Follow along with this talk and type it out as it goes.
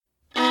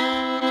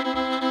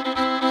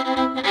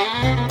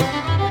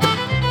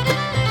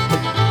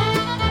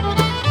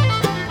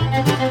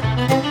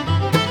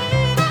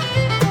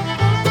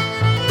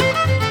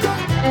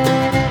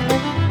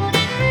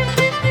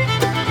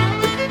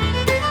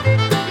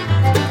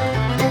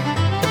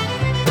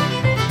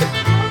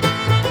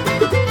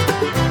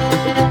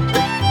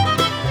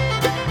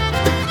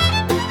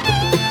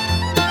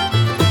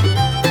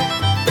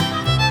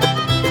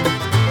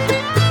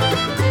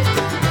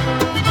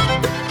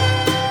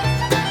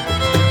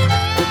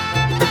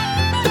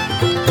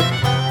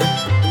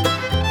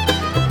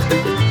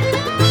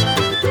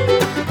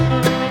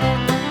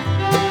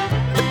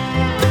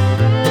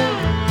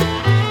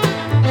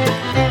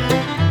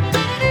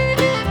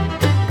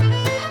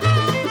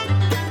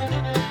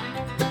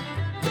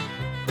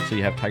so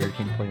you have Tiger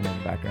King playing in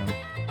the background.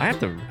 I have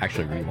to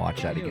actually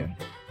rewatch that again.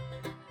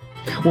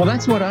 Well,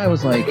 that's what I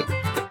was like.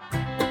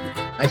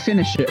 I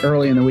finished it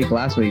early in the week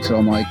last week, so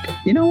I'm like,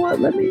 you know what?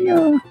 Let me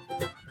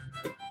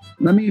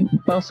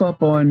buff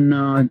up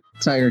on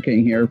Tiger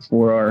King here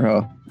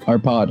for our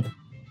pod.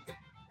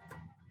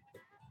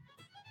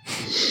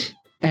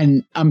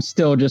 And I'm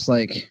still just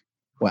like,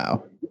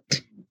 wow.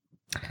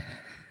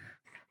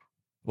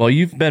 Well,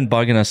 you've been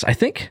bugging us, I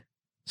think,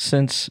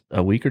 since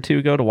a week or two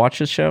ago to watch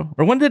this show.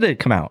 Or when did it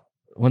come out?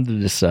 When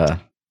did this?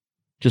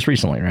 Just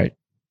recently, right?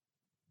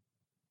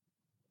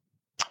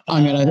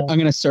 I'm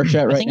gonna search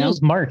that right now. I think it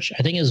was March.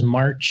 I think it was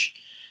March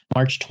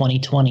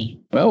 2020.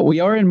 Well,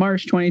 we are in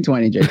March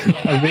 2020, Jason.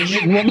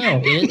 Well,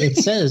 no, it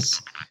says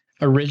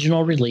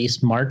original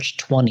release March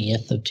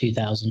 20th of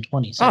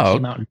 2020. So it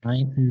came out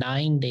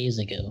 9 days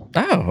ago.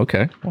 Oh,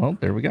 okay. Well,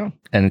 there we go.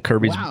 And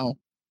Kirby's. Wow.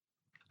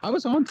 I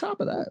was on top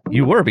of that.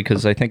 You were,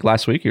 because I think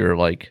last week you were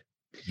like,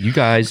 you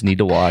guys need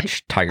to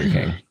watch Tiger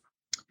King.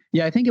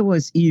 Yeah, I think it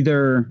was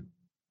either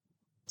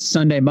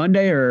Sunday,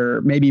 Monday,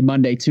 or maybe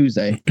Monday,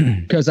 Tuesday,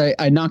 because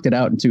I knocked it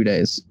out in 2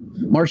 days.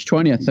 March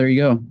 20th. There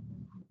you go.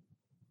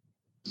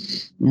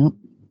 Yep.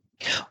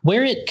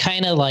 Where it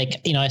kind of like,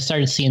 I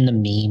started seeing the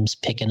memes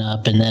picking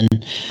up, and then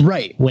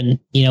right when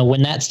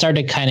that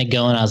started kind of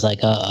going, I was like,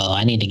 oh,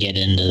 I need to get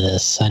into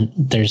this.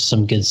 There's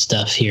some good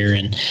stuff here.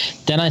 And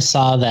then I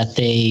saw that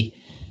they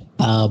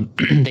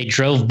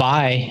drove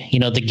by,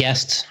 the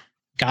guest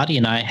Gotti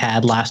and I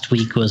had last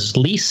week was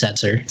Lee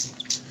Setzer.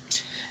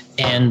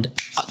 And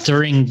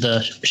during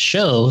the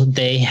show,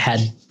 they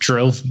had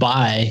drove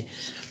by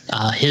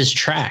his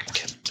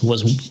track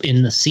was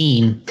in the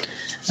scene.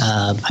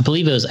 I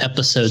believe it was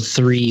episode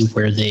 3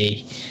 where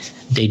they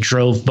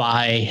drove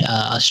by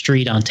a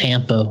street on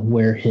Tampa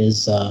where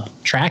his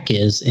track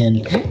is, and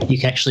you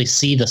can actually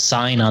see the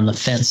sign on the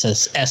fence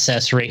as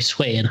SS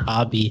Raceway and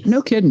Hobby.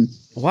 No kidding.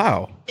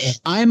 Wow.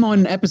 I'm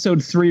on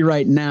episode 3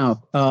 right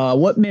now.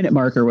 What minute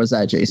marker was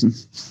that, Jason?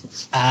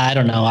 I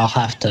don't know. I'll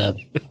have to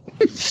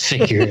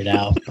figure it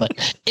out.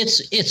 But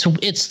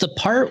it's the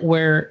part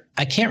where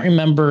I can't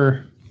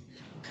remember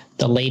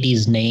the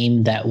lady's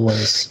name that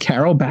was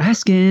Carol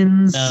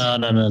Baskins. No,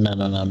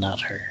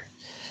 not her.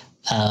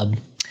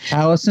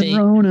 Allison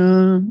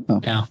Rona. Oh.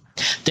 No,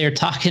 they're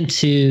talking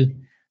to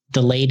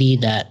the lady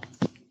that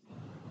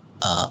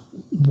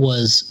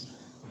was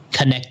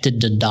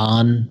connected to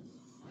Don.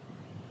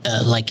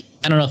 I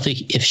don't know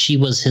if she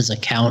was his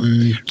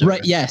accountant.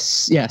 Right.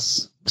 Yes.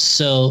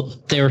 So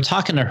they were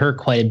talking to her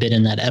quite a bit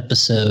in that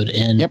episode,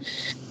 and yep.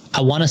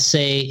 I want to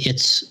say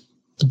it's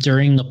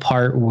during the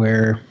part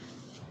where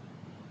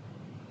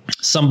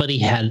somebody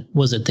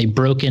they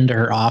broke into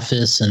her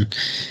office, and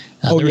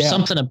there was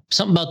something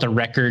about the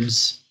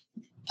records.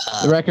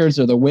 The records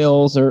or the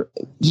wills, or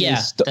they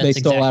stole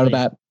exactly out of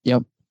that.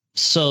 Yep.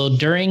 So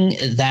during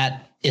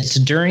that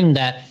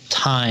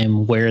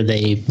time where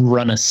they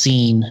run a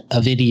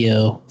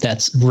video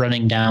that's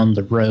running down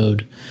the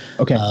road,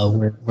 okay,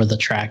 where the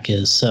track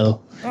is.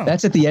 So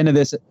that's at the end of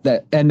this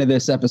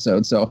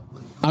episode. So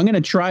I'm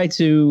gonna try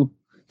to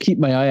keep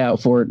my eye out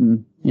for it,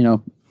 and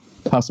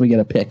possibly get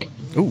a pick.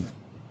 Ooh,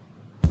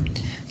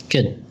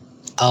 good.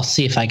 I'll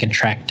see if I can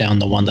track down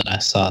the one that I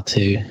saw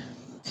too.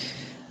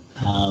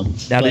 Now,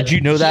 did you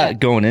know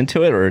that going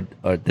into it, or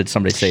did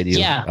somebody say to you?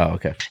 Yeah. Oh,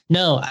 okay.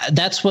 No,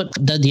 that's what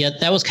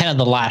that was kind of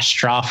the last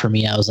straw for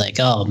me. I was like,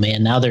 oh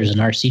man, now there's an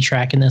RC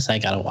track in this. I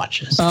gotta watch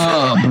this.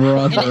 Oh,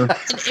 brother.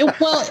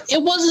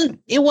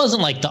 It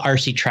wasn't like the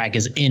RC track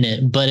is in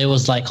it, but it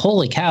was like,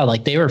 holy cow!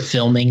 Like they were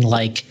filming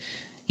this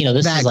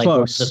that is like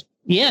close.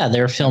 they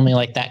were filming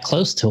like that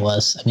close to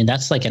us. I mean,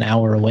 that's like an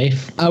hour away.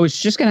 I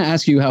was just gonna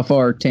ask you how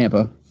far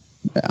Tampa.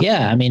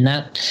 Yeah, I mean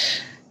that.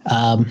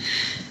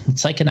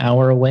 It's like an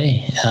hour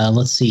away.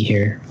 Let's see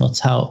here.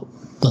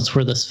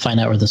 Find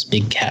out where this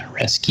big cat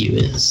rescue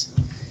is.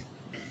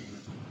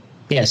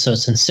 Yeah, so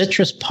it's in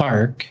Citrus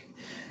Park,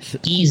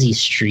 Easy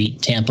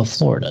Street, Tampa,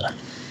 Florida.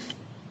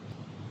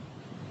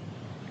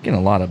 Getting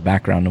a lot of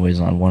background noise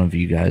on one of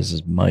you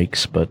guys'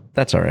 mics, but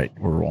that's all right.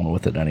 We're rolling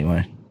with it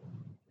anyway.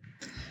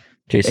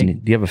 Jason,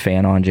 do you have a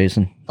fan on,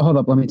 Jason? Hold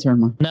up, let me turn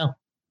my. No.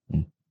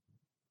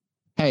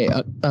 Hey,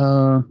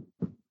 I'm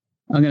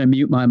gonna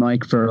mute my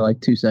mic for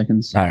like 2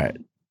 seconds. All right.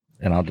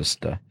 And I'll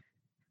just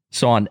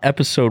so on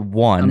episode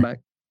 1. I'm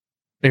back.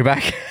 You're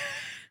back.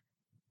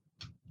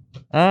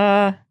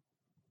 Yeah,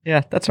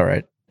 that's all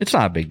right. It's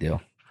not a big deal.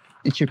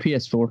 It's your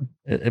PS4.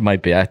 It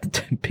might be at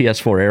the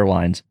PS4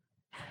 Airlines.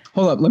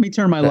 Hold up, let me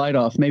turn my light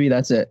off. Maybe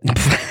that's it.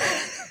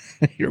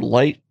 Your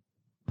light.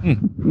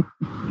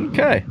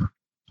 Okay,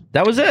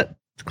 that was it.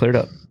 It's cleared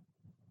up.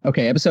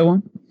 Okay,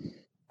 episode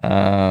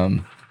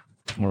 1.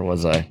 Where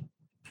was I?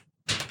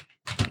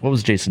 What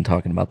was Jason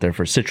talking about there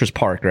for Citrus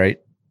Park, right?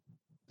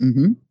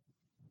 Mm-hmm.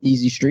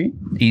 Easy Street.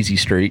 Easy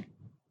Street.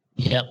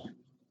 Yep.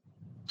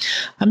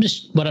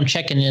 What I'm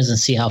checking is and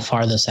see how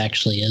far this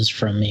actually is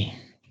from me.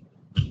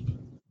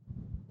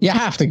 You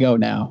have to go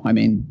now. I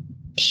mean,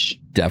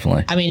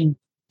 definitely. I mean,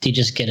 do you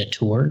just get a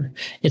tour?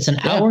 It's an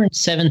hour and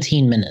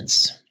 17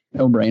 minutes.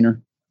 No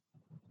brainer.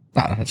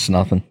 Ah, that's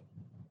nothing.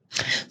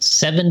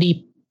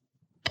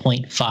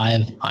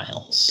 70.5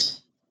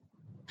 miles.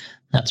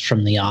 That's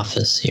from the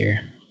office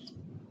here.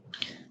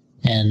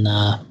 And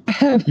now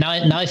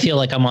I feel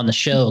like I'm on the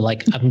show,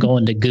 like I'm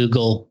going to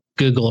Google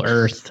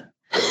Earth.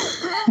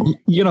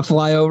 You gonna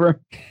fly over?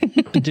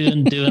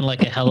 doing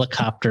like a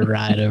helicopter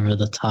ride over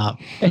the top.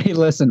 Hey,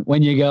 listen,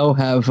 when you go,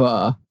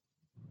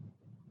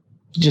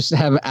 just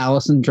have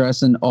Allison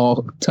dress in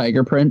all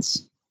tiger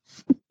prints.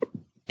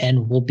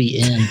 And we'll be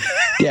in.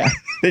 Yeah.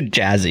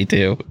 Jazzy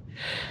too.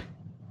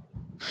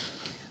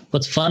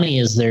 What's funny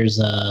is there's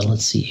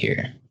let's see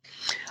here.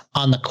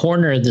 On the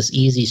corner of this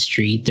easy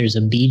street, there's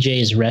a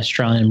BJ's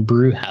restaurant and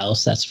brew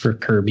house. That's for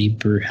Kirby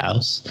Brew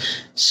House.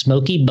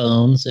 Smoky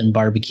Bones and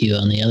Barbecue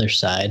on the other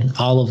side.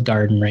 Olive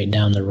Garden right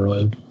down the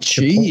road.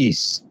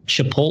 Jeez.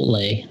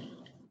 Chipotle.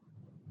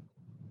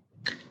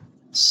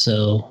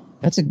 So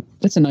that's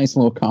a nice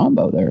little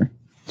combo there.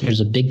 There's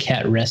a Big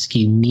Cat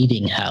Rescue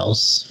meeting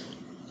house.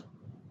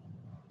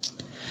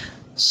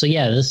 So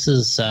yeah, this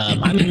is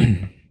I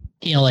mean,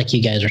 like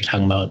you guys are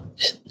talking about,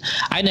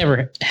 I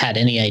never had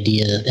any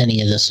idea that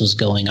any of this was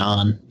going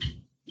on.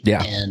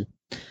 Yeah. And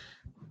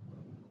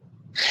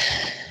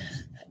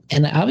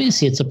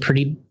obviously it's a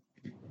pretty,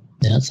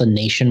 it's a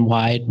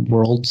nationwide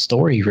world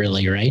story,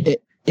 really, right?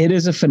 It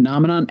is a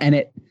phenomenon, and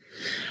it,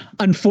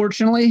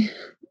 unfortunately,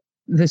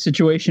 the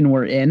situation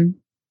we're in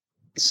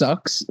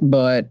sucks,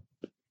 but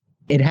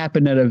it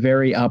happened at a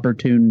very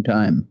opportune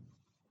time.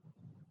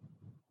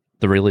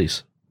 The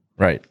release.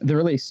 Right. The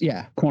release,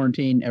 yeah.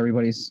 Quarantine,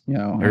 everybody's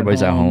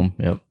at home.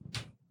 Yep.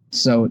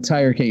 So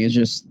Tiger King is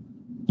just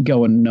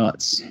going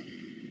nuts.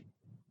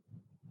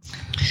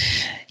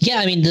 Yeah,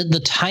 I mean the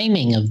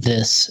timing of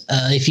this.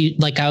 If you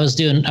I was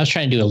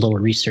trying to do a little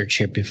research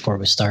here before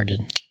we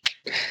started,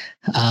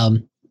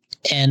 and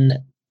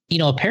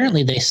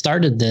apparently they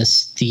started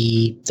this.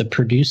 The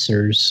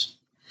producers,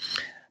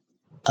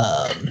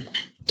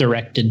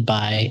 directed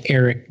by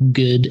Eric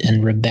Good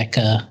and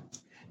Rebecca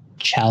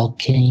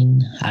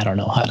Chalkane. I don't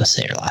know how to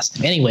say her last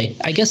name. Anyway,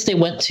 I guess they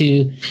went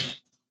to,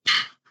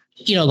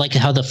 like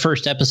how the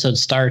first episode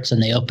starts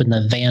and they open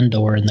the van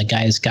door and the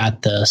guy's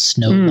got the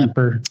snow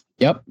leopard.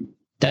 Yep.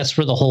 That's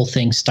where the whole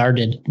thing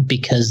started,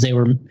 because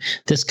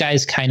this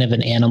guy's kind of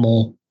an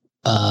animal.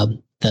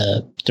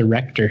 The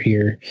director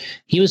here,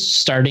 he was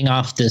starting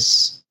off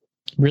this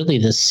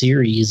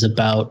series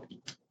about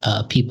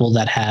people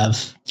that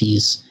have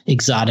these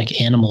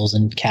exotic animals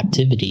in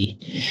captivity.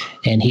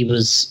 And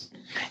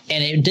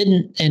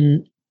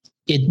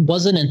it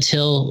wasn't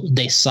until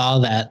they saw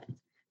that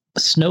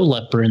snow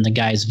leopard in the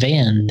guy's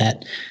van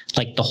that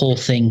the whole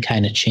thing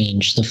kind of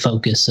changed. The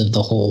focus of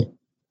the whole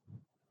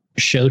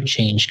show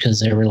changed, because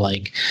they were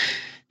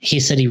he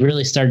said he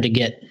really started to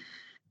get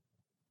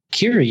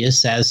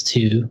curious as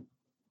to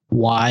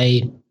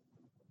why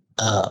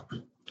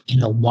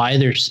why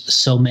there's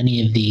so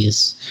many of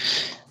these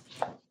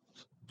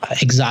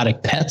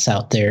exotic pets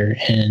out there.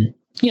 And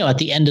at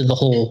the end of the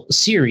whole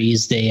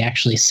series, they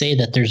actually say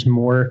that there's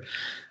more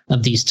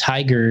of these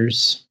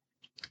tigers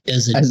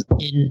as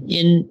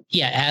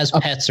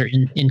pets or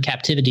in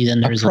captivity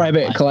than there's a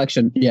private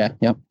collection. Yeah.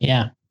 Yep.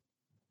 Yeah.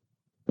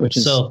 Which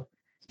is so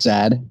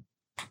sad.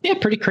 Yeah,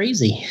 pretty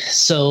crazy.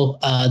 So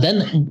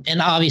then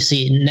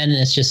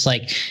it's just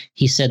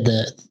he said,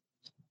 the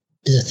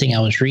thing I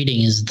was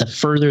reading is the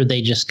further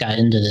they just got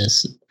into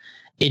this,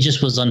 it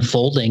just was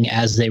unfolding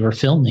as they were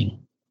filming.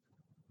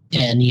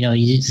 And,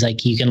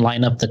 it's you can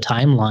line up the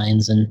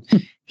timelines. And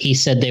he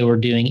said they were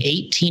doing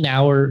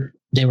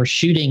they were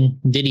shooting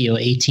video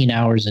 18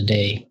 hours a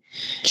day.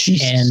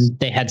 Jesus. And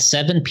they had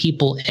 7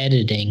 people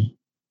editing.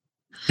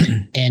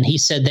 And he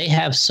said they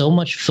have so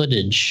much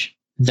footage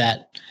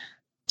that,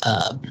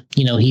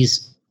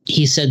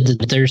 he said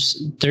that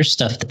there's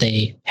stuff that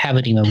they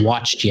haven't even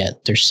watched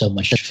yet. There's so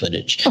much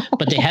footage,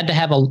 but they had to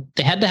have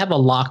a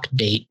lock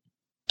date.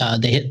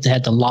 They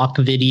had the lock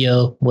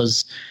video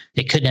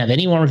they couldn't have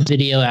any more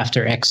video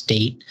after X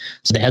date.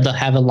 So they had to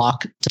have a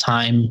lock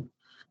time.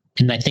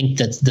 And I think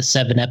that the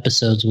 7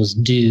 episodes was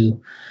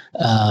due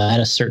at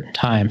a certain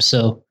time.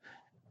 So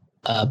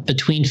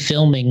between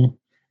filming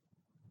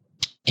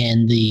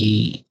and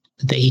the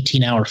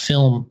 18-hour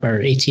film or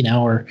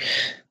 18-hour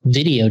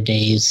video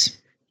days,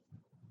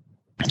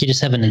 you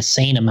just have an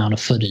insane amount of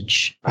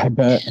footage. I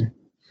bet.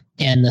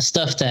 And the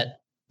stuff that,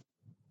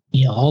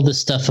 all this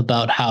stuff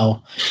about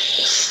how,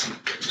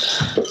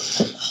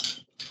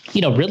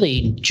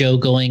 really Joe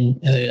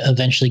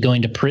eventually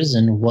going to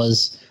prison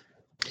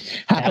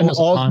happened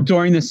all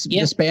during the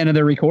span of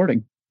the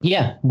recording.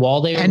 Yeah.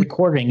 While they were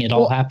recording, it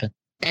all happened.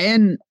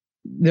 And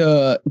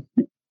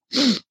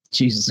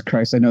Jesus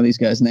Christ, I know these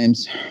guys'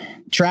 names.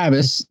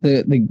 Travis,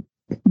 the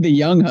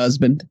young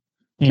husband,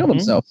 killed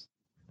himself.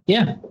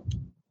 Yeah.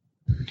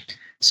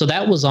 So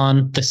that was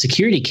on the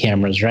security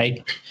cameras,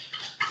 right?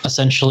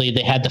 Essentially,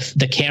 they had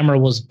the camera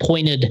was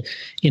pointed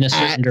in a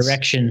certain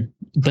direction,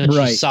 but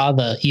right. you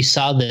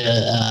saw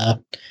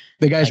the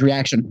guy's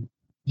reaction.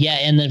 Yeah,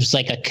 and there's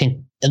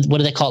what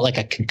do they call it?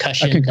 A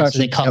concussion. A concussion.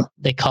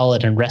 They call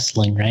it in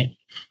wrestling, right?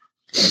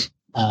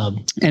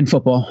 And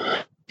football.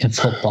 In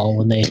football,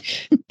 when they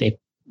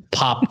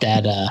pop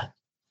that,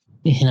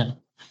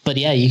 but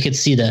yeah, you could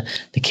see the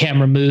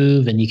camera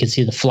move and you could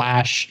see the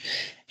flash,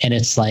 and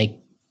it's like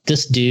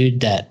this dude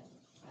that,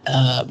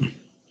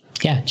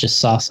 just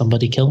saw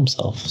somebody kill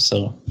himself.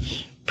 So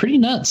pretty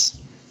nuts.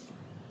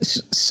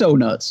 So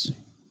nuts.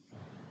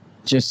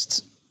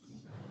 Just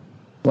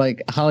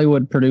like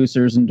Hollywood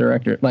producers and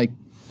directors, like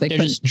they're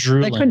just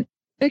drooling.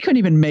 They couldn't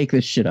even make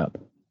this shit up.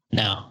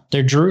 No,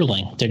 they're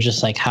drooling. They're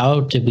just like,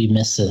 how did we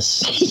miss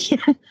this?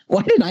 Yeah.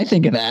 Why didn't I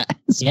think of that?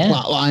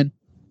 Plot line.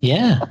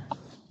 Yeah.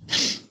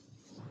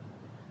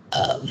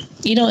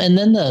 And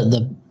then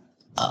the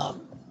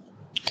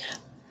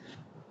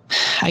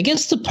I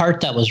guess the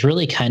part that was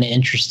really kind of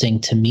interesting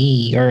to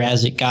me, or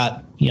as it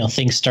got,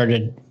 things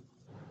started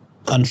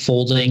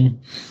unfolding,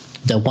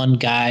 the one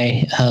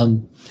guy,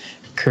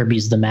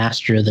 Kirby's the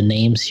master of the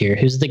names here.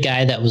 Who's the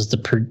guy that was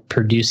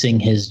producing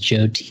his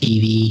Joe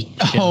TV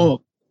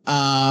show?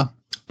 The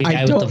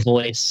guy with the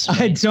voice.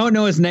 Right? I don't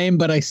know his name,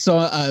 but I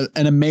saw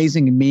an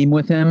amazing meme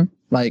with him,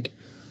 like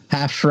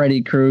half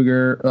Freddy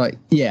Krueger,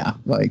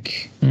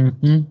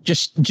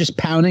 just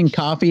pounding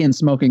coffee and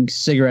smoking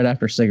cigarette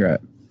after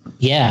cigarette.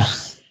 Yeah.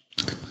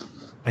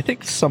 I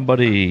think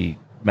somebody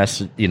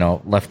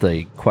left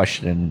a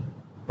question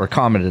or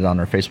commented on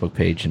our Facebook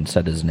page and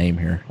said his name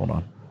here. Hold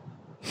on.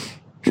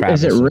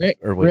 Travis, is it Rick?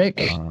 Rick?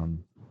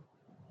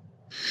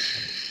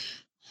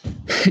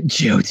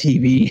 Joe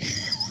TV.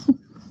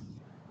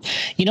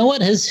 You know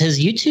what? His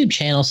YouTube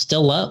channel's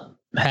still up.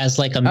 Has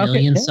like a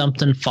million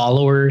something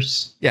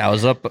followers. Yeah, I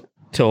was up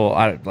till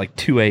like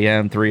 2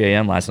 a.m., 3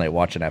 a.m. last night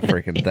watching that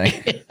freaking thing.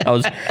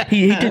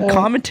 He did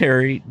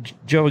commentary.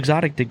 Joe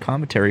Exotic did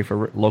commentary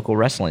for local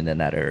wrestling in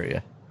that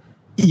area.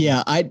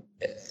 Yeah,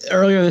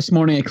 earlier this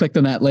morning I clicked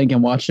on that link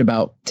and watched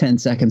about 10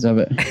 seconds of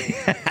it.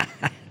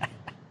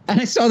 And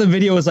I saw the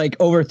video was like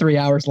over 3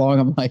 hours long.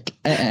 I'm like,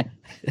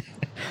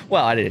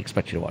 Well, I didn't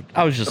expect you to watch.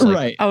 I was just like,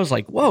 right. I was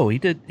like, whoa, he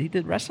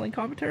did wrestling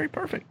commentary,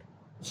 perfect.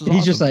 He's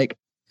awesome. Just like,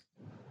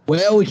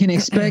 well, we can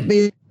expect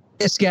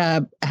this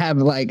guy have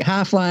like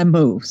high flying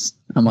moves.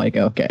 I'm like,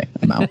 okay,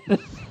 I'm out.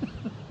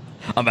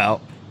 I'm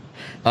out.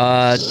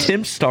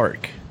 Tim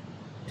Stark.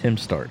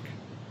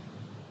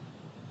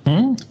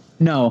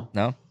 No,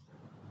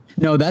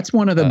 that's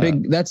one of the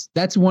big.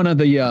 That's one of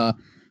the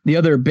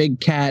other big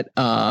cat.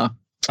 Oh,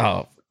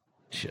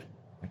 shit.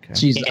 Okay.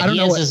 Jeez, I don't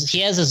know. He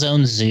has his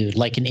own zoo,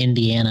 like in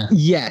Indiana.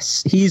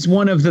 Yes, he's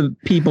one of the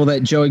people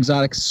that Joe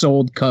Exotic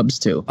sold Cubs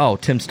to. Oh,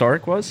 Tim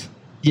Stark was?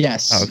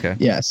 Yes. Oh, okay.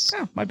 Yes.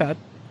 Oh, my bad.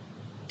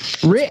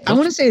 Rick. I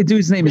want to say the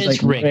dude's name is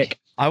like Rick.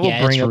 I will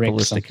bring up the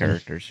list of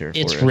characters here.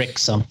 It's Rick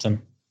something.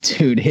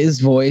 Dude, his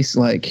voice,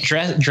 like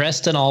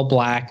dressed in all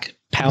black,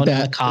 pounding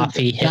the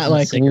coffee, got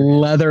like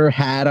leather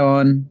hat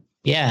on.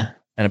 Yeah.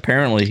 And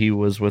apparently he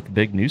was with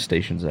big news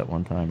stations at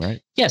one time,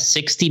 right? Yeah,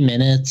 60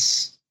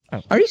 Minutes.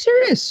 Oh. Are you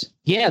serious?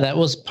 Yeah, that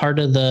was part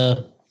of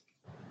the.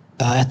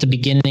 At the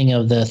beginning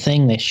of the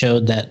thing, they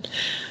showed that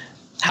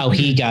how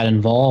he got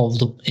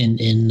involved in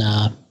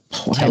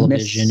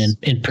television and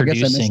in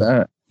producing.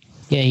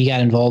 Yeah, he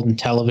got involved in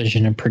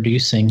television and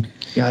producing.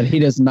 God, he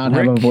does not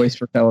have a voice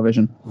for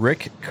television.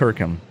 Rick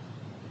Kirkham.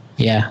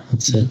 Yeah,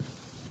 that's it.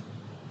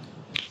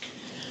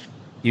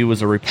 He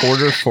was a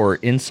reporter for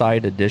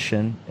Inside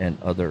Edition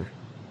and other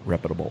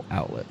reputable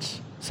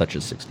outlets, such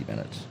as 60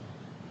 Minutes.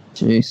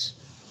 Jeez.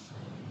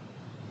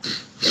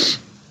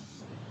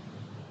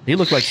 He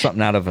looked like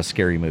something out of a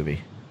scary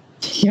movie.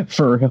 Yeah,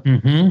 for real.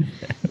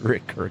 Mm-hmm.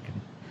 Rick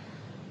Kirkham.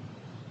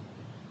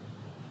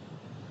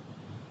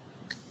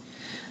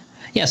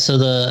 Yeah, so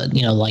the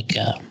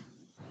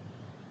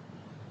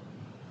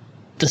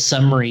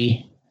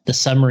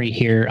summary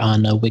here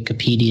on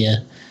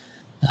Wikipedia,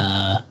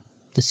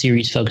 the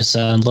series focuses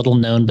on little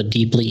known but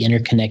deeply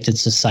interconnected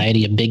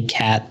society of big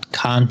cat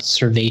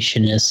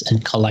conservationists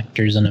and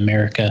collectors in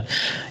America,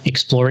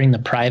 exploring the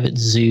private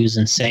zoos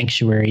and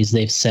sanctuaries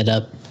they've set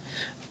up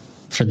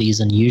for these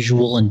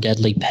unusual and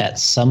deadly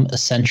pets. Some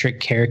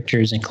eccentric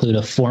characters include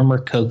a former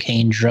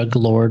cocaine drug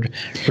lord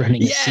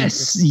running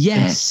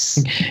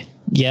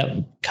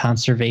Yep,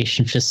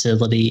 conservation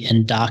facility,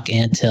 and Doc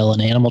Antle,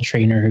 an animal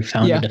trainer who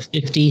founded a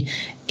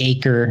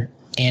 50-acre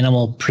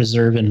animal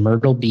preserve in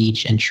Myrtle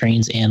Beach and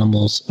trains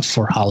animals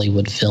for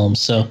Hollywood films.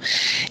 So,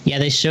 yeah,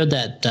 they showed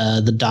that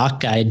the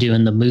Doc guy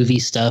doing the movie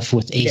stuff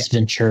with Ace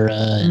Ventura.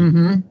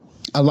 And,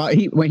 a lot.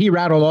 When he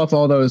rattled off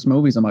all those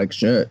movies, I'm like,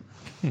 shit.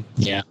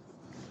 Yeah.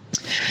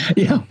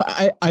 Yeah,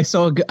 I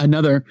saw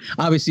another.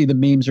 Obviously, the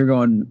memes are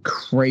going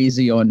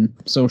crazy on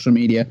social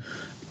media,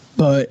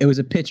 but it was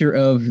a picture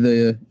of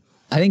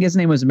I think his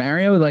name was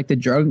Mario, like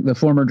the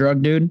former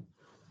drug dude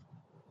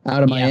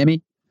out of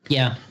Miami.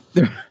 Yeah.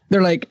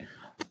 They're like,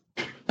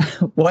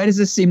 why does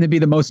this seem to be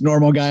the most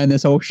normal guy in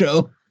this whole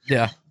show?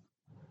 Yeah.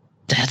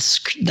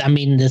 That's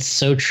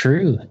so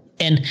true.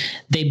 And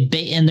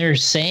they're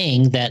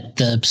saying that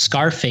the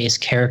Scarface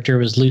character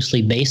was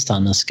loosely based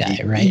on this guy,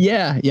 right?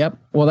 Yeah. Yep.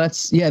 Well,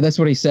 that's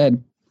what he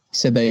said. He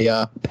said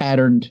they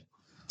patterned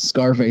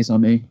Scarface on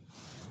me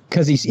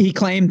because he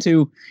claimed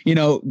to,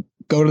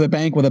 go to the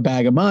bank with a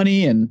bag of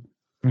money and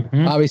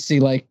Mhm. obviously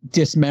like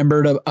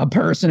dismembered a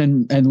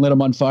person and lit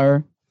him on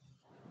fire.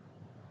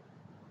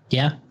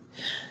 Yeah.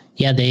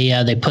 Yeah,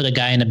 they put a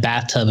guy in a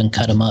bathtub and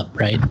cut him up,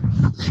 right?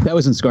 That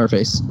was in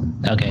Scarface.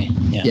 Okay.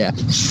 Yeah. Yeah.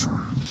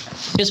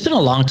 It's been a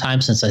long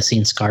time since I've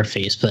seen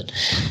Scarface, but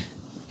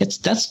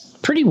that's a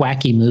pretty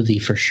wacky movie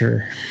for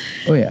sure.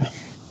 Oh yeah.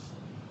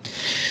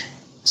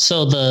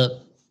 So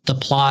the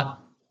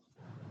plot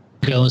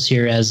goes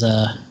here as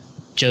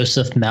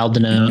Joseph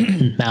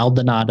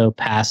Maldonado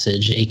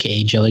Passage,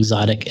 aka Joe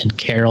Exotic, and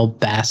Carol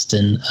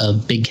Baston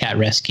of Big Cat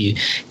Rescue.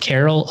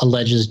 Carol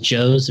alleges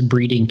Joe's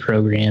breeding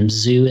programs,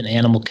 zoo and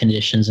animal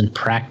conditions, and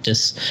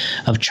practice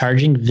of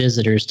charging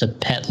visitors to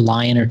pet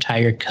lion or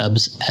tiger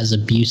cubs as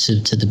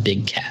abusive to the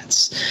big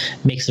cats.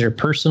 Makes it her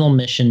personal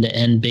mission to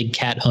end big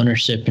cat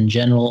ownership in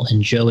general,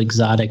 and Joe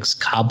Exotic's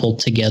cobbled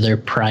together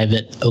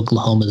private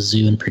Oklahoma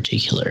zoo in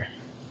particular.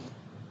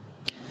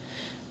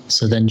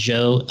 So then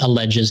Joe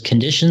alleges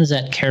conditions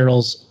at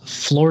Carol's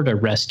Florida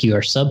rescue are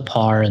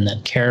subpar and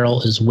that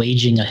Carol is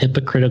waging a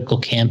hypocritical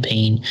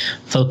campaign,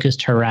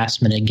 focused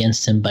harassment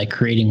against him by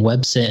creating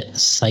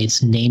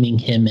websites naming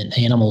him an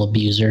animal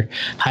abuser,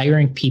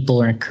 hiring people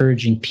or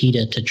encouraging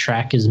PETA to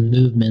track his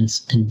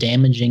movements, and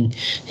damaging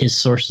his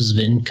sources of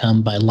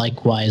income by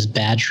likewise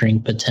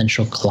badgering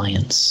potential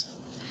clients.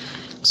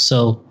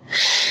 So,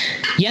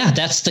 yeah,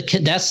 that's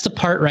the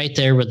part right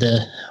there where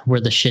the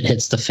shit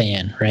hits the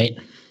fan, right?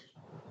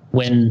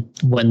 When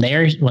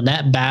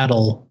that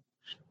battle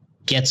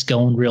gets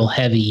going real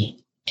heavy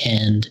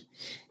and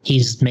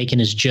he's making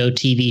his Joe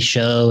TV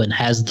show and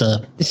has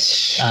the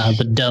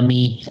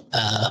dummy,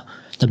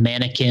 the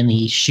mannequin,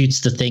 he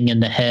shoots the thing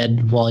in the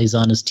head while he's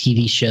on his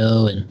TV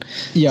show and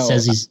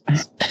says he's.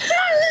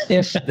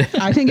 if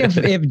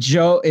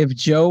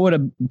Joe would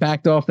have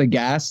backed off the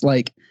gas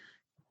like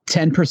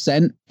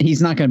 10%,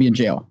 he's not going to be in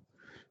jail.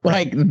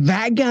 Like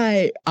that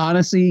guy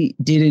honestly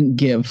didn't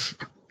give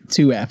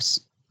two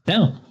Fs.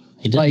 No.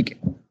 Like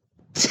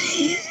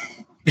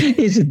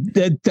he's a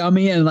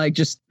dummy and like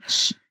just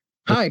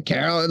hi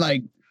Carol,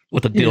 like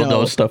with a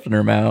dildo stuff in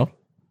her mouth,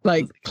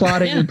 like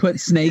plotting and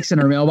put snakes in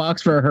her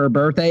mailbox for her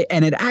birthday,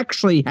 and it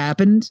actually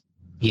happened.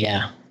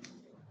 Yeah,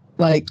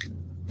 like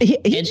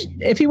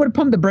if he would have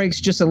pumped the brakes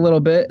just a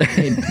little bit,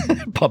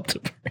 pumped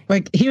the brakes.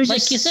 Like he was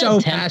just so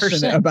 10%.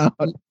 Passionate about.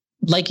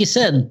 Like you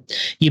said,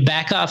 you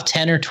back off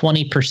 10 or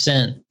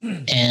 20%,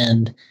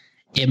 and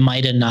it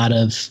might have not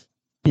have.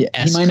 Yeah,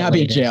 escalated. He might not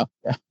be in jail.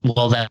 Yeah.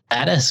 Well, that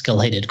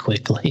escalated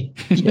quickly.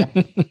 Yeah.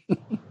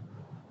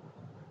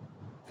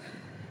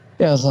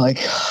 Yeah, I was like,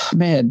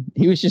 man,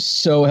 he was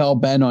just so hell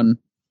bent on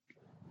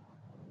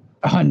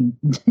putting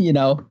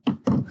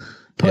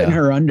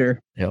her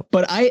under. Yep.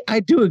 But I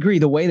do agree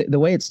the way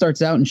it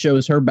starts out and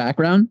shows her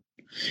background,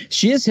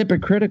 she is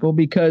hypocritical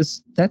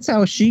because that's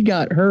how she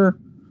got her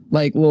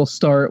like little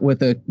start with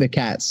the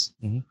cats.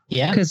 Mm-hmm.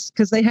 Yeah,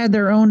 because they had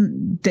their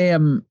own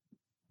damn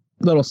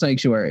little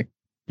sanctuary.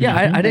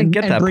 Yeah, I didn't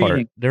get that breeding.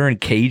 part. They're in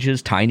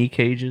cages, tiny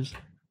cages,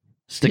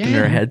 sticking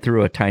their head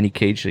through a tiny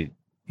cage to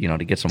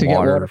get some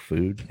water or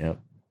food. Yep.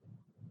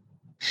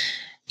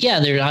 Yeah,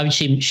 there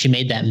obviously she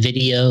made that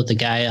video. The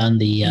guy on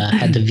the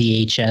had the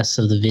VHS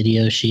of the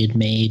video she had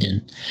made,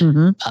 and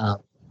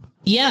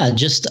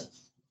just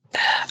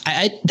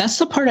that's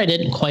the part I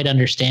didn't quite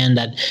understand.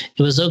 That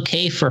it was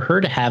okay for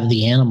her to have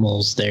the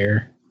animals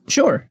there.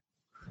 Sure,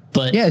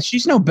 but yeah,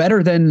 she's no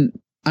better than.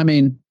 I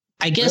mean.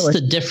 I guess the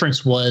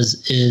difference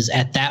is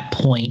at that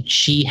point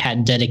she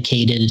had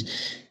dedicated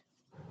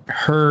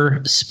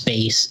her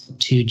space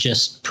to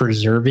just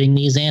preserving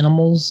these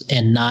animals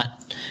and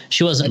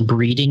she wasn't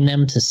breeding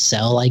them to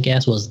sell, I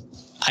guess.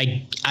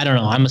 I don't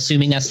know. I'm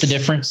assuming that's the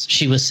difference.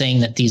 She was saying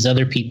that these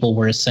other people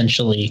were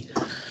essentially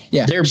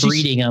they're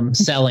breeding them,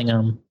 selling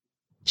them.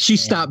 She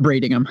stopped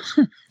breeding them.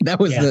 That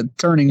was the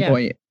turning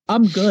point.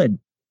 I'm good.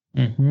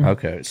 Mm-hmm.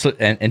 Okay. So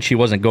and she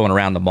wasn't going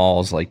around the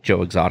malls like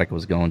Joe Exotic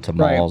was going to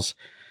malls.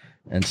 Right.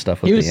 And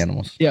stuff with the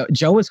animals. Yeah,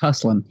 Joe was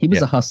hustling. He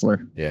was a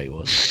hustler. Yeah, he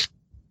was.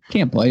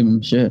 Can't blame him.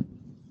 Shit.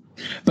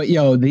 But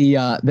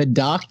the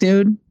doc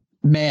dude,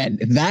 man,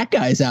 that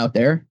guy's out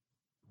there.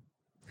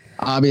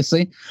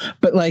 Obviously,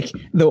 but like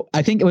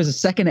I think it was the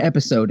second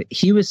episode.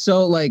 He was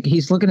so like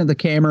he's looking at the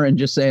camera and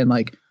just saying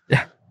like,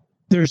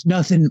 "There's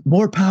nothing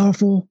more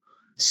powerful,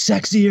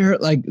 sexier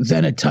like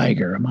than a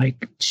tiger." I'm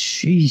like,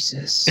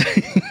 Jesus.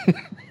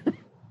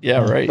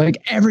 Yeah, right.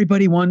 Like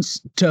everybody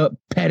wants to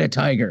pet a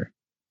tiger.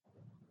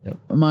 Yep.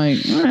 I'm like,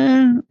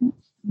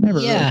 never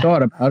really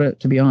thought about it,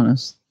 to be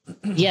honest.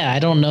 Yeah, I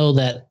don't know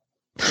that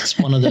it's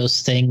one of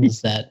those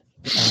things that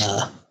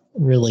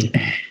really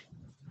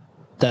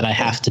that I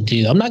have to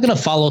do. I'm not going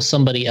to follow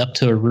somebody up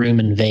to a room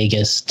in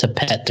Vegas to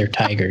pet their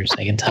tigers.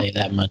 I can tell you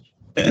that much.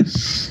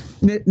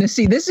 Now,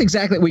 see, this is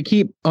exactly we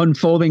keep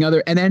unfolding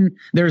other, and then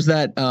there's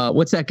that.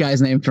 What's that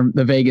guy's name from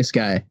the Vegas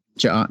guy?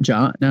 John?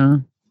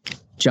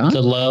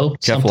 The Low,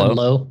 Jeff something Lowe.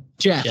 Low.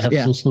 Jeff,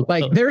 yeah.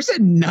 Like there's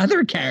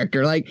another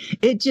character. Like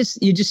you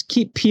just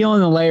keep peeling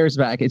the layers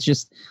back. It's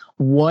just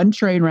one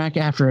train wreck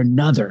after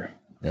another.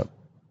 Yep.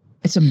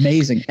 It's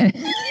amazing.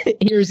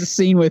 Here's a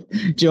scene with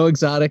Joe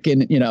Exotic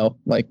and,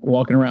 like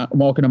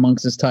walking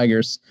amongst his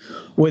tigers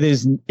with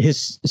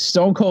his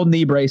stone cold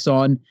knee brace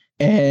on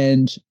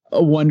and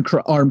one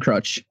arm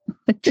crutch.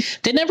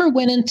 They never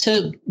went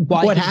into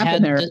what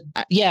happened there.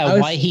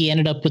 Why he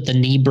ended up with the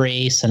knee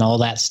brace and all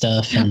that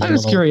stuff. And I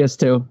was curious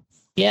too.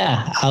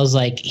 Yeah, I was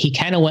like, he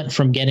kind of went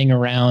from getting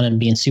around and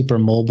being super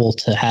mobile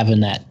to having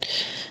that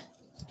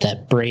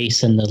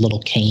brace and the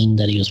little cane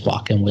that he was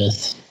walking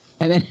with.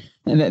 And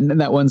then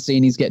that one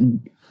scene, he's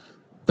getting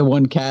the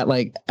one cat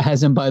like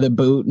has him by the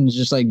boot and is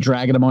just like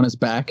dragging him on his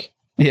back.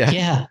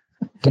 Yeah.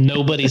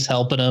 Nobody's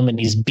helping him, and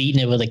he's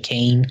beating it with a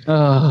cane.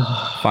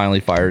 Finally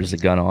fires the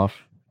gun off.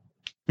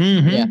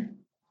 Mm-hmm. Yeah.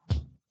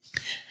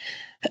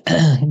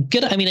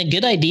 Good. I mean, a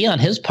good idea on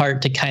his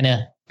part to kind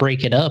of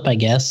break it up, I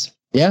guess.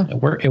 Yeah.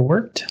 It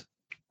worked.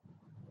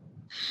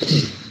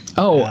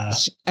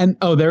 There's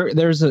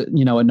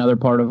another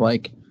part of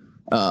like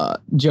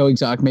Joe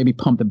Exotic maybe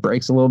pumped the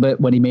brakes a little bit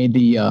when he made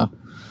the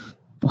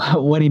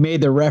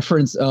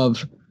reference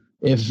of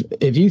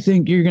if you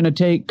think you're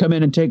gonna come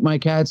in and take my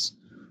cats,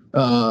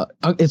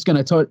 it's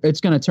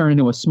gonna turn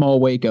into a small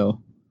Waco.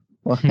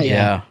 Like,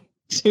 yeah,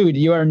 dude,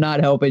 you are not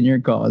helping your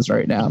cause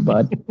right now,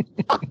 bud.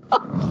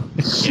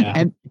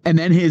 Yeah. And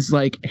then his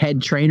like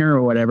head trainer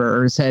or whatever,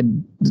 or his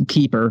head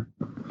keeper,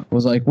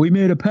 was like, "We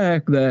made a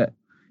pact that,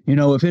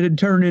 if it had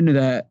turned into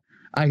that,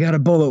 I got a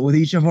bullet with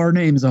each of our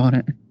names on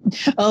it."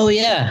 Oh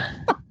yeah,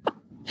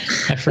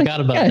 I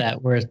forgot about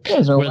that. Where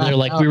they're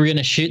like, they were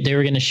gonna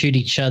shoot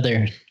each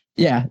other.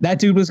 Yeah, that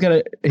dude was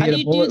gonna. How do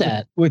you do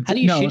that? How do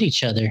you shoot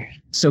each other?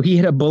 So he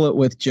hit a bullet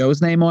with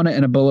Joe's name on it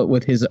and a bullet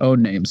with his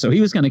own name. So he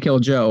was gonna kill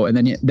Joe, and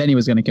then he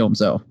was gonna kill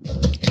himself.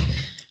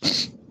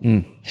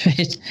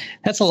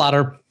 That's a lot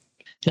of.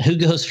 Who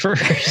goes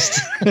first?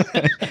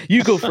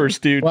 You go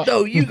first, dude. Well,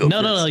 no, you go.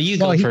 No, you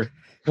go first.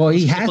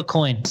 He has a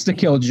coin to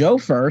kill Joe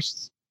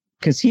first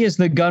because he has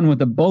the gun with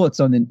the bullets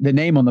on the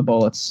name on the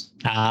bullets.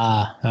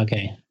 Ah,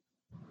 okay.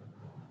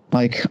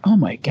 Like, oh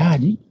my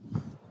god.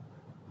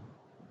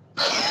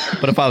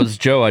 But if I was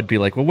Joe, I'd be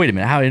like, well, wait a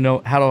minute.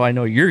 How do I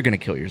know you're gonna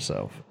kill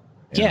yourself?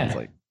 And yeah. I was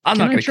like, I'm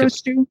not gonna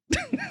trust you.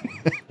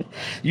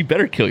 You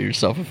better kill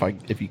yourself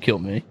if you kill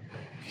me.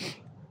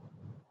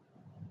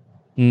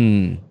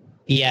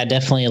 Yeah,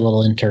 definitely a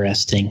little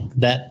interesting.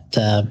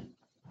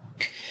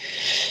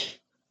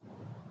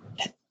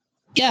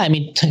 Yeah, I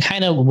mean,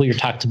 kind of what we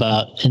talked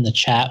about in the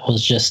chat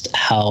was just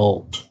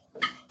how,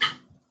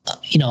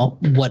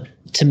 what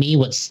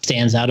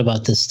stands out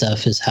about this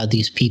stuff is how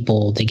these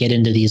people, they get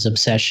into these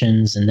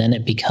obsessions and then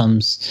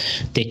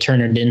they turn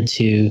it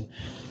into,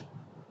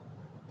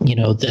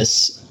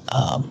 this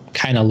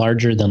kind of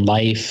larger than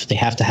life. They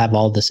have to have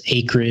all this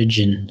acreage,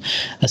 and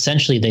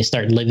essentially they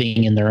start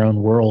living in their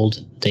own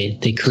world.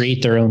 They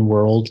create their own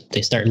world.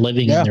 They start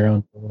living in their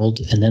own world,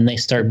 and then they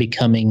start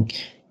becoming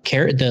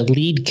the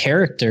lead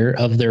character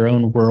of their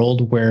own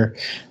world, where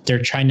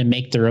they're trying to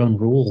make their own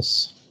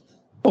rules.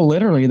 Well,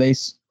 literally,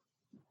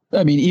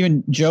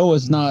 even Joe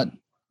was not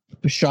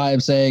shy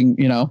of saying,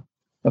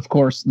 of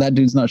course, that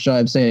dude's not shy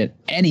of saying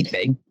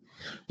anything.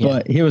 Yeah.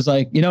 But he was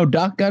like,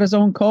 Doc got his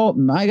own cult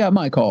and I got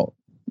my cult.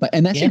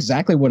 And that's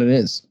exactly what it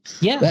is.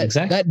 Yeah,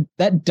 exactly.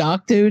 That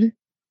Doc dude,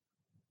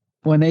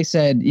 when they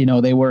said,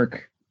 they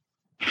work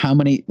how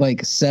many,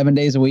 like 7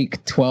 days a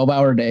week,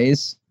 12-hour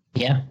days.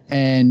 Yeah.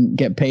 And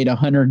get paid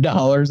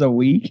 $100 a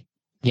week.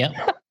 Yep.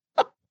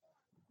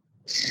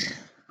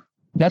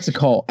 That's a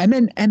call. And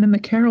then the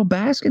Carol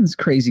Baskins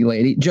crazy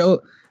lady,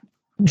 Joe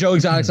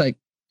Exotic's like,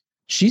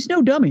 she's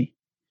no dummy.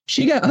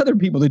 She got other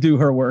people to do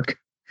her work.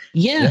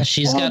 Yeah,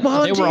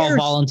 they were all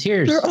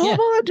volunteers. They're all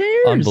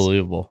volunteers.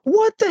 Unbelievable.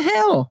 What the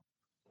hell?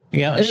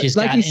 Yeah, she's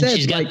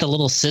got the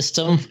little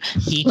system.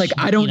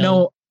 I don't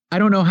know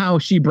how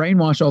she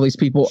brainwashed all these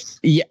people.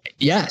 Yeah,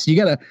 yes, you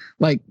gotta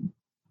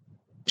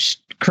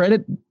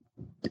credit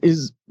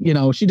is,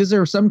 she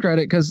deserves some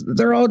credit because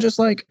they're all just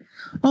like,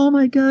 oh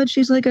my god,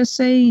 she's like a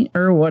saint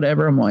or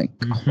whatever. I'm like,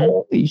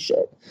 holy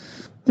shit,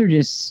 they're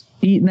just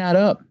eating that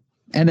up.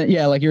 And then,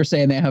 like you're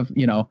saying, they have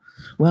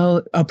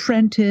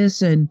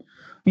apprentice and.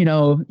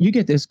 You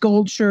get this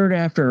gold shirt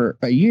after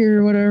a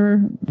year or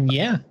whatever.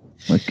 Yeah.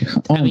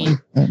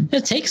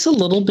 It takes a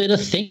little bit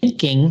of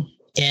thinking.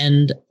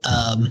 And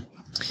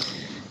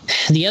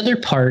the other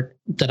part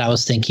that I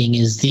was thinking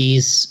is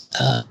these,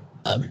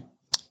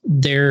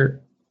 they're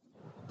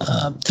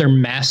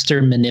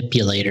master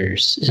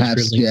manipulators is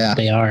really what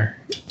they are.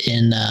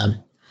 And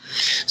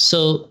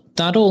so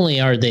not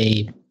only are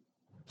they,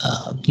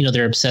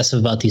 they're obsessive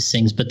about these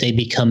things, but they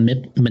become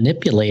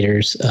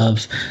manipulators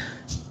of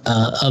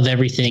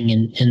everything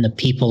in the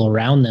people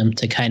around them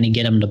to kind of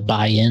get them to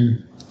buy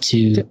in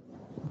to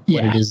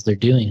what it is they're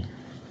doing.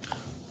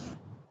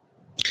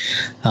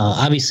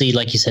 Obviously,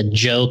 like you said,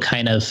 Joe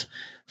kind of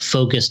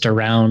focused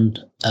around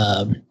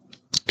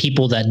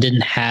people that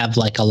didn't have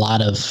like a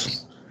lot of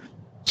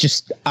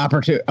just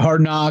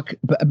hard knock,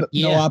 but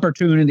no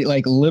opportunity,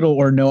 like little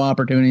or no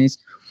opportunities.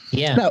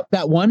 Yeah.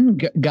 That one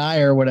guy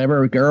or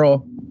whatever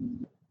girl,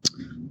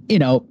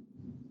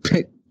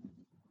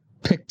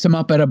 picked him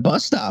up at a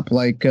bus stop.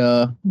 Like,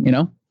 you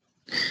know,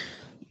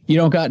 you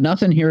don't got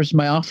nothing. Here's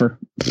my offer.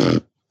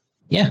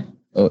 Yeah.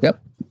 Oh,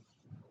 yep.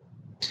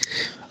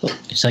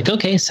 It's like,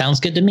 okay, sounds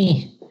good to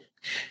me.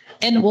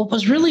 And what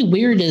was really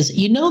weird is,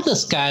 you know,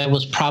 this guy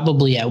was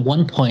probably at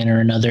one point or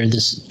another,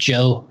 this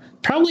Joe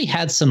probably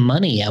had some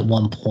money at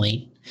one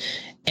point,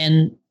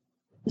 and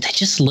they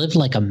just lived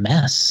like a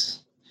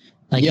mess.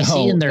 Like you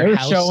see in their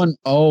house, showing,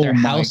 their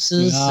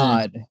houses,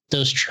 and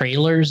those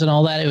trailers and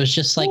all that. It was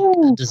just like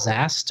a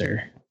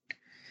disaster.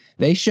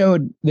 They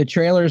showed the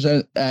trailers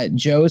at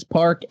Joe's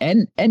park,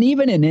 and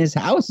even in his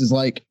house is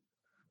like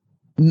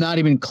not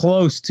even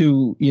close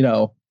to, you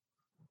know,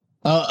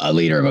 a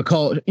leader of a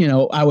cult. You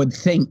know, I would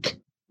think,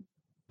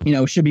 you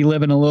know, should be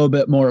living a little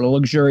bit more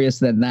luxurious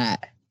than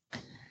that.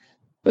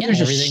 But there's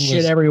just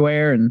shit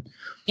everywhere, and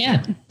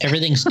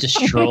everything's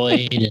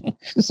destroyed. And,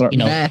 you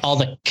know, all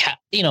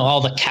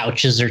the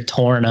couches are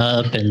torn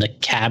up, and the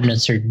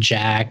cabinets are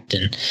jacked,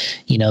 and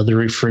you know, the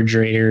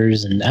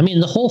refrigerators, and I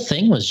mean, the whole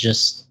thing was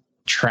just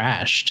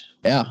trashed.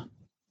 Yeah,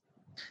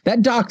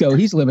 that doc though,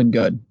 he's living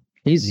good.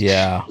 You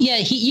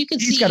can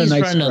see got a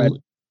nice spread.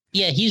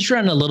 He's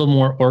running a little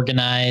more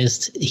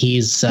organized.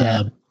 He's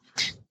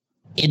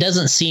it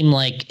doesn't seem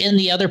like, in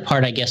the other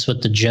part, I guess,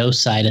 with the Joe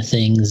side of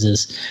things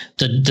is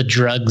the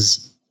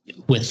drugs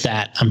with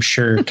that, I'm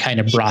sure kind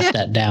of brought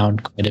that down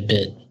quite a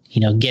bit.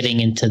 You know,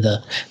 getting into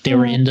they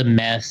were into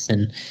meth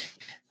and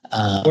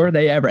were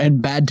they ever,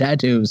 and bad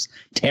tattoos,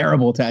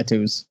 terrible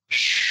tattoos.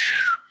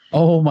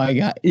 Oh my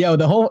God. Yo,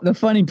 the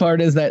funny part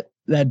is that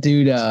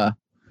dude,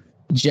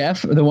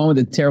 Jeff, the one with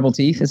the terrible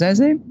teeth, is that his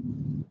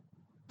name?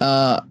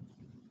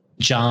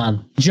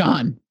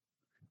 John.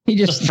 He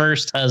just the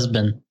first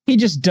husband. He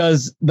just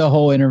does the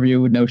whole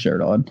interview with no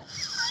shirt on.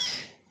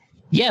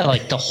 Yeah,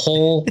 like the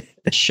whole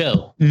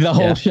show. The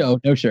whole show,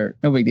 no shirt,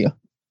 no big deal.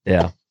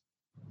 Yeah.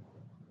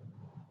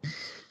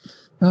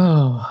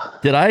 Oh.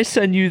 Did I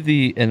send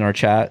you in our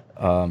chat?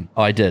 Oh,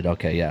 I did.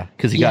 Okay, yeah,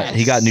 because he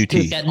got new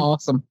teeth.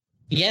 Awesome.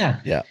 Yeah.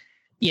 Yeah.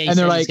 Yeah. And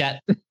they're like,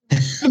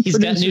 he's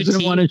got new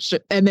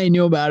teeth, and they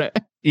knew about it.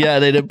 Yeah,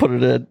 they didn't put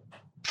it in.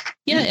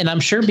 Yeah, and I'm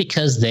sure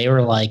because they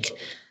were like,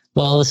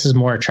 well, this is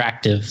more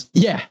attractive.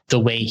 Yeah. The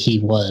way he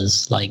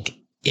was, like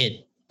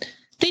it.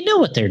 They know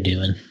what they're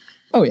doing.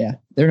 Oh yeah,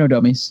 they're no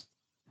dummies.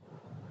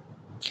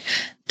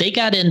 They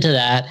got into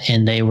that,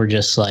 and they were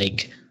just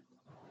like,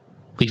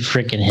 we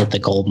freaking hit the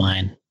gold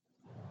mine.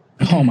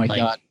 Oh my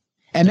God.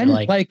 And then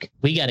like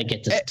we got to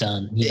get this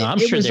done. You know, I'm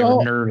sure they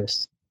were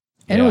nervous.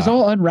 And it was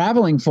all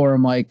unraveling for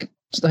him. Like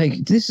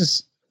this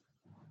is,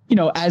 you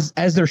know, as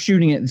they're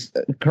shooting it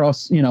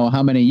across, you know,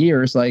 how many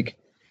years, like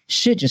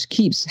shit just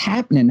keeps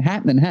happening,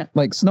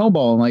 like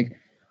snowballing. Like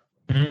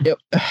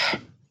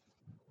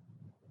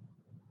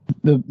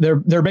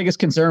their biggest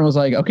concern was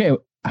like, okay,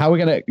 how are we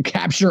going to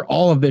capture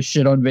all of this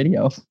shit on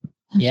video?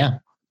 Yeah.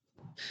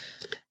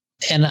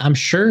 And I'm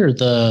sure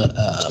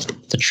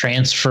the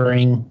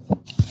transferring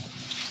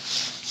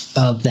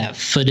of that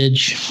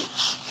footage,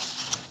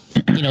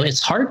 you know,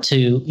 it's hard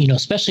to, you know,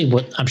 especially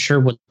what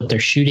they're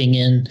shooting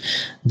in,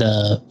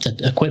 the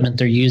equipment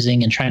they're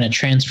using, and trying to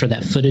transfer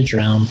that footage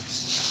around.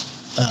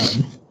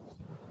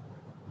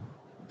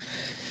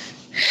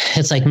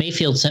 It's like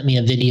Mayfield sent me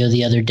a video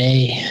the other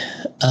day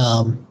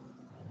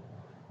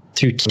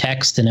through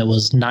text, and it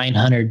was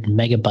 900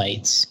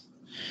 megabytes.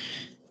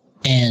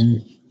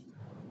 And,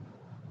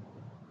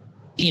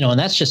 you know, and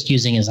that's just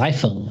using his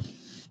iPhone.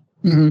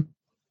 Mm-hmm.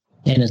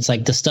 And it's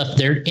like the stuff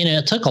there, you know,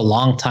 it took a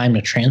long time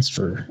to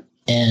transfer.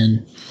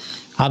 And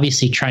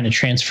obviously trying to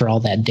transfer all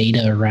that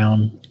data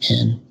around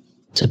and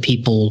to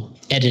people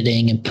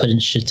editing and putting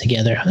shit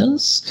together.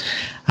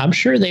 I'm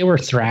sure they were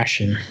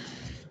thrashing.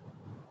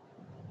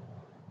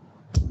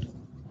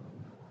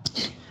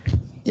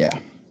 Yeah.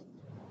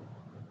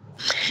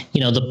 You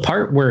know, the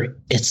part where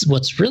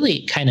what's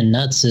really kind of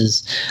nuts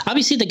is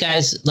obviously the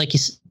guys, like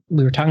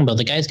we were talking about,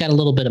 the guy's got a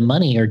little bit of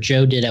money, or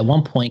Joe did at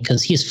one point,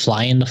 because he's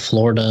flying to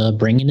Florida,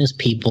 bringing his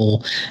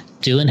people,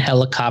 doing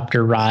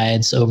helicopter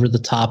rides over the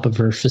top of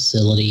her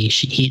facility.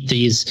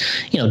 He's,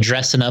 you know,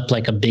 dressing up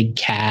like a big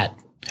cat,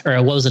 or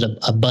what was it,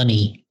 a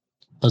bunny?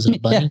 Was it a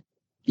bunny?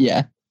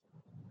 Yeah.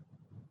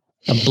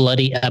 A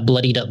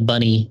bloodied up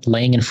bunny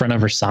laying in front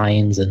of her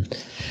signs. And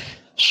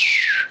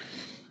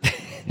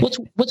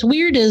what's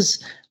weird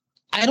is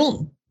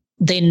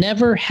they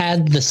never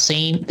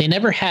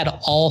had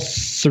all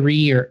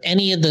three or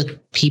any of the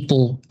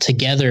people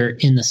together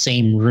in the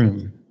same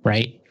room,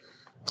 right?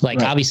 Like,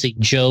 right. Obviously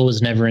Joe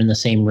was never in the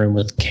same room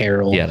with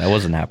Carol. Yeah, that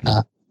wasn't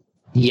happening.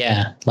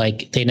 Yeah,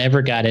 like they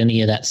never got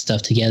any of that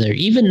stuff together,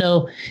 even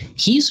though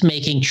he's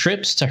making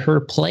trips to her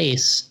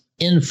place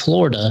in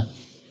Florida.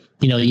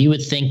 You know, you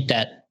would think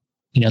that,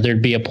 you know,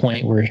 there'd be a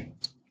point where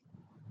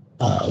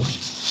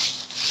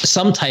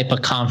some type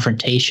of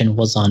confrontation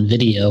was on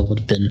video. Would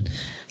have been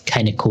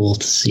kind of cool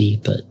to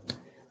see, but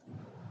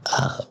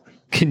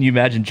can you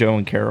imagine Joe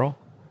and Carol?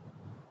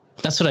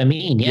 That's what I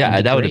mean.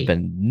 Yeah, that would have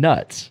been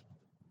nuts.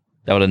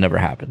 That would have never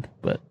happened.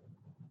 But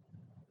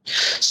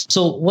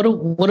so what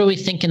are we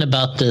thinking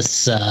about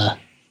this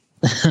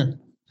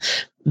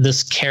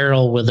this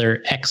Carol with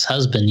her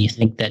ex-husband, you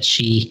think that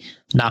she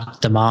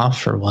knocked him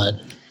off or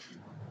what?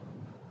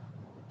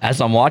 As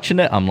I'm watching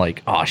it, I'm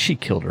like, oh, she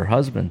killed her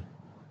husband.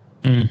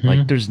 Mhm.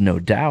 Like, there's no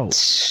doubt.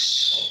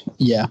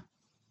 Yeah.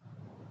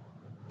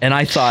 And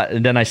I thought,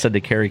 and then I said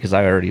to Carrie, because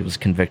I already was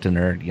convicting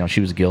her,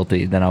 she was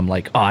guilty. Then I'm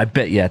like, oh, I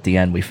bet you at the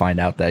end we find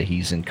out that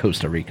he's in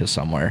Costa Rica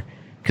somewhere,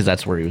 because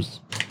that's where he was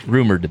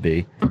rumored to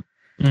be.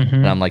 Mhm.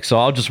 And I'm like, so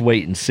I'll just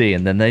wait and see.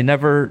 And then they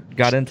never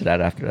got into that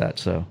after that.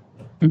 So,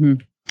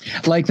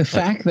 Like the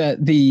fact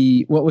that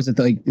the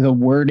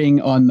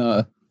wording on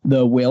the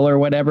will or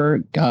whatever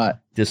got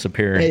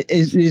disappearing.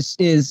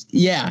 is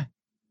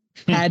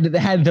had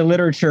the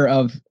literature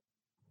of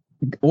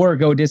or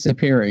go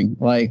disappearing.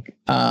 Like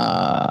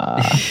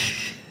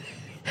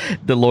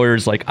The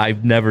lawyer's like,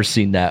 I've never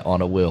seen that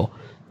on a will.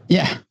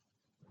 yeah.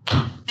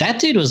 That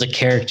dude was a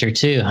character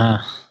too,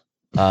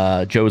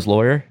 huh? Joe's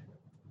lawyer.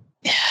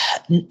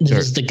 This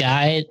was the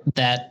guy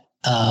that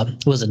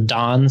was a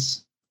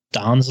Don's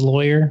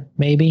lawyer,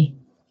 maybe.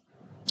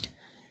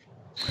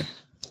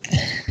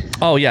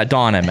 Oh yeah,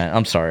 Don. I meant.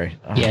 I'm sorry.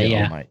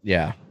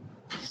 Yeah.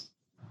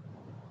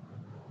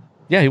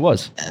 Yeah, he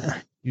was.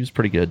 He was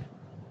pretty good.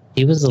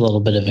 He was a little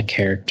bit of a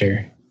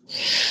character.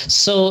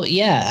 So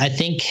yeah, I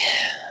think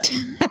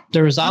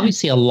there was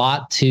obviously a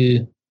lot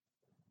to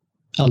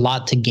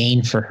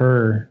gain for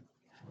her,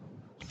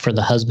 for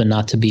the husband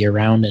not to be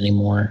around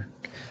anymore.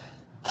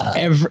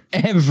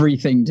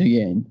 Everything to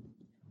gain.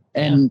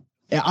 And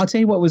I'll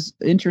tell you what was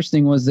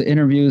interesting was the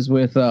interviews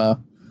with the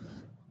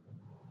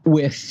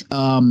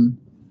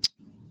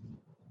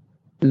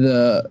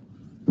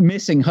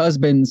missing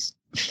husband's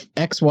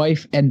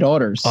ex-wife and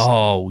daughters.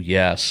 Oh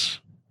yes.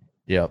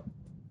 Yep.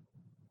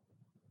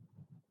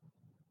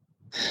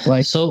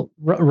 Like, So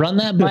run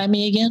that by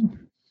me again.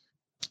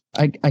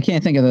 I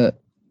can't think of the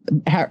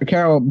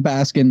Carol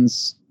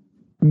Baskin's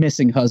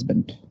missing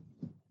husband.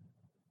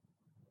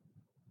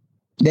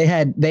 They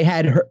had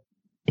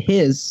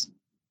his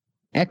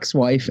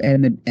ex-wife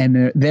and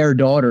their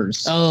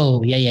daughters.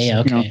 Oh yeah.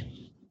 Okay.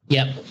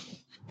 Yep.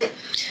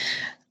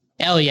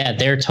 Oh yeah,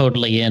 they're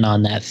totally in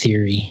on that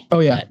theory. Oh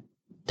yeah.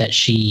 That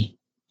she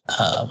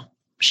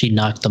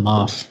knocked them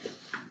off.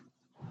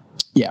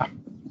 Yeah.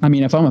 I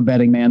mean, if I'm a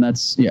betting man,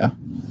 that's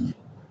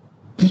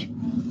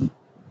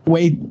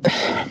Wait.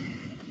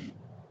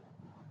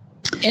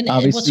 And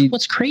Obviously-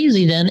 what's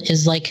crazy then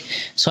is like,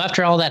 so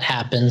after all that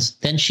happens,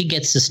 then she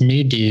gets this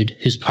new dude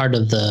who's part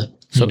of the,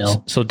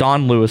 So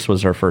Don Lewis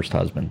was her first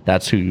husband.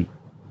 That's who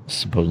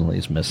supposedly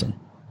is missing.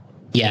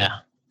 yeah.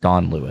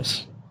 Don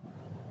Lewis.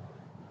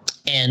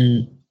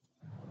 And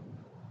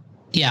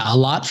yeah, a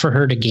lot for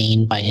her to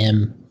gain by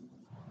him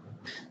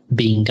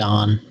being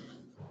gone.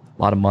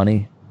 A lot of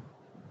money.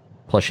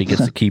 Plus, she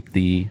gets to keep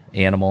the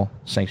animal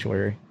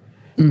sanctuary.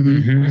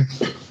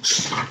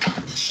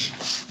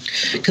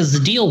 Because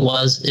the deal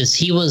is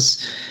he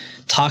was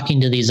talking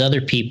to these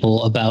other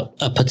people about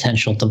a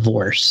potential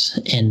divorce,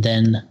 and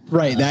then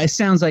Right. That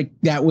sounds like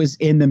that was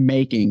in the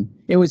making.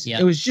 It was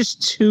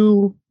just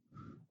too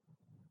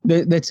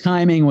the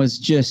timing was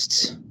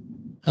just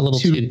a little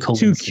too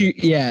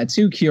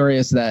too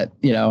curious that,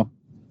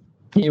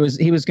 he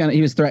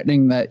was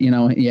threatening that,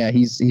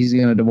 he's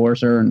gonna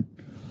divorce her, and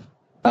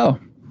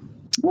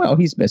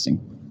he's missing.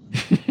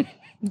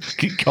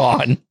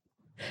 Gone.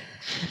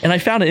 And I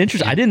found it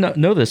interesting. I didn't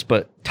know this,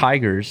 but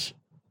tigers,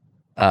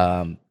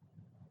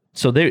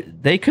 so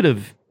they could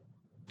have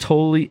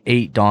totally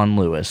ate Don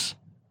Lewis,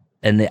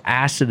 and the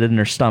acid in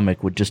their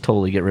stomach would just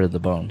totally get rid of the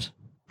bones.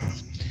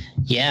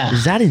 Yeah.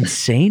 Is that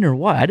insane or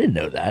what? I didn't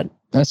know that.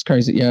 That's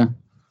crazy. Yeah.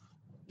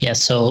 Yeah.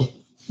 So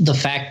the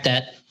fact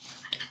that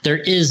there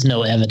is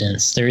no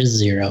evidence, there is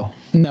zero.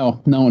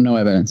 No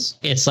evidence.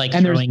 It's like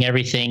And throwing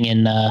everything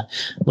in.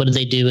 What do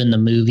they do in the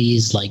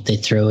movies? Like they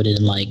throw it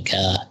in like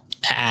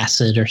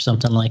acid or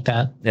something like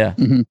that. Yeah.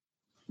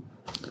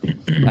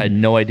 Mm-hmm. I had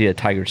no idea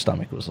tiger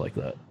stomach was like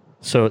that.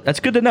 So that's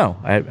good to know.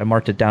 I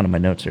marked it down in my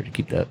notes there to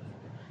keep that.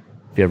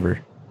 If you ever,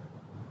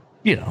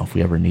 if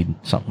we ever need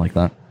something like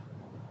that,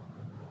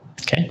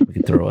 Okay. we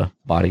could throw a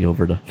body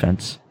over the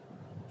fence.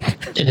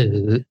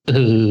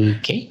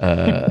 Okay.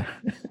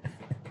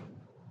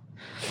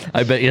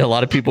 I bet a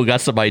lot of people got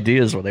some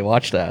ideas when they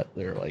watched that.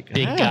 They were like,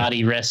 Big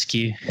Gotti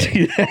rescue.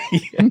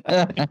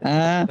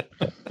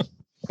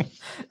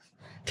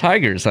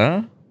 Tigers,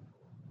 huh?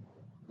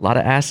 A lot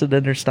of acid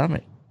in their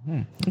stomach.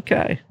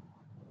 Okay.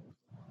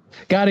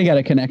 Gotti got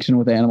a connection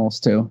with animals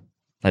too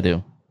I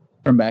do.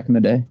 from back in the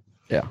day.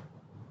 Yeah.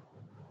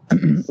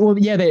 Well,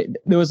 yeah,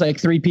 there was like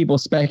 3 people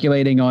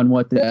speculating on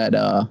what that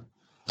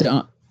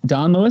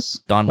Don Lewis,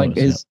 Don like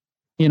Lewis,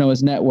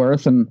 his net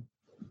worth, and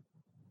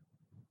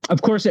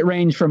of course it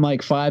ranged from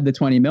like 5 to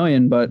 20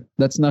 million, but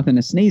that's nothing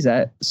to sneeze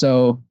at.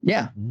 So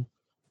yeah,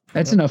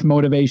 that's enough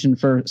motivation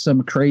for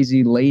some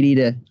crazy lady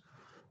to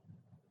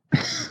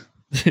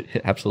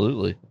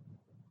Absolutely.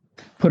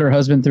 put her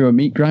husband through a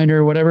meat grinder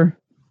or whatever.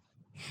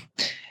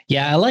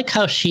 Yeah, I like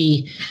how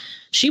she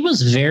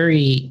was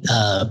very.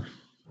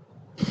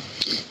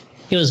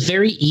 It was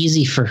very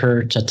easy for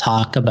her to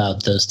talk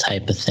about those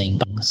type of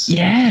things.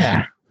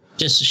 Yeah.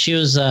 she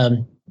was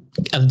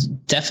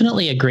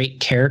definitely a great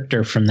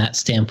character from that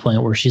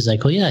standpoint, where she's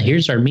like, "Oh yeah,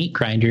 here's our meat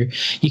grinder.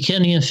 You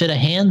can't even fit a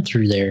hand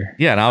through there."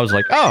 Yeah, and I was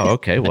like, "Oh,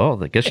 okay.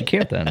 Well, I guess you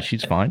can't then.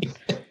 She's fine."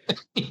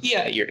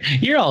 Yeah,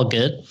 you're all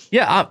good.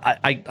 Yeah,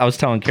 I was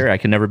telling Carrie I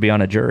can never be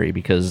on a jury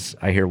because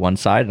I hear one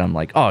side and I'm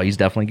like, "Oh, he's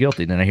definitely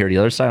guilty." Then I hear the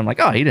other side, I'm like,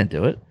 "Oh, he didn't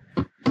do it."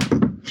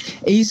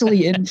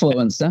 Easily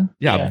influenced, huh?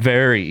 Yeah,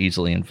 very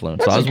easily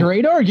influenced. That's a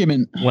great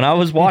argument. When I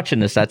was watching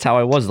this, that's how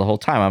I was the whole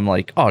time. I'm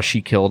like, "Oh,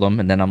 she killed him,"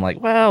 and then I'm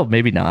like, "Well,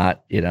 maybe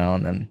not,"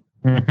 and then.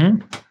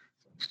 Mm-hmm.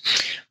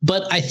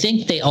 But I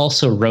think they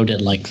also wrote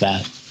it like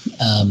that.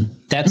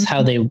 That's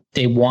how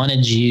they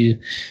wanted you.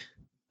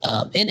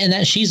 And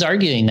that she's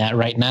arguing that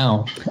right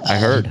now. I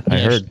heard.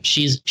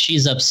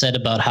 She's upset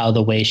about how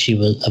the way she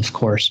was, of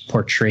course,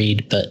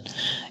 portrayed. But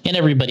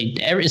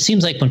it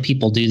seems like when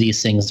people do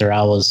these things, they're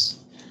always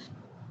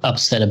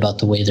upset about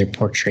the way they're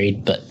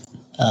portrayed. But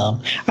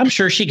I'm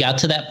sure she got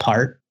to that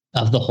part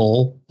of the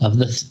whole of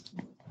the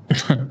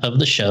of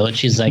the show, and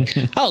she's like,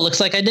 "Oh, it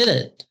looks like I did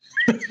it."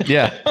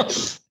 Yeah.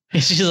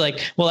 She's like,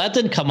 "Well, that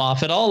didn't come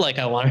off at all like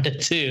I wanted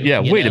it to."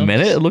 Yeah. Wait a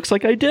minute. It looks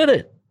like I did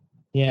it.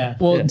 Yeah.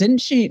 Well, yeah. Didn't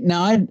she?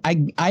 No,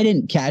 I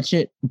didn't catch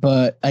it,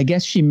 but I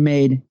guess she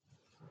made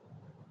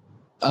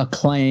a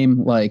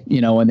claim, like,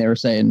 when they were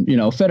saying,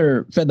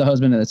 fed the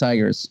husband to the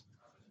tigers,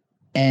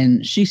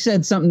 and she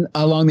said something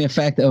along the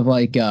effect of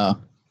like,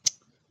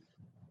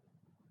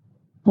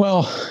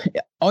 well,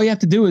 all you have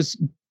to do is,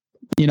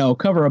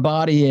 cover a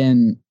body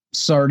in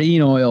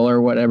sardine oil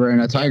or whatever,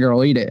 and a tiger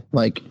will eat it.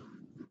 Like,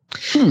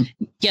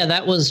 yeah,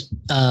 that was,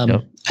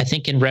 I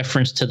think, in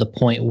reference to the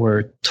point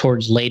where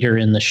towards later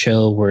in the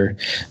show where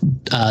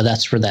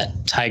that's where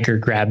that tiger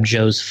grabbed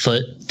Joe's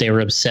foot. They were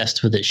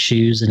obsessed with his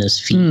shoes and his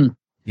feet.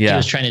 Yeah. He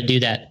was trying to do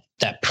that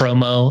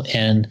promo,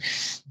 and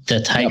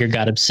the tiger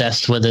got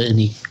obsessed with it, and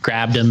he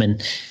grabbed him,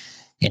 and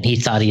he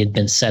thought he had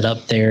been set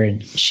up there.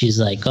 And she's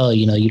like, "Oh,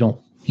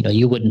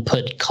 you wouldn't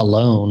put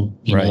cologne,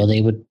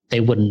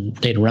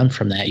 they'd run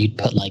from that. You'd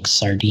put like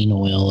sardine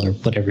oil or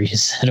whatever you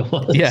said it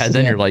was." Yeah. And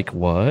then you're like,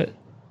 what?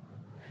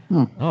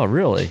 Oh,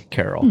 really,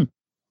 Carol?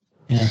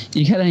 Yeah.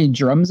 You got any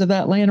drums of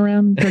that laying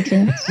around,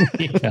 perchance?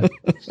 Yeah.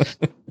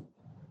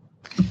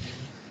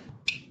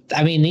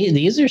 I mean,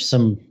 these are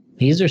some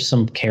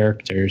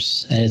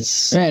characters.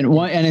 It's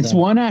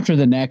one after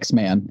the next,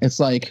 man. It's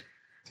like,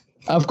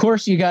 of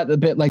course you got the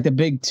bit like the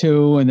big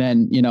two, and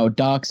then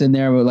Doc's in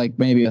there with like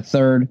maybe a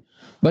third,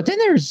 but then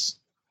there's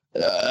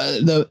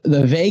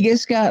the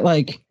Vegas got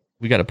like.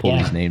 We got to pull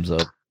these names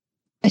up.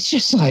 It's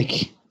just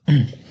like,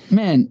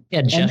 man.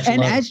 Yeah, Jeff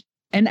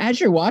and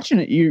as you're watching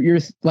it, you're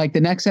like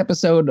the next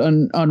episode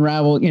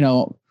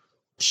Unravel,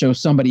 show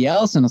somebody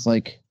else, and it's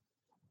like,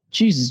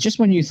 Jesus, just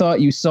when you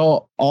thought you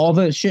saw all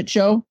the shit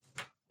show,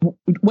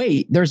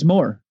 wait, there's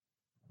more.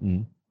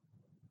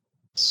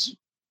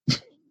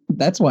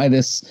 That's why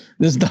this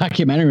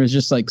documentary is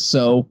just like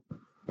so.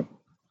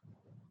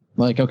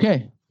 Like,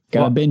 okay,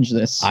 gotta binge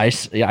this. I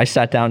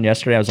sat down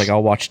yesterday. I was like,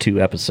 I'll watch 2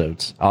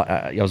 episodes.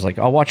 I was like,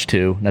 I'll watch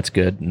 2. That's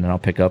good, and then I'll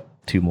pick up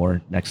 2 more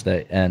next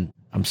day. And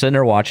I'm sitting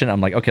there watching. I'm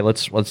like, okay,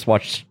 let's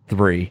watch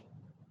 3.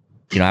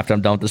 After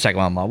I'm done with the second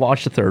one, I'll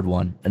watch the third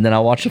one, and then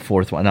I'll watch the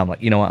fourth one. And I'm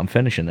like, you know what? I'm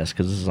finishing this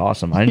because this is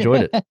awesome. I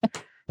enjoyed it. I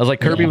was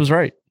like, Kirby was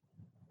right.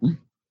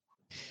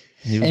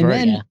 He was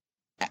right.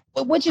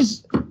 Then, which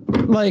is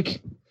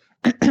like,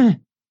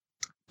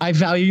 I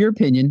value your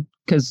opinion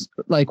because,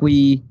 like,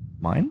 we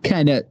mine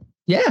kind of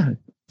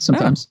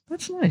sometimes. Oh,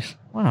 that's nice.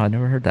 Wow, I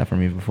never heard that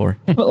from you before.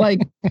 But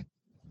like,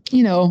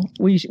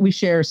 we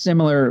share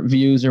similar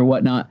views or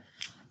whatnot.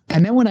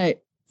 And then when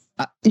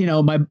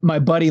my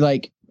buddy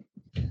like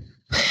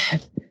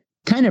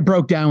kind of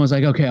broke down, was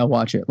like, okay, I'll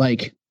watch it.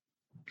 Like,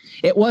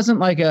 it wasn't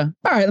like all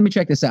right, let me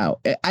check this out.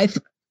 I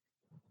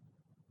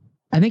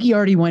think he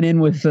already went in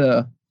with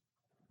a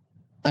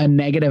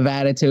negative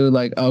attitude.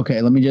 Like,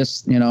 okay, let me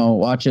just,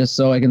 watch this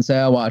so I can say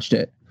I watched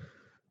it.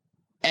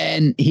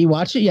 And he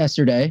watched it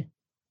yesterday,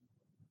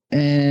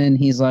 and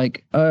he's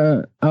like,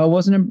 I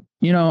wasn't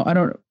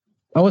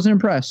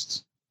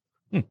impressed.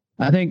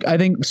 I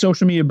think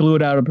social media blew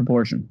it out of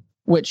proportion,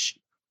 which,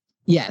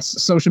 yes,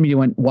 social media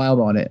went wild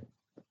on it,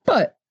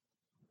 but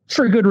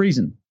for a good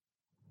reason.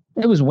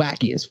 It was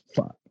wacky as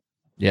fuck.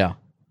 Yeah.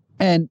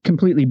 And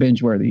completely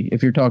binge worthy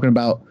if you're talking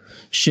about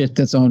shit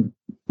that's on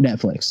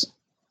Netflix.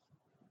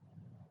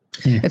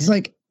 Mm-hmm. It's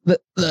like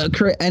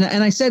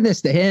and I said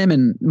this to him,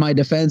 and my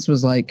defense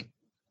was like,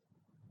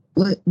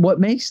 what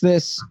makes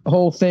this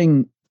whole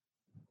thing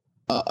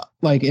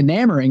like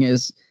enamoring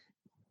is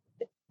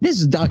this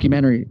is a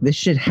documentary. This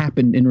shit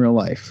happened in real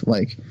life.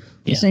 Like,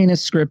 this ain't a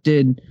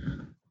scripted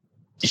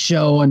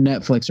show on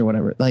Netflix or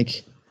whatever.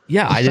 Like,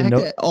 yeah, I didn't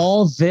know that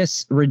all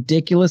this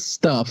ridiculous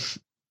stuff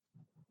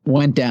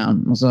went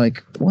down. I was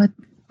like, what?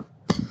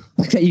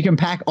 Like, that you can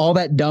pack all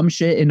that dumb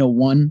shit into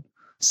one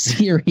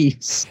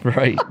series.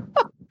 Right.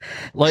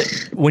 Like,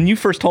 when you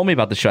first told me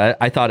about the show,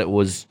 I thought it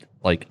was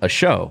like a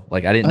show.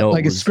 Like, I didn't know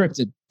like it was a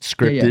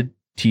scripted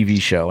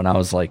TV show. And I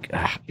was like,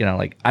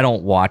 like, I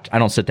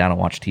don't sit down and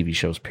watch TV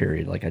shows,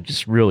 period. Like, I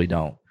just really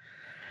don't.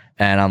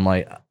 And I'm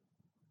like,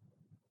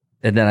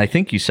 And then I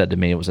think you said to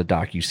me it was a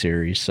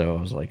docuseries. So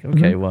I was like,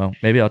 okay, well,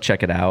 maybe I'll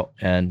check it out.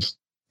 And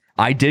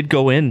I did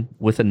go in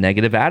with a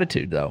negative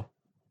attitude though,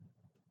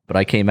 but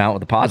I came out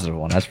with a positive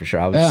one. That's for sure.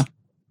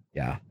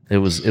 It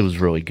was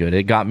really good.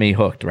 It got me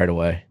hooked right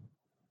away.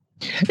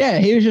 Yeah,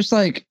 he was just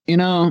like,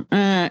 and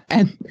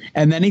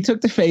then he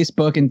took to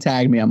Facebook and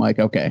tagged me. I'm like,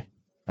 okay,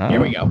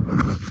 here we go.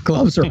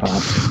 Gloves are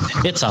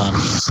off. It's on.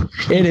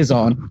 It is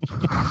on.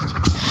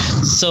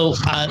 So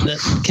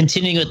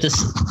continuing with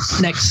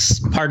this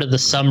next part of the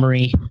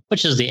summary,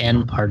 which is the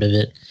end part of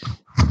it,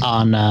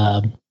 on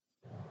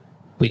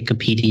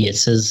Wikipedia, it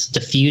says the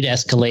feud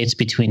escalates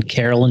between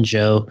Carol and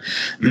Joe.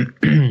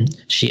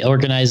 She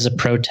organizes a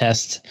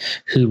protest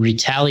who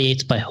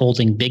retaliates by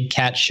holding big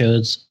cat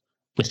shows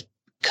with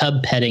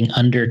cub petting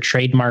under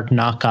trademark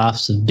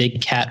knockoffs of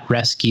Big Cat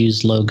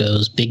Rescue's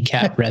logos. Big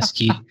Cat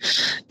Rescue.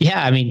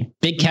 Yeah, I mean,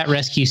 Big Cat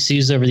Rescue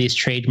sues over these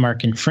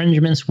trademark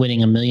infringements,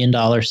 winning $1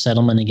 million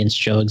settlement against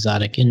Joe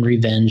Exotic. In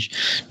revenge,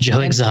 Joe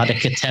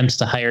Exotic attempts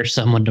to hire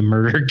someone to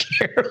murder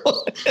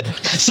Carol.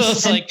 So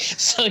it's like,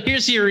 so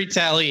here's your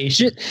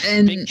retaliation.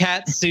 And Big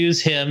Cat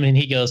sues him, and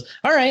he goes,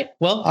 all right,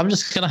 well, I'm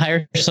just going to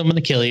hire someone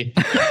to kill you.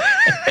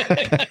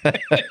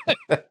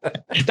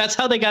 That's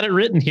how they got it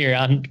written here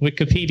on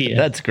Wikipedia.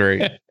 That's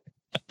great.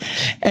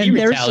 And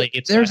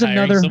there's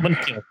another.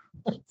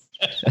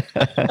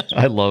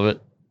 I love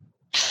it.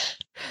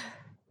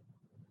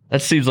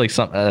 That seems like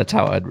something. That's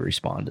how I'd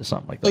respond to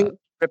something like that.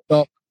 Ripped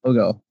off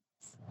logo.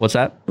 What's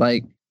that?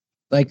 Like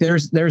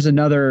there's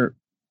another.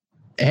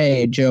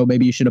 Hey Joe,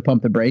 maybe you should have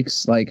pumped the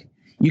brakes. Like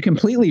you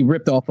completely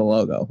ripped off the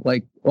logo.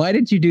 Like why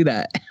did you do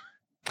that?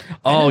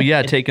 Oh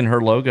yeah, taking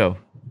her logo.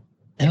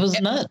 It was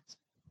nuts.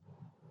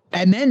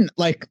 And then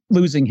like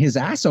losing his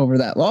ass over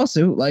that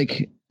lawsuit.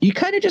 Like you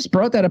kind of just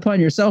brought that upon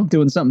yourself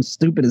doing something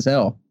stupid as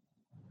hell.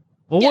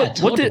 Well, Yeah,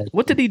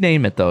 what did he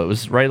name it though? It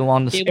was right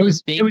along the. It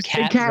was Big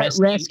Cat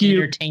Rescue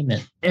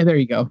Entertainment. Yeah, there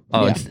you go.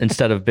 Oh, yeah.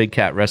 Instead of Big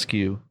Cat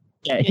Rescue.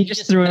 Yeah, he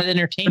just threw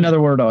entertainment.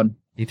 another word on.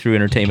 He threw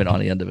entertainment on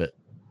the end of it.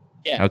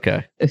 Yeah.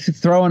 Okay. If you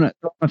throw in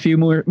a few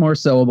more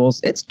syllables,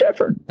 it's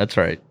different. That's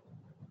right.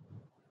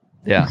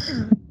 Yeah.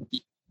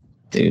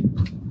 Dude.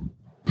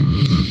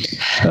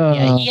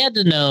 Yeah, he had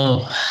to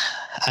know.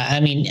 I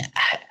mean,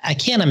 I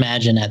can't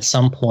imagine at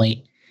some point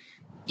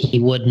he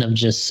wouldn't have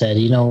just said,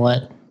 you know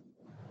what?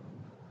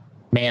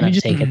 Man, I'm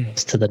taking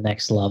this to the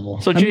next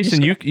level. So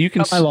Jason, you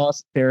can. I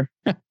lost here.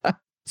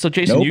 So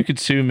Jason, Nope. you could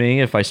sue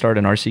me if I start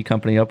an RC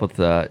company up with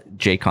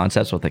J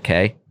Concepts with a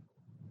K.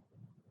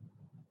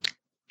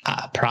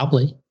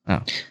 Probably.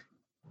 Oh.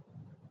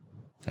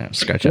 Yeah,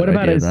 scratch What that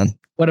about idea then.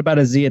 What about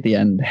a Z at the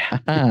end?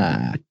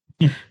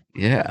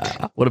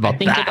 Yeah. What about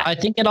that? I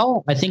think it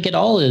all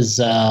is.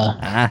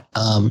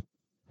 Well,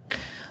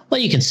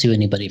 you can sue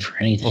anybody for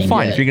anything. Well,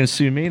 fine. If you're gonna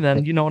sue me,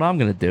 then you know what I'm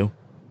gonna do.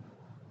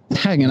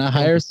 I'm gonna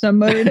hire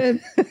somebody to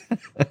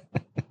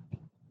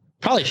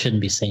probably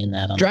shouldn't be saying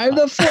that on drive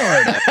the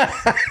Florida.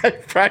 I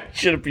probably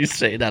shouldn't be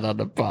saying that on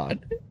the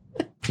pod.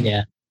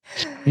 Yeah.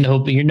 No,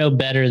 but you're no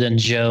better than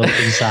Joe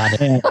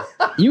Exotic.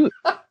 You.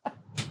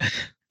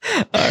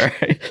 All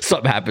right.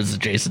 Something happens to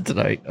Jason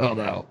tonight. Oh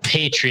no.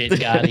 Patriot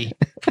Gotti.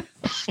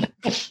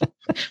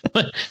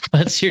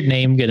 What's your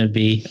name gonna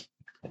be?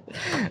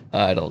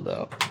 I don't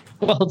know.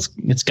 Well,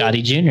 it's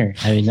Gotti Jr.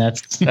 I mean,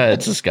 that's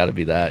It's just got to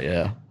be that.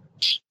 Yeah.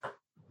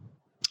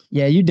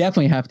 Yeah, you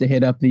definitely have to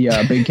hit up the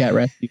Big Cat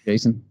Rescue,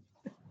 Jason.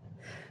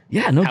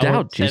 Yeah, no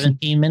doubt, Jason.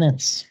 17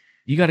 minutes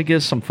You got to give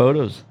us some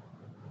photos.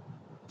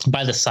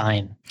 by the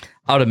sign.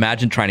 I would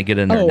imagine trying to get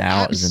in there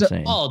now is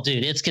insane. Oh,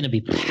 dude, it's gonna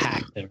be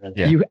packed over there.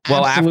 Yeah. You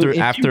Well, absolutely-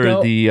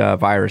 after the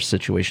virus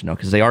situation, though,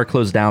 because they are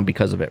closed down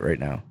because of it right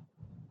now.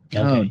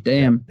 Okay. Oh,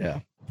 damn. Yeah.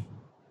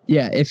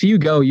 Yeah, if you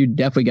go, you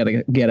definitely got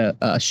to get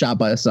a shot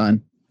by the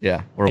sun.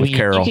 Yeah. Or I with mean,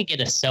 Carol. you could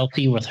get a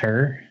selfie with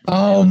her.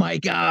 Oh my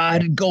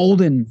God,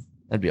 golden.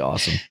 That'd be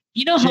awesome.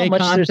 You know how Jay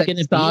much there's Concept going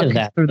to be stock of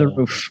that through the though.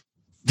 roof.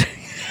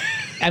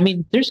 I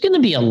mean, there's going to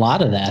be a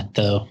lot of that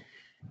though.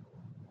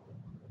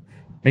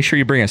 Make sure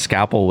you bring a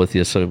scalpel with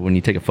you so when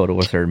you take a photo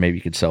with her, maybe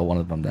you could sell one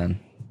of them then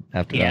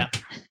after Yeah.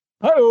 that.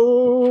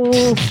 Oh.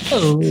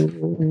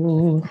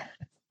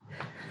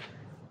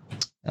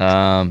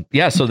 Oh.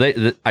 Yeah, so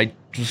I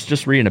was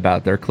just reading about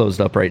it. They're closed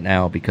up right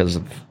now because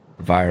of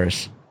the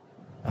virus.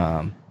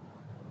 I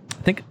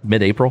think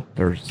mid-April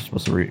they're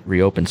supposed to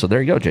reopen. So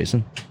there you go,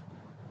 Jason.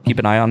 Keep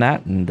an eye on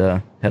that and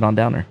head on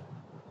down there.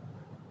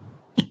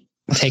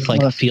 Take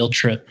like a field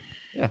trip.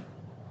 Yeah.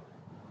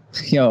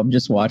 Yo, I'm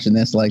just watching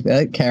this like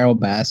that. Carol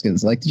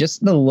Baskins, like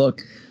just the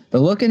look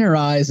in her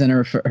eyes and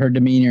her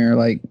demeanor,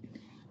 like,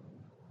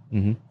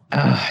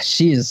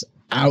 she is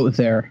out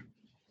there.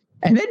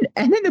 And then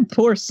the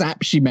poor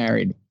sap she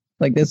married,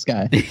 like this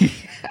guy.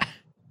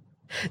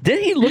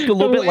 Did he look a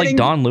little bit like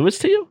Don Lewis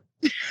to you?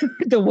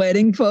 The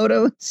wedding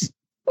photos.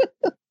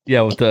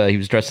 Yeah, with he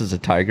was dressed as a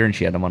tiger and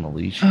she had him on a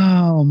leash.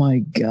 Oh my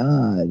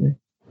God.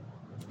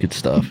 Good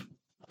stuff.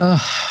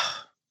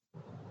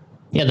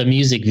 Yeah, the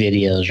music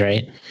videos,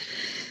 right?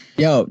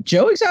 Yo,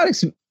 Joe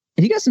Exotic's,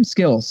 he got some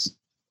skills.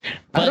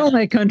 I don't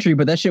like country,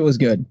 but that shit was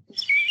good.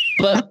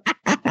 But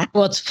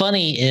What's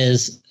funny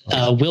is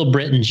Will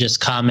Britton just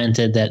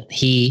commented that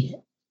he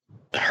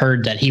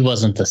heard that he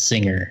wasn't the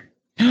singer.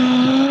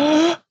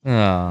 Oh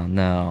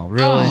no,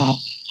 really? Oh,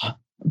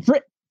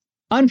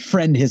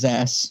 unfriend his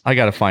ass. I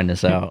gotta find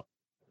this out.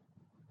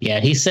 Yeah,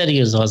 he said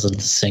he wasn't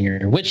the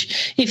singer,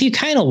 which if you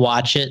kind of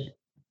watch it,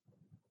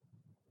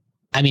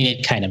 I mean,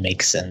 it kind of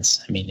makes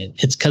sense. I mean,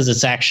 it's because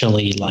it's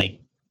actually like,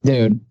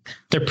 Dude,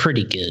 they're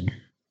pretty good.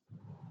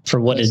 For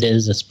what it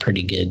is, it's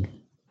pretty good.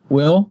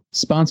 Will,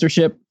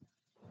 sponsorship,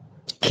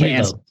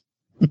 cancel.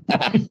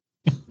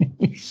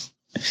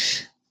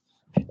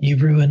 You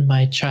ruined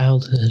my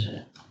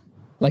childhood.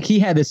 Like he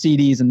had the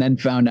CDs and then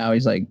found out.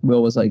 He's like,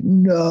 Will was like,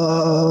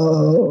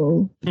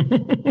 no.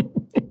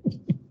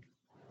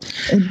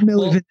 And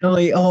Milli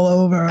Vanilli all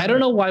over. I don't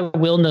know why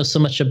Will knows so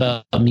much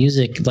about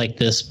music like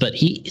this, but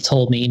he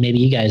told me, maybe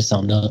you guys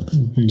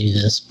knew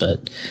this,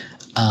 but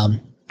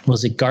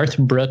was it Garth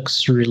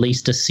Brooks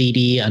released a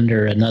CD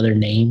under another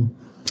name?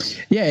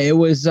 Yeah, it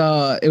was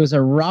a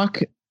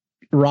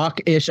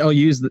rock-ish. I'll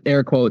use the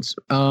air quotes.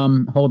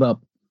 Hold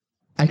up.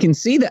 I can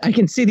see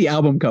the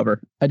album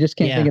cover. I just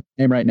can't think of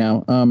the name right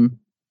now.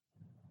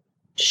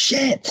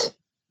 Shit.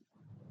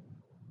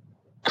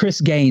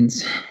 Chris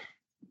Gaines.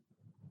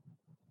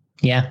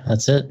 Yeah,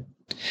 that's it.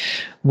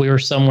 We were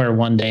somewhere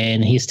one day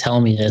and he's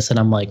telling me this and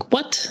I'm like,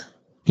 what?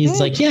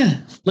 He's like, yeah,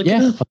 look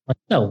it up. I'm like,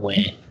 no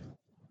way.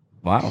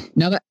 Wow.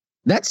 Now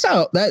that's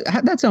how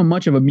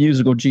much of a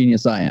musical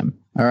genius I am.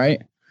 All right.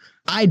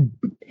 I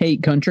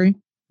hate country,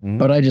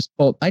 but I just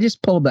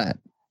pulled that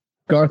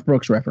Garth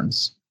Brooks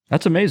reference.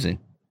 That's amazing.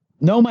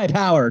 Know my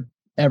power,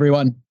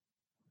 everyone.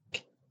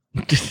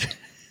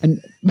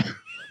 And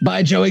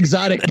buy Joe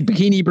Exotic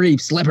bikini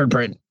briefs, leopard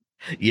print.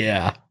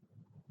 Yeah.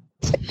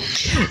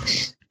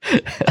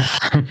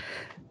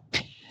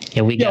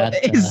 Yeah, we got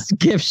his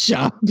gift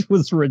shop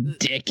was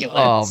ridiculous.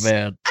 Oh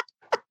man.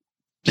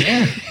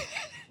 Yeah.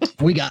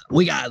 we got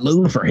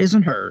Lou for his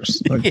and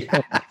hers. Like,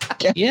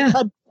 yeah.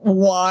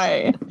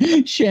 Why?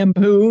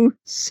 Shampoo.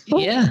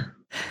 Yeah.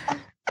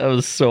 That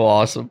was so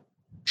awesome.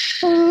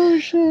 Oh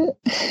shit.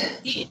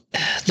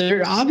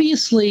 There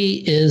obviously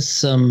is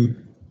some.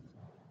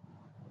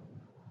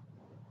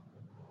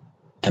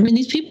 I mean,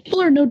 these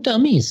people are no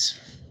dummies.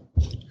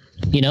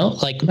 You know,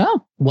 like,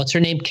 what's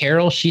her name?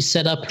 Carol. She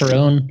set up her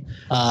own.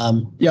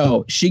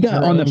 She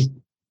got on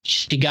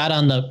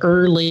the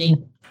early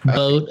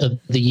boat of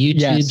the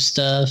YouTube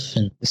stuff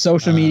and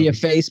social media,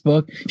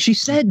 Facebook. She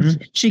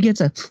said she gets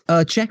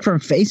a check from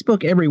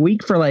Facebook every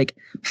week for like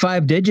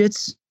 5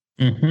 digits.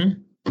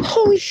 Mm-hmm.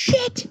 Holy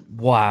shit!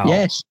 Wow.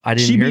 Yes, I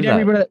didn't hear that.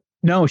 Everybody.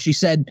 No, she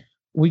said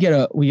we get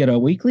a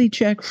weekly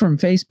check from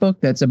Facebook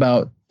that's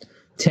about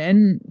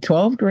 10,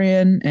 12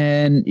 grand,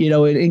 and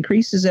it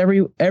increases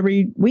every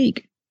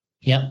week.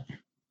 Yep.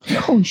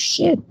 Holy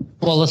shit!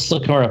 Well, let's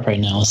look her up right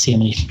now. Let's see how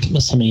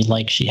many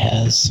likes she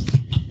has.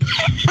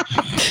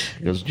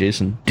 Here goes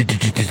Jason.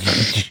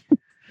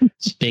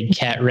 Big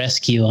Cat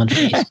Rescue on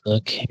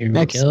Facebook. Here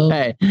we go.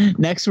 Hey,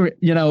 next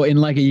in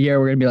like a year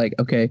we're gonna be like,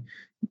 okay,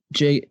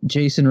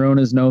 Jason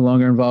Rona is no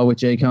longer involved with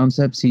J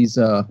Concepts. He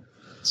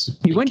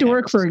went to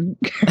work for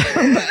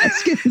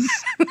Baskins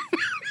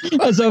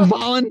as a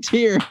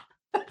volunteer.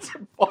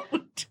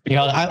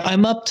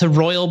 I'm up to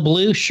royal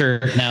blue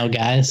shirt now,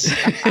 guys.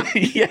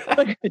 Yeah.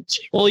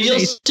 Well, you'll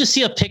just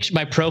see a picture.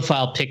 My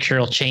profile picture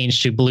will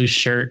change to blue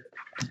shirt.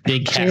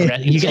 Big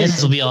Cat. You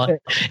guys will be all.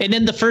 And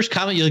then the first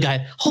comment, you'll go,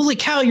 "Holy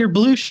cow, your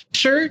blue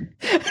shirt!"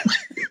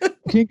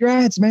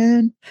 Congrats,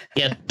 man.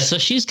 Yeah. So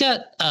she's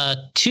got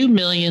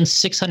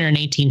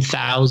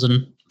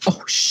 2,618,000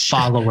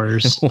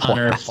 followers on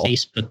her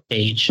Facebook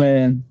page.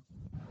 Man,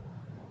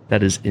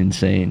 that is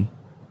insane.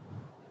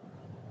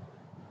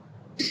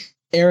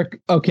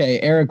 Eric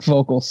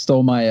Vocal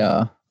stole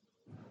my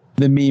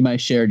the meme I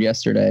shared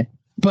yesterday,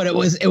 but it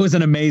was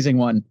an amazing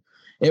one.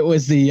 It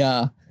was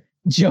the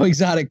Joe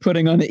Exotic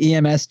putting on the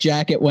EMS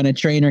jacket when a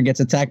trainer gets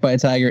attacked by a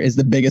tiger is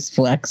the biggest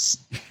flex.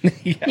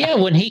 Yeah,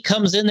 when he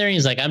comes in there,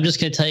 he's like, "I'm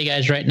just gonna tell you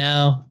guys right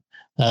now,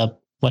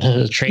 what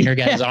a trainer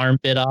guy's arm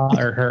bit off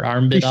or her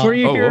arm bit off."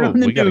 We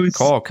got a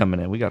call coming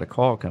in.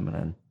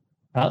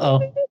 Uh-oh.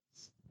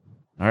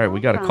 All right,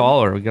 we got a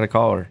caller.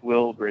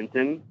 Will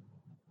Brinton.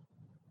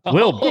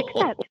 Will. To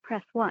accept,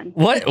 press 1.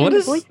 What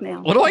is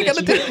voicemail? What do I got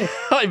to do?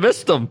 I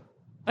missed him.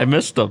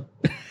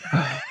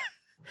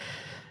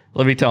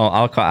 Let me tell him.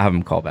 I'll have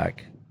him call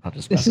back. I'll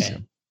just message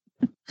him.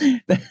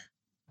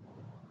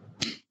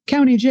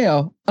 County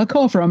jail. A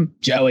call from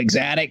Joe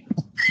Exotic.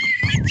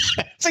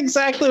 That's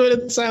exactly what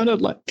it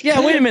sounded like.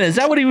 Yeah, wait a minute. Is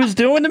that what he was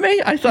doing to me?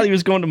 I thought he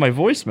was going to my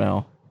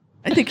voicemail.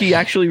 I think he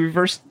actually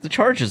reversed the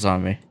charges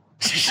on me.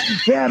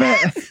 Damn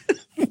it.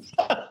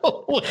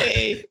 No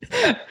way.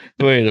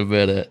 Wait a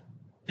minute.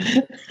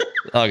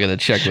 I'm going to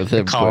check with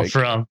him. Call quick.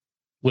 from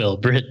Will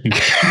Britton.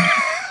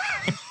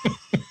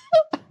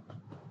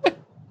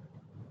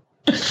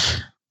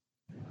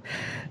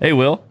 Hey,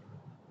 Will.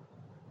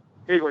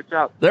 Hey, what's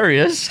up? There he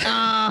is.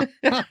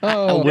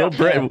 Will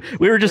Britton.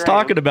 We were just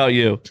talking about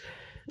you.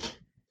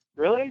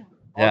 Really?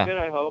 All Yeah. good,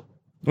 I hope.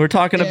 We're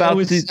talking about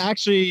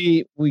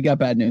actually, we got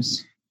bad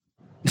news.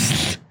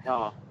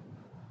 Oh,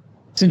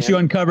 Since you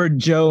uncovered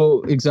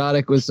Joe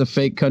Exotic was a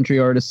fake country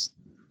artist,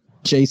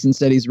 Jason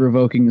said he's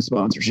revoking the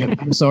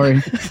sponsorship. I'm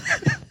sorry.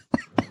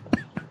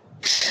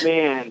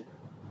 man.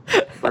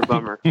 What a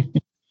bummer.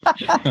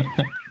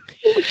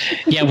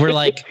 Yeah, we're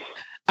like,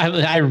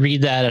 I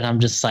read that and I'm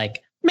just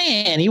like,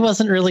 man, he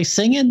wasn't really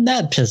singing.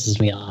 That pisses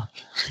me off.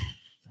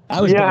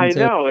 I was Yeah, bummed I too.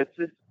 know. It's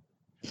just,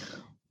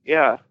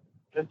 yeah.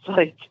 It's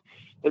like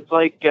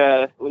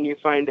when you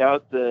find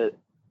out that,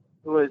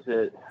 who is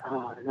it?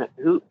 Oh,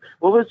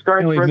 what was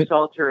Garth Anyway, Brooks'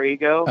 alter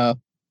ego?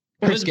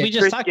 Chris We just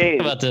Chris talked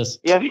Gaines. about this.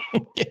 Yeah.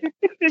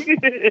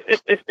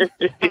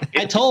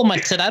 I told him, I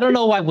said, I don't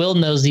know why Will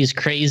knows these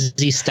crazy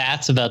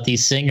stats about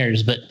these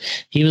singers, but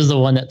he was the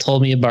one that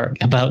told me about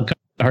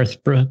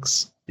Garth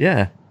Brooks.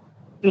 Yeah.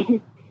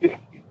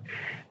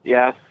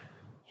 Yeah.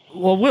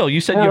 Well, Will, you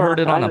said you Yeah, heard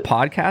it on a I-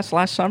 podcast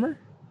last summer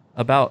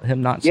about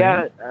him not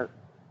singing. Yeah.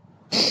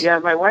 Yeah,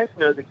 my wife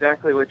knows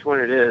exactly which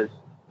one it is.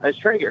 I was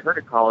trying to get her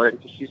to call it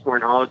because she's more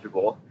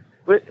knowledgeable.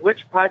 Which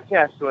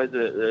podcast was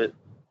it that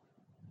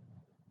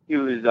he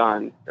was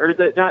on? Or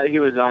that not that he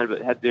was on,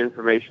 but had the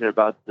information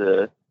about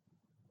the...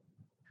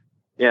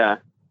 Yeah.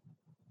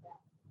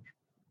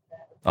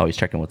 Oh, he's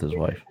checking with his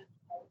wife.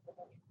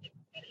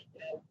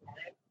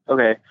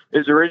 Okay. It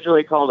was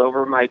originally called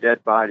Over My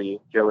Dead Body,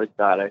 Joe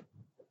Exotic.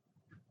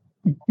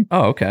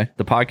 Oh, okay.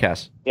 The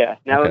podcast. Yeah.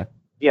 Now, Okay.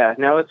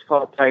 now it's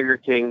called Tiger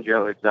King,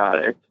 Joe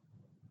Exotic.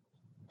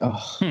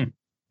 Oh.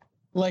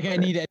 Like I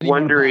need any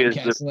Wondery more is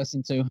podcasts to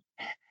listen to.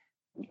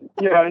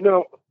 Yeah, I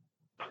know.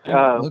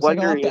 Looks like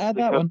I'll have Wondery to is add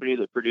the that one. company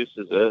that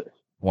produces it.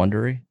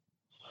 Wondery.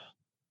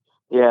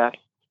 Yeah,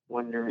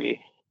 Wondery,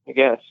 I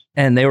guess.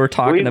 And they were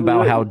talking We-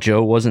 about we- how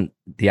Joe wasn't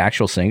the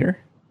actual singer.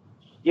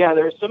 Yeah,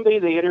 there was somebody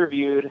they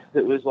interviewed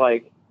that was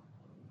like,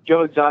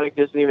 Joe Exotic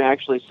doesn't even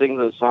actually sing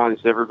those songs.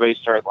 So everybody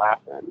started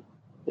laughing.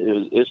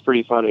 It was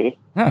pretty funny.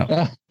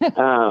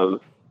 Oh,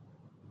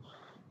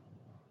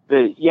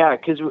 But yeah,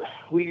 because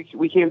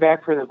we came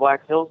back from the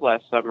Black Hills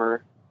last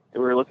summer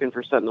and we were looking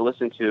for something to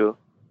listen to.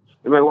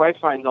 And my wife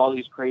finds all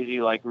these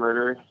crazy like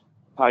murder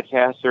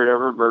podcasts or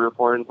whatever, murder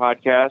porn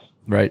podcasts.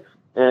 right.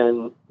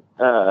 And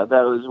that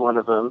was one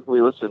of them.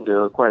 We listened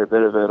to quite a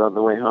bit of it on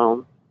the way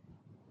home.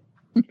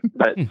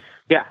 But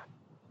yeah,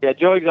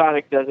 Joe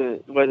Exotic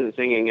wasn't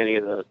singing any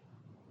of those.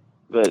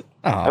 But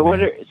Oh, I man.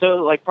 wonder. So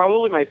like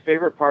probably my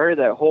favorite part of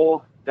that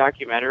whole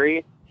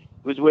documentary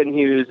was when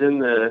he was in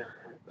the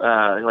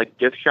like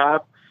gift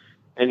shop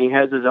and he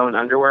has his own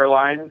underwear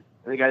line. And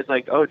the guy's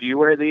like, "Oh, do you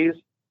wear these?"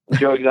 And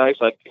Joe Exotic's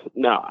like,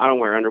 "No, I don't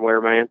wear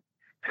underwear, man."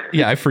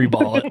 Yeah, I free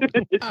ball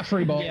it.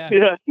 Free ball. Yeah,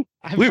 Yeah.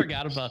 I We-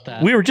 forgot about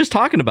that. We were just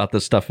talking about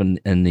this stuff in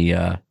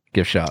the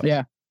gift shop.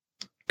 Yeah.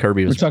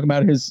 Kirby We're was. talking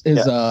about his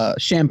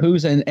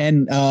shampoos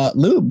and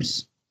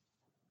lubes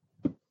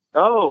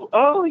Oh,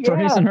 for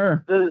his yeah. and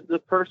her.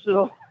 The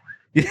personal.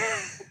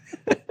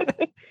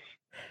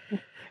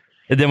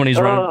 And then when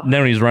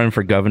he's running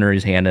for governor,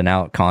 he's handing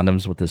out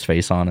condoms with his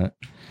face on it.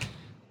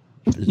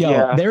 Yo,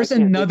 Yeah, there's I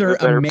can't think another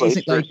of a better place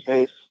amazing for his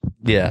face.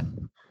 Yeah.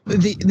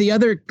 the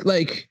other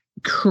like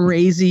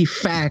crazy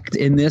fact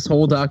in this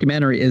whole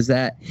documentary is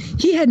that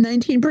he had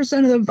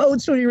 19% of the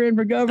votes when he ran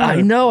for governor.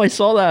 I know. I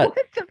saw that. What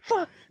the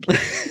fuck?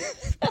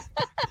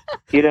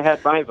 He'd have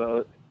had my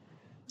vote.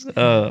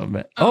 Oh,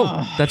 man. Oh,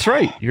 Oh. that's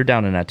right. You're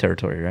down in that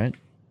territory, right?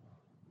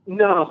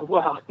 No,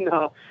 well,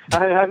 no.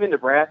 I'm in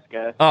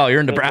Nebraska. Oh, you're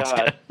in Thank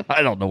Nebraska.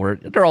 I don't know where.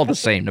 They're all the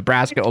same.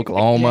 Nebraska,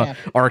 Oklahoma,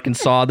 Yeah.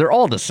 Arkansas. They're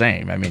all the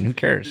same. I mean, who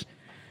cares?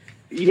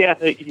 Yeah,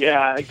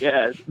 I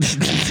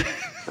guess.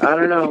 I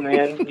don't know,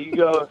 man. You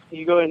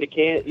go into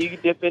you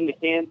can dip into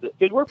Kansas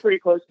because we're pretty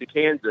close to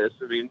Kansas.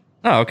 I mean,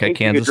 Oh, I okay. think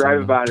Kansas. you could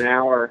drive about an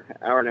hour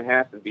and a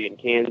half and be in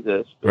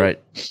Kansas. But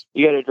Right.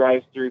 You got to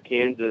drive through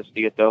Kansas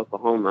to get to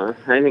Oklahoma.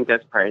 I think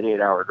that's probably an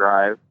 8-hour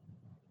drive.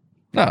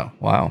 Oh,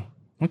 wow.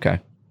 Okay.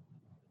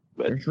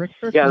 There's Rick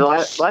Yeah, the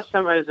Griffin. last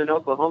time I was in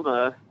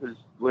Oklahoma was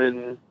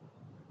when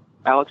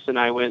Alex and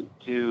I went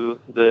to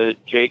the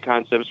J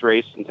Concepts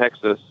race in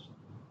Texas.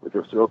 We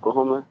drove through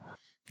Oklahoma.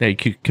 Yeah,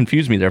 you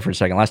confused me there for a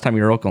second. Last time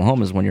you were in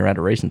Oklahoma is when you were at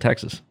a race in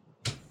Texas.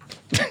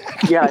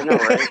 Yeah, I know,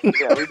 right?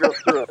 Yeah,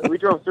 we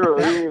drove through it.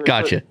 We didn't even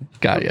Gotcha.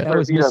 Got That ya.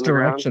 was feet on the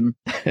ground. misdirection.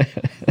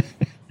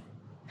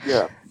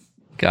 Yeah.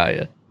 Got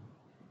ya.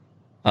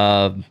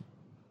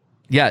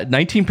 Yeah,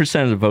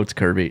 19% of the votes,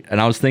 Kirby.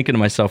 And I was thinking to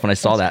myself when I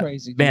saw That's that,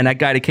 crazy, dude. man, that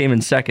guy that came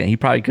in second, he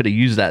probably could have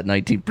used that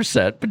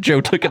 19%, but Joe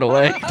took it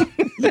away.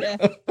 Yeah.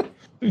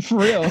 For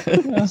real.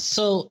 Yeah.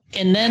 So,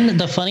 and then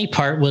the funny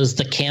part was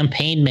the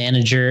campaign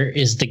manager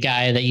is the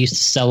guy that used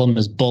to sell him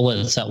his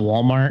bullets at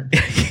Walmart.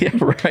 Yeah,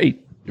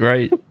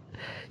 right.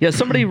 Yeah,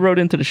 somebody wrote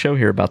into the show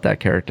here about that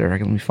character.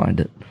 Let me find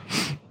it.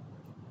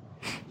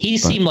 He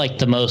seemed like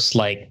the most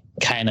like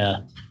kind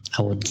of,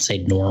 I wouldn't say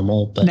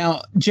normal, but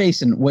Now,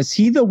 Jason, was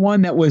he the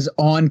one that was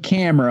on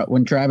camera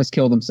when Travis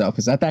killed himself?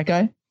 Is that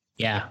guy?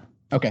 yeah.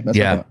 Okay, that's what I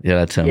Yeah, thought. yeah,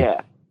 that's him.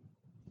 Yeah.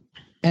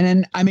 And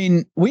then, I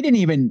mean, we didn't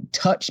even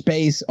touch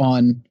base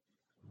on.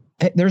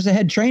 There's a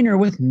head trainer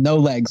with no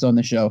legs on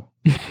the show.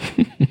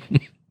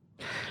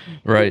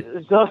 Right.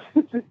 So,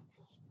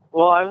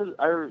 Well,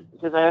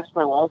 because I asked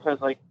my wife, I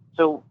was like,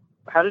 so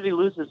how did he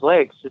lose his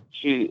legs?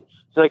 She's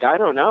like, I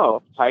don't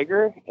know,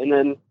 tiger. And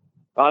then,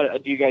 do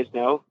you guys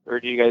know, or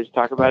do you guys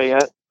talk about it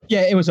yet?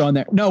 Yeah, it was on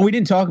there. No, we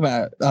didn't talk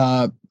about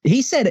it.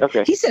 He said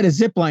a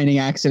zip lining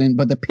accident,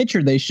 but the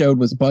picture they showed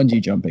was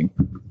bungee jumping.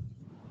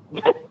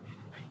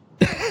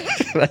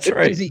 That's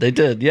right. They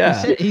did.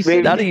 Yeah. He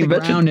said Not he hit even the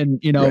ground and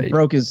right.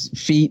 broke his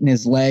feet and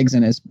his legs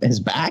and his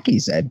back. He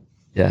said.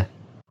 Yeah.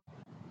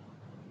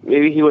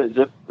 Maybe he went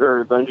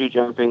bungee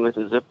jumping with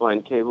a zip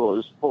line cable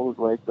and just pulled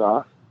his legs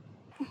off.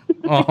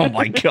 Oh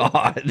my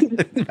God.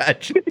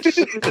 Imagine.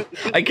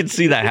 I can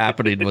see that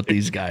happening with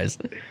these guys.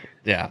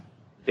 Yeah.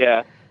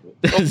 Yeah.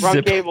 Oh,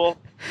 wrong cable.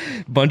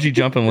 Bungee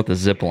jumping with a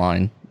zip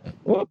line.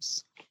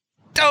 Whoops.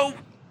 Oh.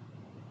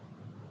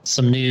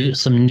 Some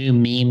new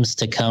memes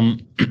to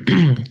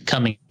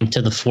coming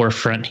to the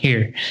forefront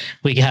here.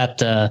 We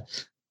got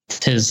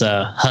his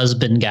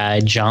husband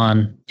guy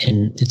John,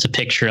 and it's a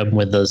picture of him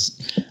with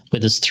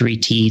his 3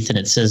 teeth, and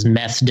it says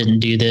meth didn't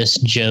do this.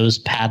 Joe's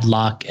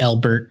padlock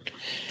Albert,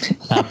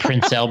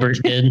 Prince Albert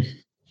did.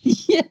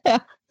 Yeah.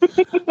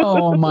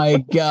 Oh my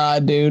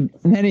God, dude.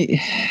 And then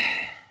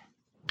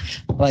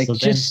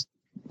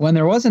when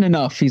there wasn't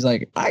enough, he's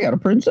like, I got a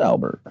Prince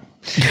Albert.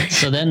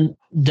 So then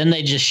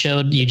they just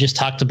showed, you just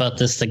talked about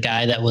this, the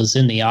guy that was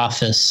in the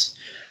office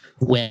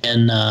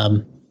when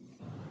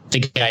the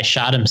guy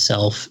shot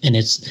himself, and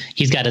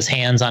he's got his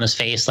hands on his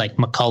face like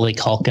Macaulay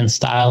Culkin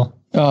style.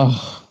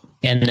 Oh.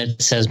 And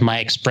it says, my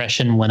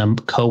expression when a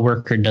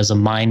coworker does a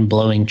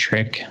mind-blowing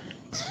trick.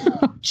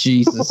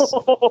 Jesus.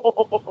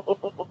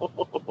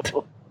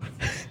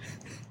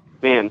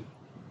 Man.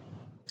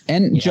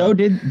 And yeah.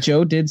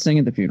 Joe did sing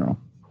at the funeral.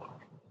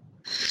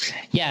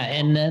 Yeah,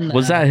 and then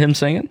was that him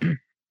singing?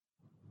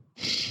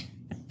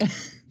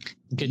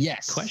 Good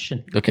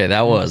question. Okay,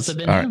 that was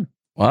all right. Him.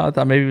 Well, I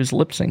thought maybe he was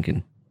lip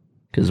syncing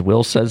because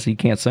Will says he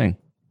can't sing.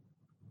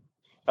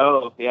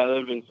 Oh, yeah, that would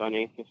have been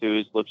funny if he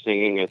was lip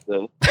singing at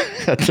the.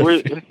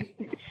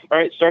 All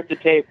right, start the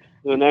tape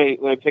when I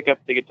pick up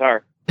the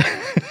guitar.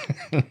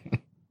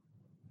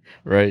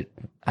 Right.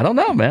 I don't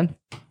know, man.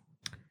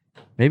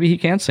 Maybe he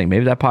can sing.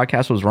 Maybe that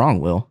podcast was wrong,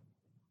 Will.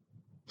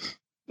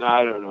 No,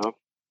 I don't know.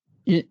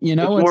 You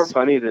know, it's more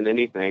funny than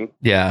anything.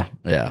 Yeah.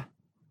 The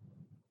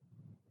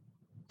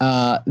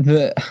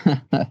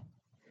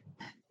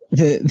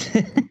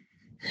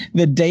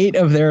date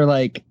of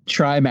their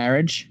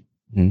tri-marriage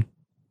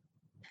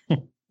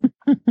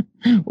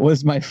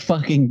was my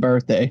fucking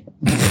birthday.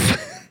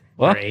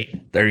 Well,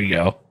 Great. There you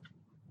go.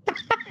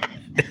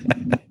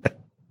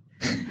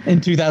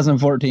 In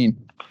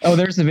 2014. Oh,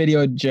 there's the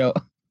video of Joe.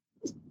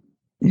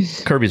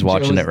 Kirby's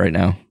watching it right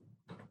now.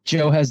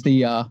 Joe has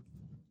the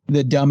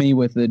dummy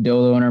with the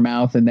dildo in her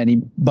mouth, and then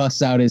he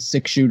busts out his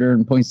 6-shooter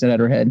and points it at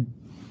her head.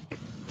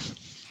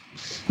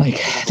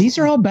 These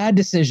are all bad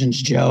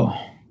decisions, Joe.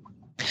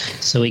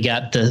 So we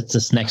got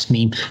this next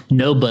meme.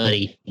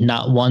 Nobody,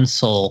 not one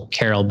soul,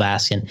 Carol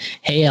Baskin.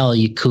 Hey, all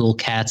you cool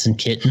cats and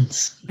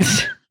kittens.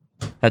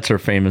 That's her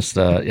famous, she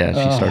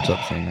starts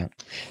up saying that.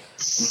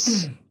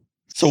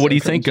 So what do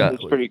you think?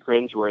 It's pretty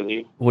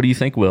cringeworthy. What do you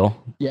think, Will?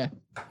 Yeah.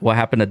 What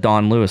happened to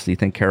Don Lewis? Do you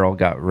think Carol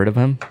got rid of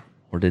him?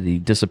 Or did he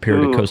disappear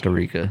to Costa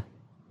Rica?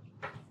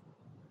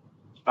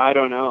 I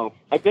don't know.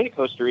 I've been to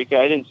Costa Rica.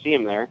 I didn't see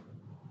him there.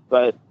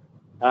 But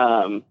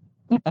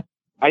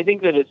I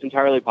think that it's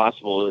entirely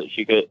possible that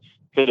she could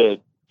have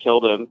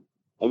killed him.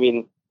 I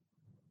mean,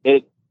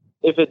 if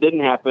it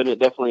didn't happen, it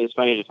definitely is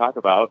funny to talk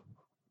about.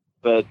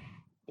 But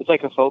it's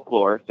like a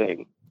folklore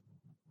thing.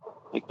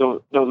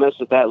 Don't mess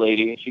with that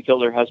lady. She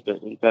killed her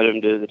husband and fed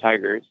him to the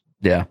tigers.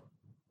 Yeah.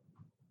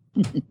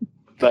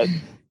 But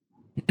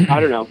I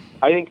don't know.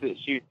 I think that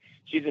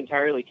she's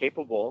entirely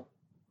capable.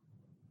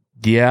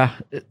 Yeah,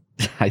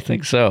 I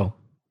think so.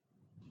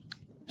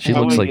 She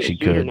looks like she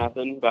could. Or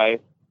nothing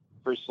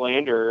for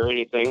slander or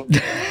anything.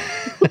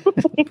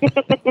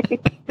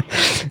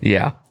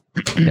 Yeah.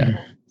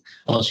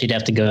 Well, she'd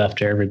have to go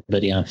after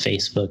everybody on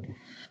Facebook.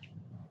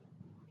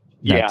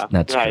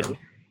 That's right. True.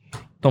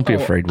 Don't be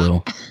afraid,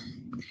 Will.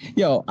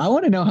 Yo, I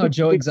want to know how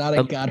Joe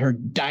Exotic got her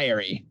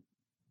diary.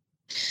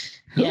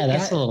 Yeah,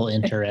 that's a little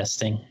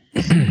interesting.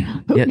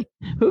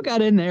 Who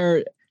got in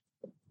there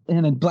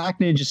in a black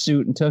ninja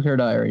suit and took her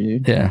diary,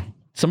 dude? Yeah.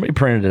 Somebody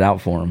printed it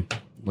out for him.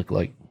 Looked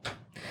like.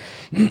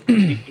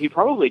 He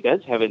probably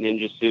does have a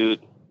ninja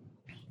suit.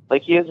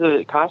 He has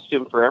a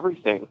costume for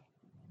everything.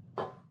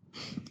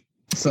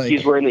 It's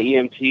he's wearing the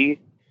EMT.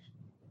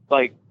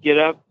 Get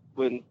up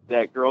when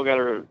that girl got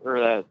her, or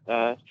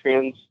that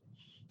trans.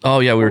 Oh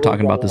yeah, we were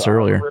talking about this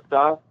earlier. Ripped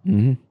off.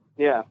 Mm-hmm.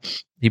 Yeah.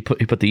 He put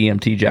the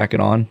EMT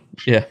jacket on.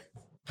 Yeah.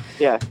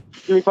 Yeah.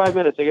 Give me 5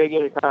 minutes. I gotta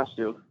get a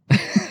costume.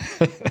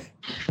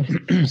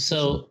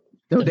 So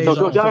go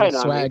die on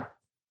swag.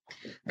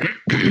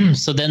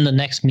 So then the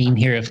next meme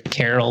here of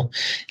Carol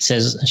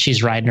says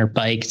she's riding her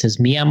bike. It says,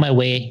 me on my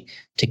way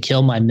to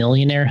kill my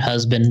millionaire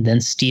husband,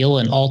 then steal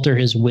and alter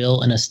his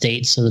will and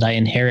estate so that I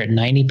inherit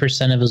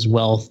 90% of his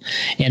wealth,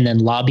 and then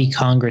lobby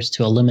Congress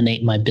to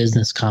eliminate my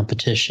business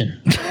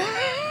competition.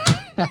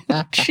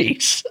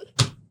 Jeez.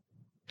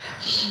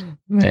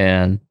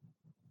 Man.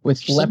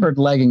 With leopard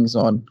leggings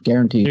on,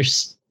 guaranteed.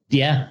 There's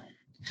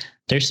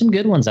some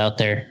good ones out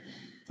there.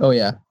 Oh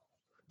yeah,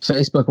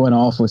 Facebook went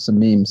off with some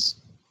memes.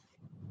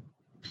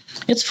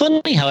 It's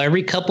funny how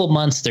every couple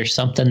months there's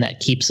something that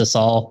keeps us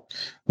all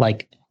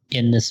like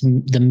in this.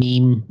 The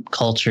meme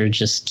culture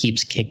just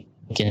keeps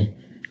kicking.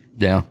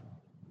 Yeah.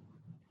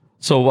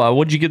 So,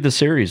 what'd you give the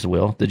series,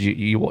 Will? Did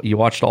you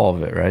watched all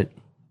of it, right?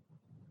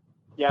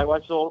 Yeah, I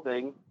watched the whole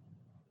thing.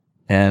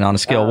 And on a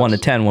scale of 1 to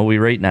 10, what are we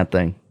rating that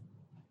thing?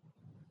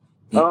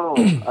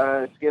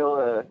 Scale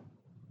of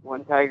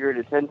 1 tiger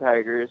to 10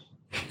 tigers.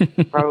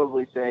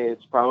 Probably say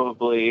it's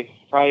probably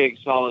a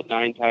solid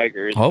 9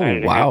 tigers. Oh,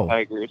 9.5 wow.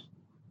 tigers.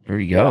 There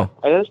you go.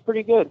 Yeah, that's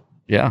pretty good.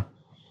 Yeah.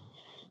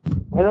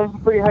 And that's a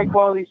pretty high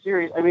quality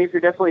series. I mean, if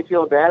you're definitely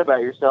feeling bad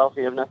about yourself,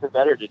 you have nothing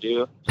better to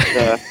do.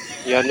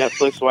 On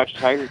Netflix, watch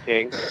Tiger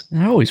King.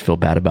 I always feel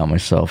bad about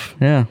myself.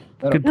 Yeah.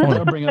 Good point.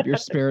 That'll bring up your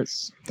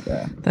spirits.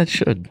 Yeah. That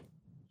should.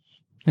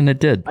 And it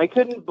did. I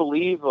couldn't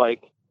believe,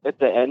 like, at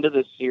the end of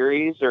the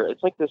series, or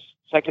it's like the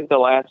second to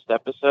last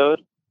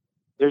episode,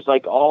 there's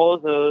like all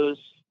of those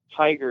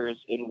tigers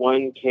in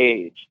one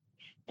cage,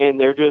 and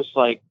they're just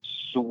like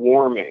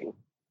swarming,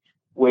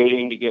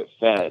 waiting to get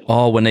fed.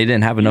 Oh, when they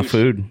didn't have enough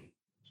food.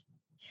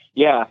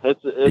 Yeah,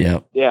 that's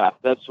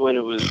when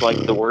it was like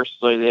the worst.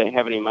 So they didn't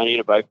have any money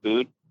to buy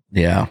food.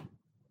 Yeah.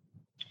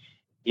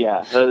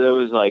 Yeah, that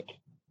was like,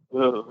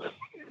 oh.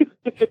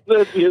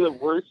 That'd be the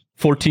worst.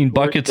 14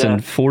 buckets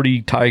and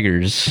 40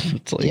 tigers.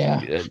 It's like,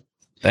 Yeah.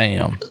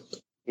 Damn.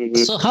 Mm-hmm.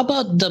 So how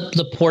about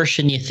the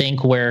portion you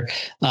think where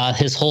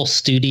his whole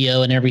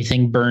studio and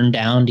everything burned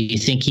down? Do you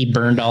think he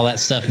burned all that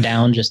stuff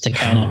down just to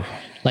kind of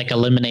like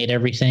eliminate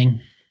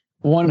everything?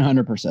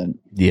 100%.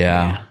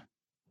 Yeah.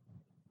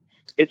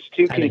 It's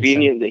too I think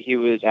convenient that he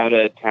was out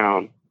of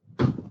town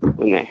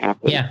when that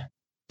happened. Yeah.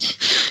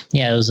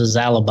 Yeah, it was his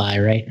alibi,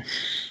 right?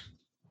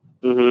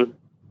 Mm-hmm.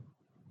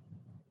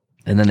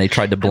 And then they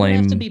tried to I would blame.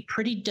 have to be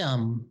pretty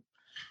dumb.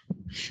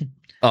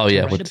 Oh, to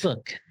yeah. write a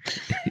book.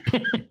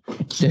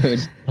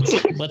 Dude.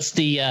 What's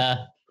the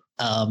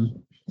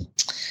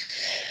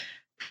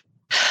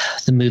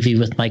movie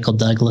with Michael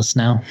Douglas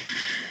now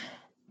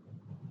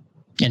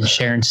and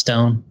Sharon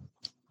Stone,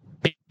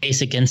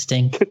 Basic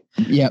Instinct,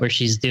 Yeah. where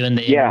she's doing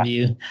the Yeah.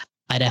 interview?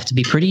 I'd have to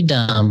be pretty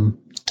dumb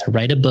to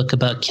write a book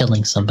about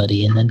killing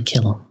somebody and then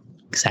kill them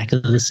exactly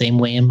the same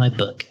way in my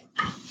book.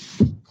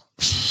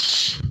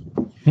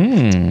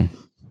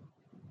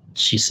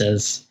 She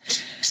says,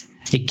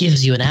 "It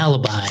gives you an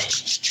alibi."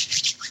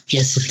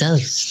 Yes, it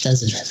does,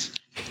 doesn't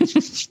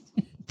it?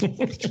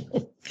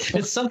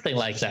 It's something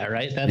like that,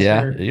 right? That's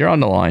You're on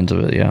the lines of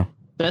it. Yeah.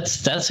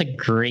 That's a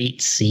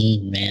great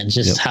scene, man.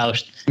 Just how.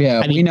 Yeah,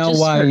 I mean, we know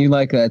just why her- you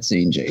like that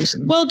scene,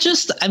 Jason. Well,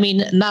 besides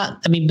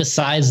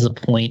the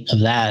point of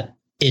that,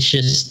 it's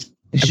just.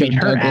 Her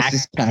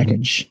Douglas's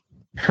package.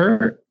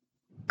 Her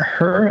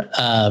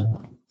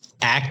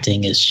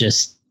acting is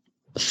just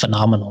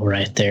phenomenal,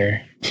 right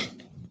there.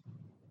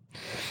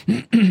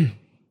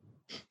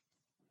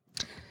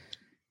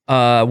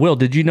 Will,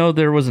 did you know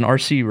there was an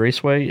RC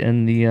Raceway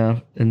in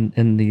the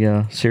in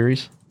the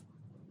series?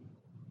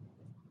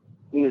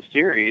 In the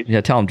series.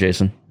 Yeah, tell him,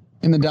 Jason.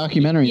 In the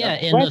documentary. Yeah,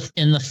 What?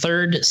 in the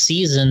third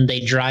season, they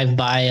drive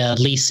by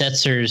Lee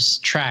Setzer's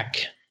track.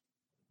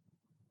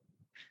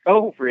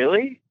 Oh,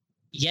 really?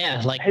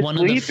 Yeah, like Has one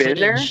of Lee the been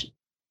there? footage.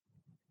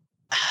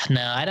 No,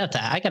 I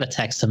gotta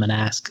text him and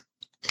ask.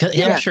 'Cause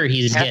Yeah, I'm sure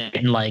he's have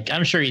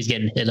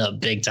getting hit up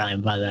big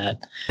time by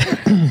that.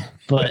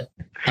 But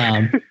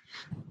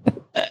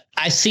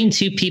I've seen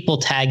 2 people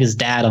tag his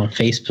dad on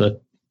Facebook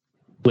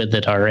with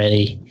it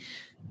already.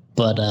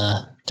 But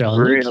they're all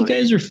like, Really? "Look,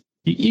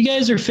 you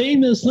guys are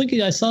famous. Look,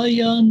 I saw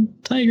you on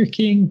Tiger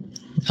King."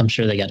 I'm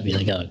sure they got to be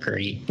like, "Oh,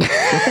 great."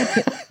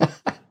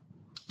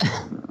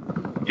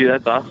 Dude,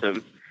 that's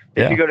awesome.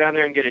 Yeah. If you go down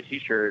there and get a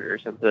T-shirt or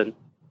something,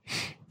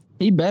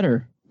 He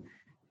better.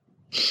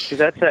 because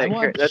that's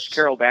that's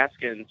Carol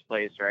Baskin's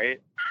place,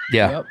 right?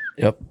 Yeah.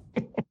 Yep.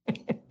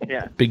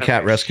 Yeah. Big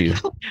Cat Okay. Rescue.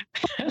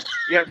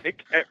 Yeah,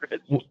 Big Cat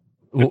Rescue.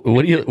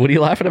 What are you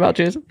laughing about,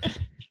 Jason?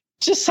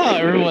 Just how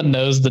everyone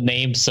knows the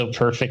name so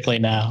perfectly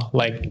now.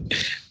 Like,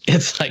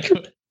 it's like,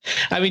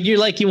 I mean, you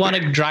want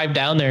to drive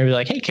down there and be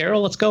like, "Hey,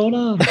 Carol, what's going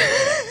on?"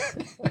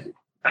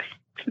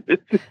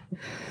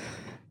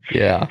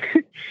 Yeah.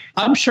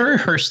 I'm sure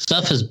her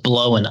stuff is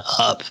blowing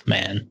up,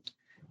 man.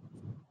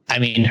 I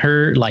mean,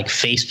 her like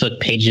Facebook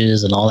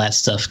pages and all that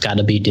stuff got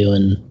to be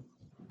doing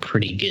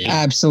pretty good.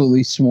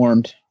 Absolutely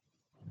swarmed.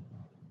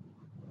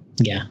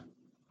 Yeah.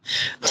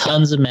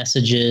 Tons of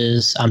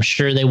messages. I'm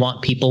sure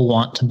people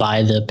want to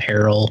buy the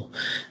apparel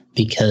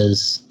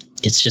because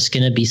it's just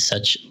going to be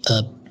such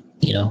a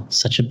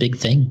big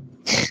thing.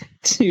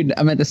 Dude,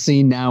 I'm at the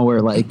scene now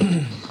where like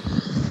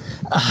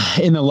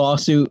in the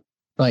lawsuit,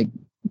 like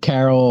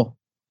Carol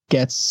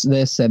gets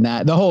this and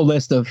that, the whole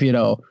list of,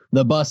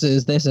 the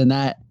buses, this and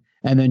that.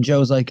 And then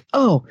Joe's like,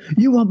 "Oh,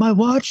 you want my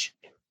watch?"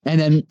 And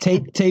then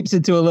tapes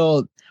it to a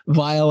little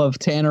vial of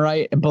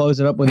tannerite and blows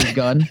it up with his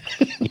gun.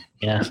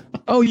 Yeah.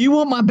 Oh, you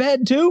want my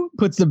bed too?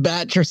 Puts the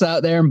mattress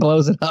out there and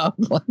blows it up.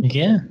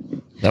 Yeah.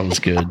 That was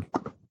good.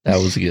 That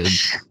was good.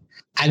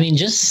 I mean,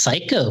 just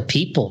psycho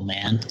people,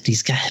 man.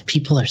 These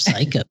people are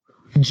psycho.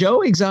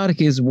 Joe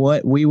Exotic is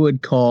what we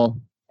would call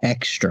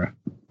extra.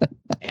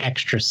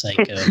 Extra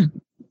psycho.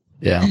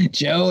 Yeah.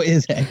 Joe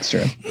is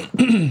extra.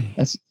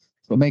 That's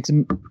what makes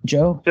him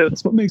Joe. So-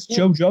 That's what makes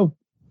Joe Joe.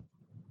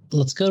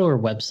 Let's go to her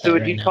website. So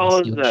would right he now call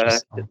and see his, what she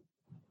saw.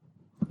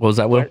 What was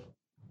that, Will?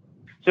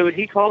 So would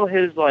he call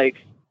his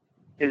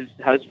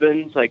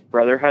husbands like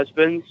brother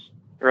husbands,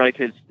 or like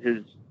his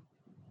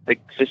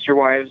like sister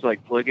wives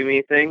like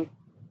polygamy thing?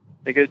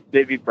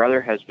 They'd be brother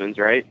husbands,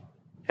 right?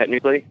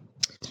 Technically.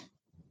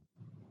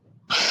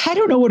 I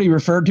don't know what he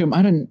referred to him.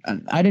 I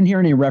didn't hear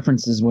any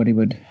references what he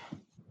would.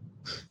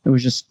 It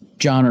was just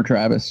John or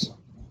Travis.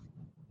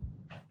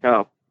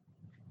 Oh,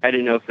 I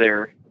didn't know if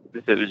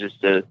it was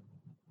just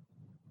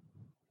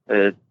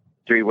a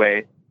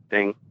three-way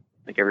thing,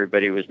 like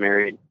everybody was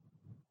married.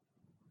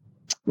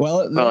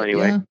 Well,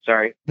 Anyway, yeah,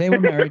 sorry. they were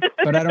married,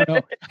 but I don't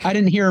know. I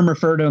didn't hear him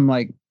refer to him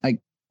like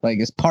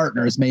as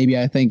partners. Maybe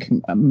I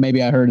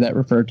heard that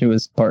referred to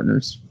as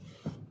partners.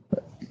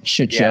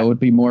 Shit show Yeah. would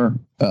be more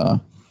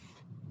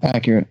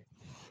accurate.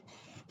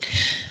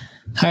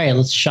 All right,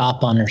 let's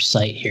shop on her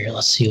site here.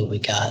 Let's see what we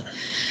got.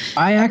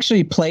 I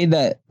actually played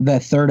that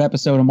third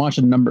episode. I'm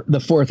watching the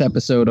fourth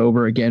episode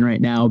over again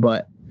right now,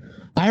 but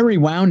I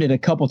rewound it a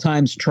couple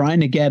times trying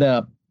to get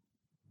a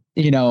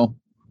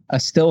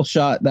still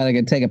shot that I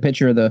could take a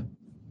picture of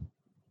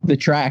the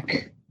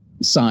track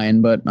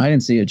sign, but I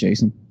didn't see it,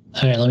 Jason.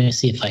 All right, let me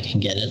see if I can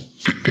get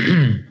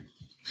it.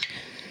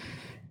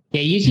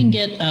 Yeah, you can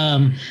get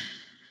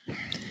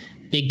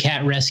Big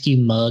Cat Rescue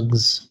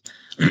mugs,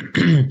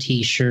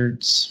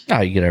 t-shirts.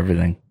 Oh, you get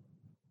everything.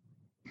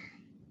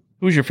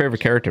 Who's your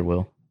favorite character,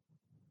 Will?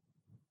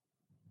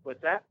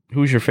 What's that?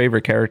 Who's your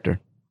favorite character?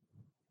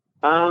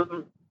 I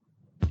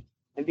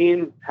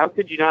mean, how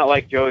could you not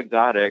like Joe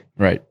Exotic?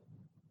 Right.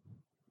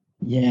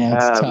 Yeah,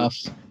 it's Um, tough.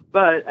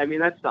 But I mean,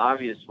 that's the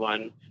obvious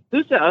one.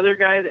 Who's the other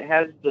guy that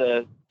has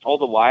all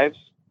the wives?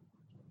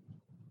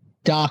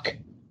 Doc. Can't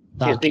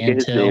Doc think of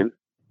his Antil. name.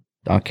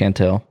 Doc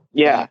Cantel.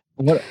 Yeah,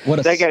 What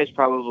a that guy's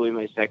probably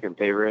my second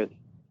favorite.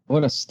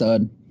 what a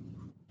stud.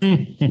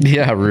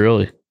 Yeah,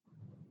 really.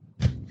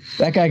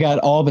 That guy got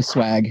all the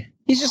swag.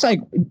 He's just like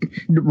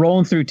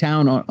rolling through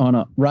town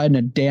on riding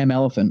a damn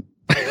elephant.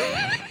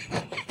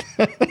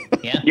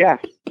 Yeah. Yeah,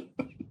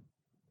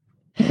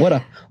 What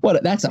a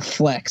that's a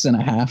flex and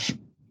a half.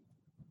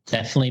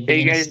 Definitely hey,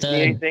 being you a guys need stud.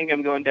 anything?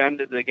 I'm going down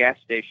to the gas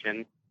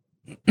station,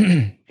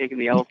 taking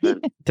the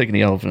elephant. Taking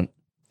the elephant.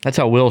 That's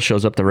how Will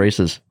shows up to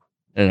races.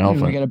 In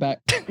an We elephant. got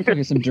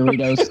get some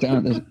Doritos down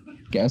at the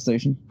gas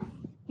station.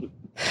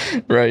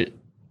 Right.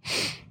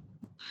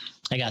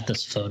 I got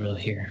this photo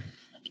here.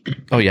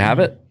 Oh, you have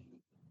it?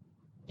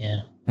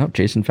 Yeah. Oh,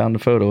 Jason found a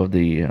photo of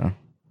the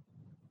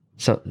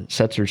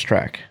Setzer's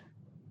track.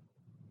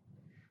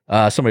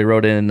 Somebody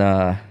wrote in,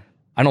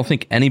 I don't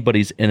think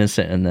anybody's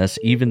innocent in this.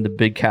 Even the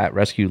Big Cat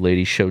Rescue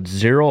lady showed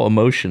zero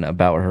emotion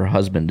about her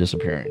husband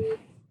disappearing.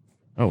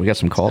 Oh, we got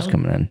some calls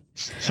coming in.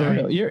 Sorry.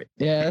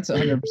 That's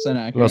 100%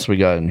 accurate. What else we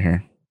got in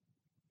here?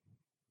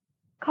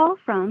 Call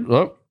from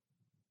Oh,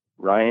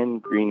 Ryan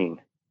Greening.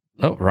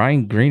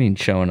 Ryan Greening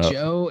showing up.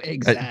 Joe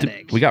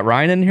Exotic. We got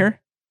Ryan in here?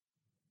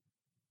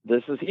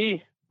 This is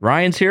he.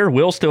 Ryan's here.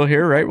 Will's still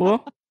here, right,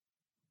 Will?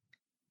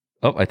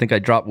 Oh, I think I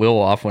dropped Will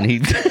off when he...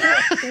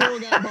 Will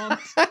got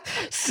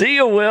bumped. See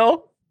you,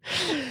 Will.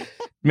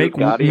 Make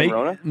Gotti and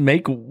Rona?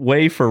 make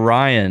way for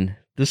Ryan.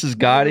 This is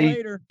Gotti.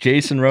 Later.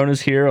 Jason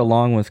Rona's here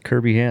along with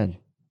Kirby Hand.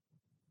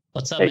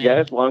 What's up, Hey man?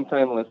 guys, long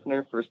time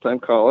listener, first time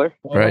caller.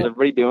 Right. How's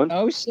everybody doing?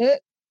 Oh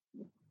shit.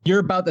 You're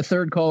about the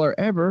third caller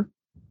ever.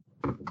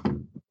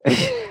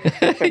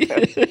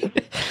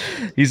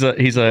 he's a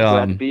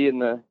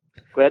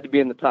glad to be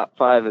in the top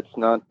 5. It's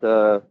not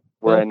where I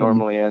Welcome.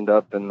 normally end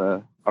up in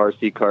the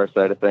RC car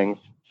side of things.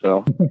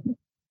 So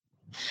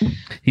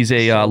he's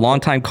a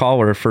longtime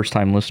caller, first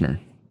time listener.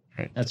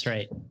 That's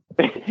right.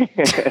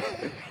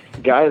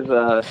 guys,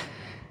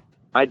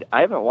 I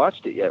haven't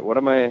watched it yet. What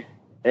am I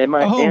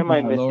Oh,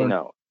 my missing Lord.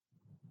 out?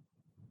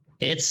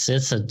 It's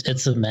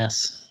a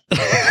mess.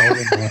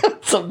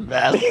 It's a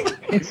mess.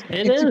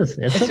 It is.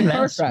 It's a a car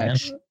mess, man.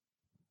 crash.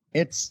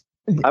 It's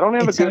I don't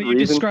have a it's how good you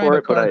reason describe for a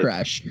it, but car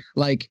crash.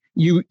 Like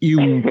you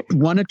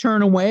want to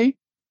turn away,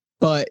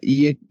 but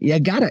you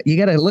gotta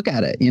look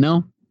at it, you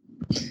know.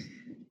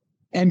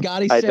 And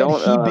Gotti I said don't,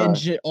 he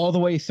binged it all the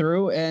way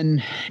through,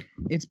 and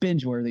it's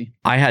binge worthy.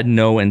 I had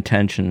no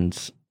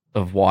intentions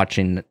of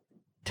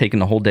taking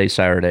the whole day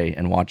Saturday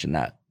and watching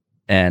that,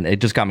 and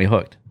it just got me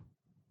hooked.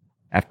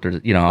 After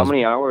how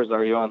many hours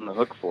are you on the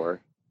hook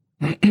for?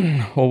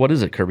 well, what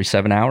is it, Kirby?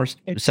 7 hours,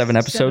 It's 7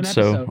 episodes,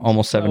 7 so episodes.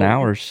 almost 7 So-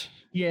 hours.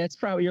 Yeah, it's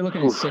probably you're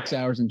looking at 6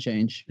 hours and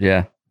change.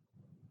 Yeah,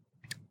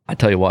 I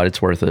tell you what,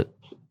 it's worth it.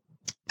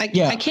 I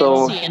can't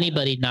So- see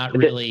anybody not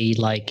really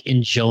like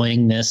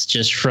enjoying this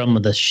just from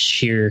the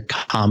sheer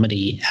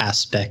comedy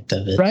aspect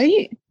of it.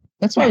 Right?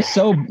 That's why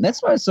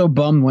I was so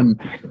bummed when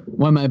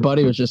my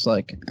buddy was just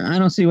like, I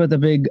don't see what the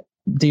big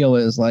deal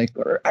is. Like,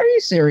 are you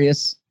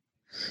serious?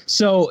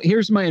 So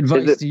here's my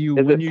advice to you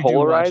when you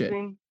polarizing? do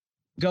watch it.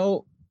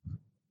 Go.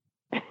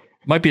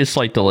 Might be a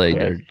slight delay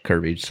there,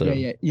 Kirby. So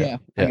yeah,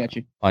 I got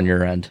you. On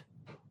your end.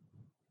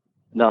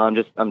 No,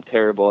 I'm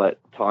terrible at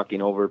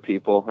talking over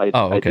people.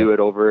 I do it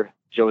over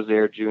Joe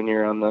Zaire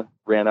Jr. on the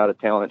Ran Out of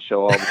Talent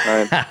show all the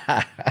time.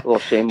 A little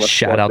shameless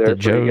shout out to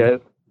Joe. You guys.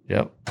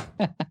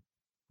 Yep.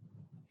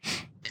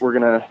 We're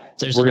gonna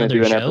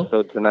do an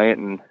episode tonight,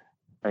 and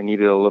I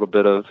needed a little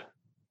bit of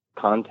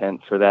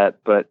content for that.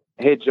 But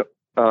hey,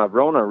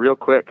 Rona, real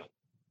quick,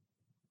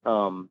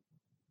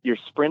 your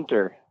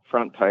Sprinter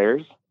front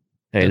tires.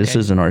 Hey, this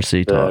isn't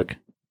RC talk.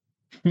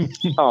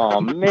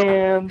 Oh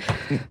man!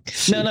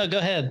 No, go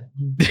ahead.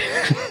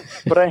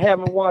 But I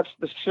haven't watched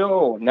the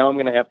show. Now I'm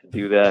gonna have to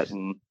do that.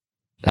 And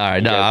all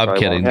right, no, I'm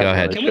kidding. Go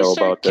ahead.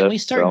 Can we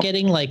start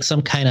getting like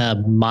some kind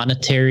of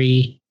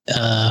monetary,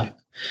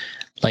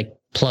 like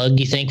plug?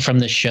 You think from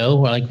the show?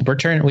 Like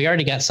we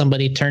already got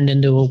somebody turned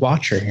into a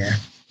watcher here.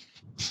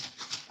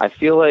 I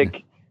feel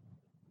like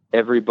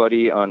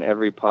everybody on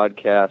every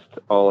podcast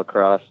all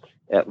across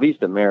at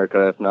least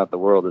America, if not the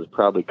world, is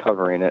probably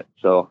covering it.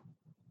 So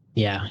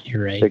yeah,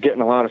 you're right. They're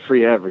getting a lot of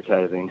free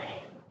advertising.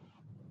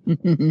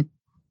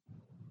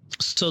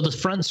 So the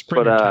front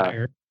Sprinter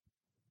tire.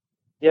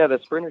 Yeah, the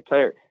Sprinter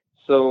tire.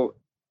 So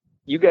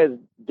you guys,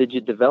 did you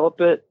develop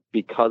it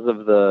because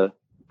of the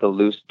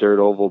loose dirt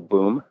oval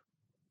boom?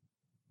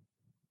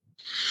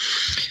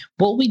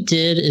 What we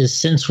did is,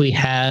 since we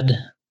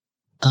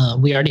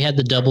already had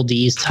the double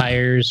D's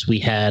tires, we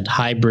had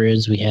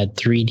hybrids, we had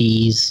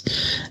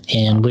 3Ds,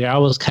 and we were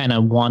always kind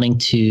of wanting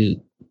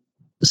to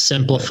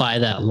simplify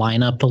that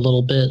lineup a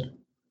little bit.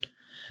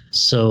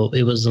 So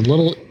it was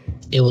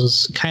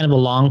kind of a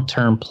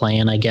long-term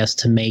plan, I guess,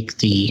 to make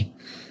the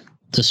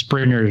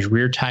Sprinter's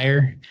rear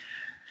tire.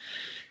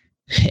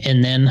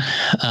 And then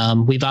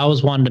we've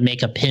always wanted to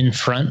make a pin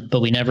front, but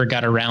we never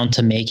got around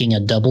to making a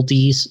double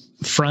D's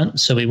front.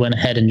 So we went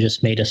ahead and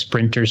just made a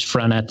Sprinter's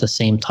front at the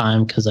same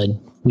time, because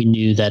we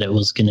knew that it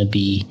was going to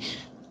be,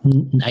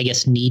 I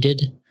guess,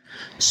 needed.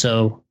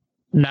 So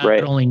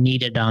not only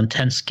needed on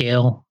 10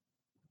 scale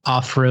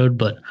off-road,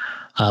 but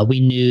we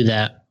knew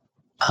that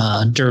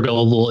dirt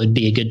oval would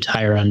be a good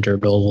tire on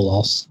dirt oval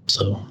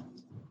also.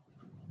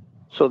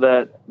 So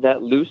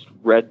that loose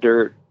red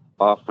dirt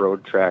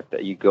off-road track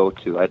that you go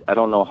to, I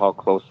don't know how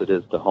close it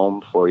is to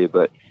home for you,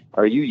 but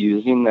are you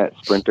using that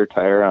Sprinter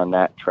tire on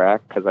that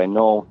track? Because I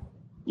know,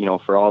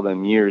 for all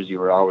them years, you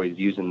were always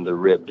using the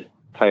ribbed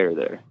tire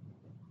there.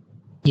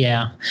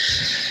 Yeah,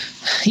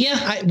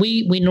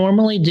 we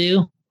normally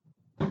do.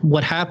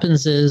 What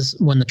happens is,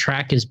 when the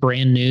track is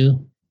brand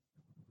new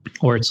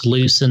or it's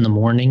loose in the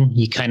morning,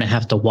 you kind of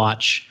have to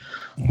watch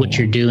what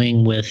you're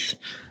doing with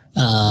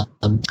how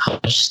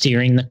much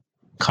steering the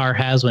car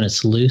has when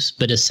it's loose.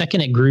 But the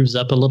second it grooves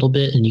up a little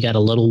bit and you got a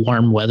little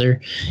warm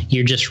weather,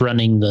 you're just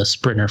running the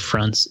Sprinter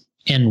fronts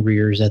and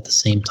rears at the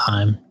same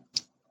time.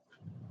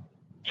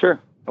 Sure.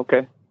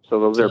 Okay. So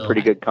those are a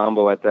pretty good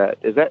combo at that.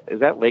 Is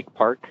that Lake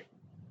Park?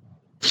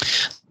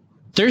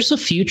 There's a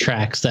few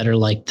tracks that are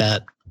like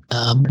that.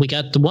 We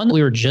got the one that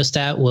we were just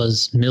at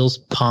was Mills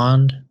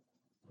Pond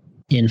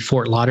in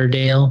Fort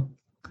Lauderdale.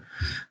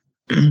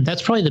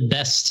 That's probably the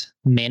best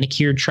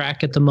manicured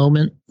track at the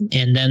moment.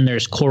 And then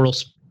there's Coral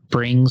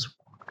Springs,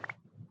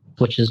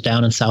 which is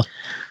down in South.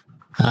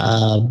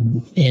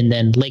 And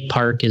then Lake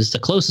Park is the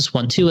closest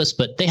one to us,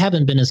 but they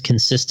haven't been as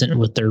consistent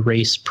with their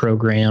race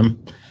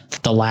program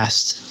the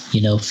last,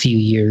 few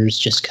years,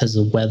 just because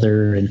of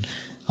weather and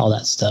all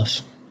that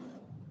stuff.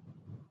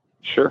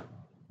 Sure.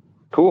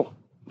 Cool.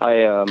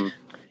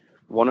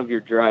 One of your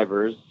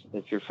drivers,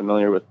 if you're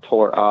familiar with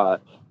Tor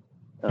Ott,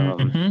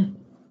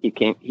 he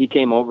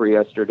came over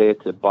yesterday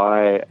to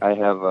buy. I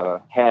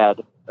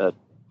had a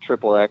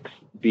XXX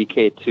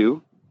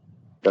VK2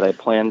 that I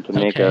planned to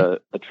make a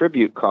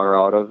tribute car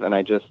out of, and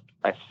I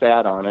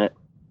sat on it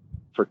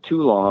for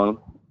too long,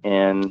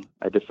 and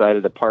I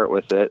decided to part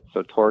with it.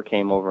 So Tor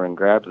came over and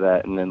grabbed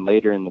that, and then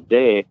later in the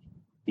day,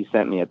 he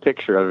sent me a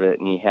picture of it,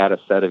 and he had a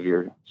set of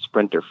your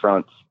Sprinter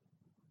fronts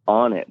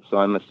on it. So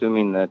I'm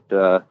assuming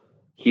that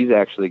he's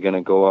actually going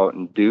to go out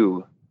and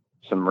do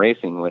some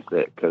racing with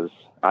it, because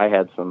I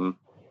had some,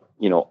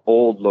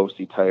 old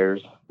Losi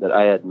tires that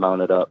I had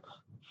mounted up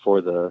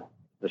for the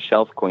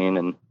Shelf Queen,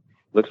 and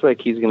looks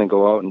like he's going to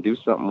go out and do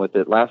something with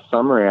it. Last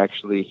summer,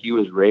 actually, he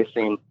was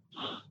racing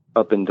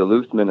up in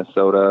Duluth,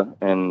 Minnesota,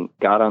 and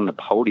got on the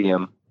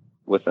podium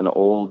with an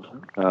old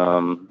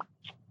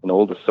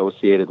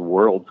Associated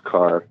Worlds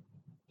car.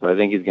 So I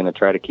think he's going to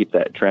try to keep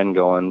that trend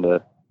going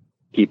to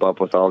keep up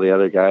with all the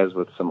other guys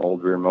with some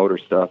old rear motor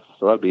stuff.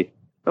 So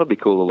that'll be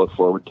cool to look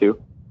forward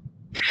to.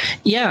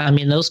 Yeah, I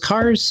mean, those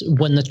cars,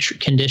 when the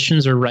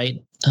conditions are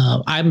right,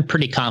 I'm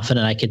pretty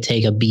confident I could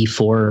take a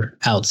B4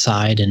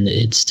 outside and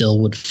it still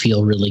would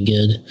feel really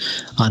good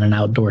on an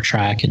outdoor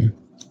track. And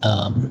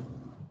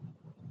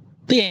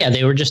but yeah,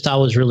 they were just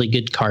always really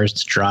good cars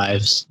to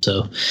drive.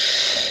 So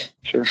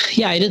Sure.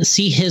 Yeah, I didn't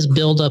see his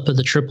build up of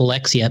the Triple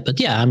X yet, but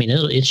yeah, I mean,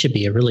 it should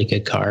be a really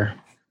good car.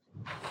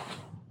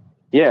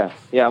 Yeah,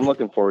 I'm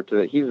looking forward to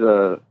it. He's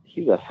a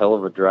hell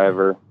of a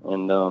driver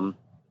and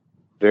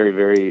very,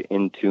 very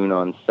in tune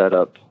on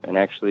setup. And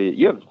actually,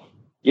 you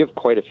have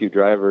quite a few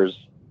drivers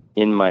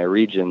in my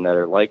region that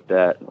are like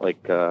that,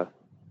 like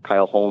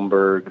Kyle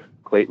Holmberg,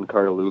 Clayton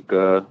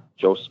Cartaluca,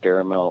 Joe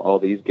Scaramel, all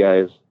these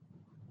guys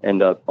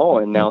end up. Oh,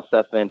 and now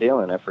Seth Van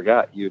Dalen. I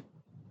forgot you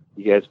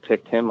guys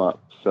picked him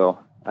up. So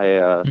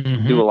I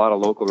do a lot of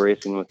local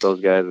racing with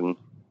those guys and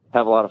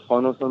have a lot of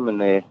fun with them, and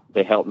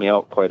they help me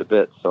out quite a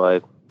bit. So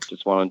I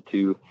just wanted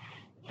to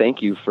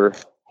thank you for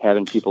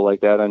having people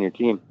like that on your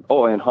team.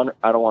 Oh, and Hunter,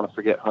 I don't want to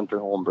forget Hunter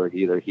Holmberg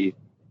either. He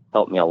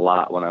helped me a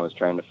lot when I was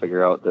trying to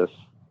figure out this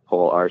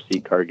whole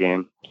RC car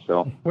game.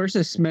 So where's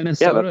this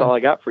Minnesota? Yeah, that's all I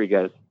got for you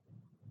guys.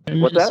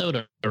 What's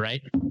Minnesota, that?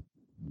 Right?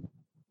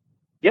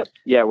 Yep.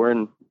 Yeah, we're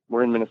in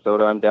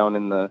Minnesota. I'm down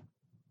in the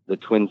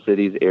Twin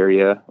Cities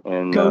area,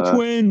 and Go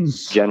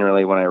Twins.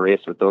 Generally, when I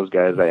race with those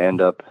guys, I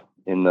end up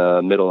in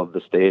the middle of the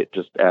state,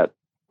 just at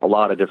a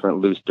lot of different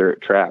loose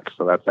dirt tracks.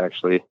 So that's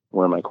actually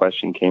where my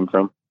question came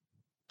from.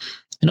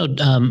 You know,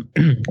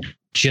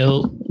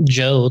 Joe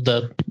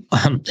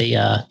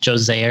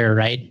Zaire,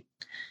 right?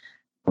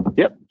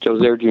 Yep, Joe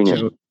Zaire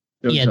Jr.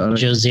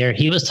 Joe Zaire.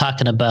 He was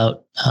talking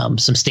about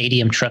some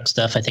stadium truck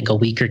stuff, I think a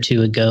week or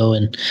two ago,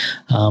 and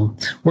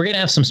we're gonna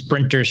have some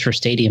sprinters for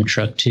stadium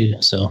truck too.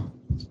 So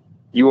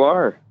you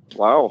are?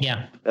 Wow.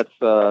 Yeah. That's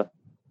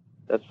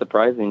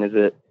surprising. Is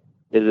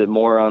it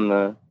more on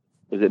the?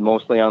 Is it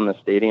mostly on the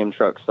stadium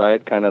truck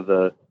side, kind of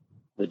the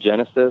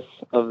genesis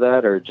of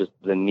that, or just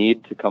the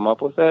need to come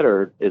up with that,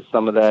 or is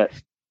some of that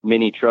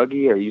mini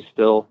truggy? Are you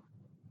still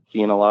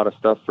seeing a lot of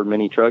stuff for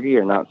mini truggy,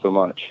 or not so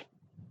much?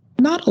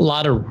 Not a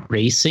lot of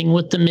racing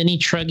with the mini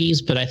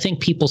truggies, but I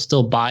think people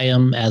still buy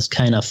them as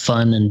kind of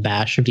fun and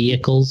bash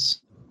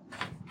vehicles.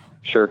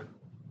 Sure.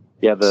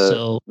 Yeah,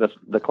 the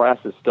class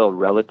is still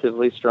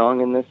relatively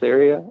strong in this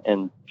area,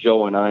 and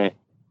Joe and I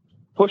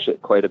push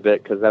it quite a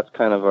bit because that's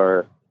kind of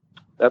our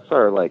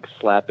like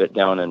slap it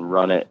down and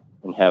run it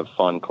and have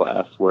fun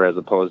class, whereas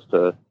opposed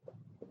to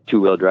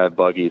two-wheel drive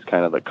buggies,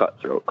 kind of the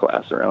cutthroat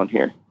class around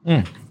here.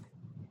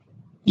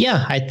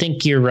 Yeah, I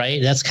think you're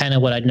right. That's kind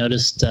of what I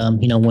noticed.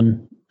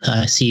 When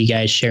I see you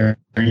guys sharing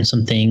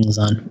some things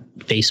on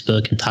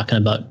Facebook and talking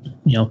about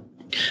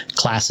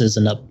classes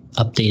and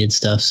updated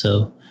stuff.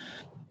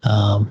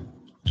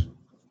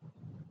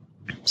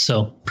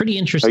 So pretty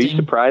interesting. Are you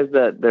surprised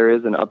that there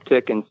is an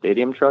uptick in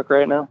stadium truck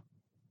right now?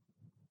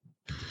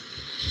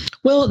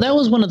 Well, that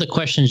was one of the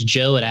questions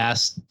Joe had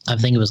asked. I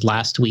think it was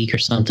last week or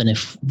something.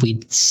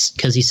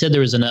 Because he said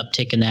there was an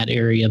uptick in that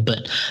area,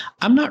 but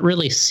I'm not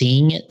really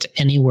seeing it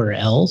anywhere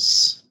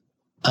else.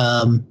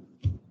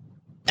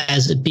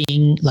 As it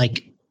being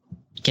like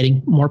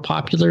getting more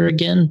popular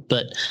again,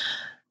 but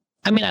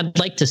I mean, I'd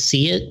like to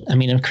see it. I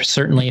mean,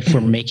 certainly if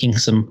we're making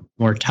some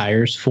more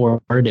tires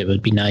for it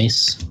would be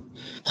nice.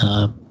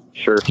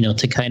 Sure.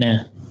 To kind of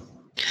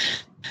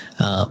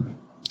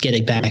get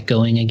it back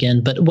going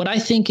again. But what I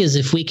think is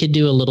if we could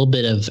do a little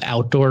bit of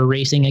outdoor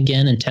racing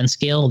again in 10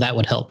 scale, that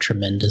would help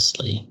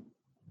tremendously.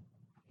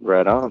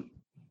 Right on.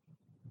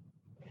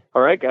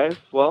 All right, guys.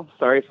 Well,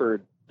 sorry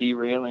for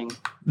derailing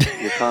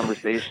your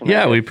conversation.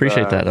 Yeah, we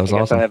appreciate that. That was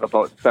awesome. I have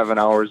about 7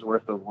 hours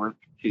worth of work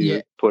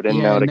to put in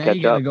now to catch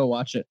you gotta up. Go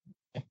watch it.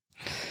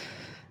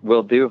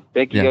 Will do.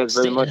 Thank you guys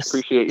very much.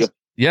 Appreciate you.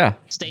 Yeah,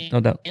 no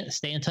doubt.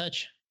 Stay in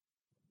touch.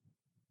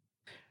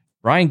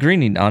 Ryan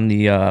Greening on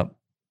the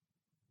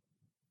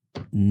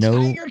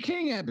Tiger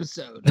King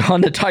episode.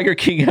 On the Tiger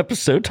King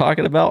episode,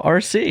 talking about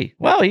RC.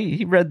 Well,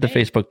 he read the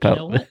Facebook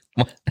post.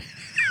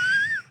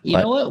 You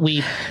know what?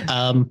 We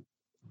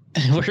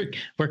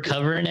we're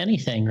covering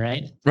anything,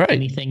 right? Right.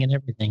 Anything and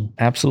everything.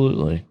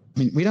 Absolutely. I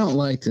mean, we don't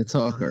like to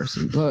talk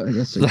RC, but I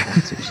guess we want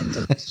to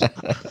sometimes.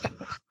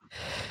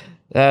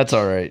 That's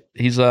all right.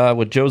 He's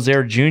with Joe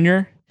Zaire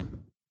Jr.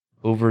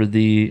 over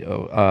the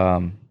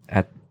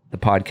at the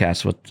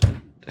podcast with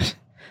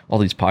all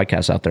these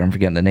podcasts out there. I'm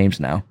forgetting the names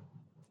now.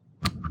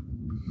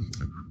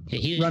 Yeah,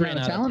 he ran out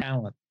of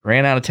talent.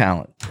 Ran out of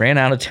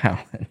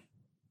talent.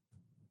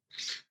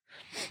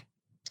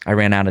 I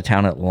ran out of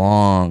talent a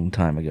long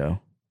time ago.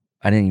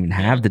 I didn't even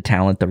have the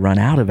talent to run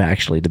out of,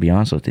 actually, to be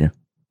honest with you.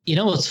 You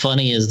know what's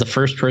funny is the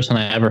first person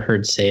I ever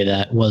heard say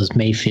that was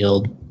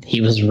Mayfield. He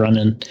was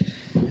running,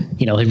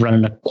 he'd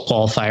running a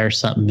qualifier or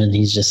something, and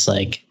he's just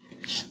like,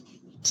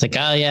 it's like,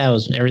 oh yeah,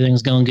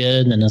 everything's going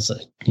good, and then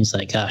he's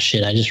like, oh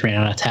shit, I just ran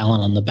out of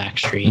talent on the back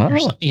street. Or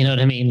something. You know what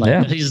I mean? Like,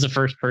 yeah. He's the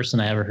first person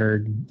I ever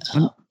heard.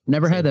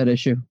 Never had that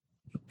issue.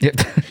 Yep.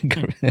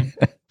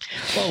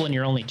 Well, when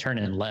you're only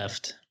turning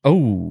left.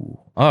 Oh,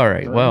 all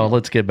right. Well,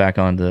 let's get back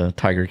on to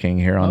Tiger King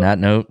here on that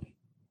note.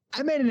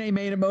 I made an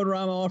A-Main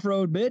Motorama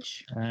off-road,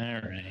 bitch. All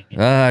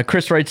right.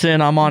 Chris writes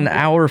in, I'm on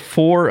hour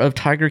 4 of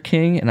Tiger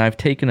King, and I've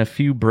taken a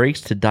few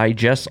breaks to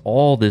digest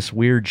all this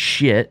weird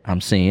shit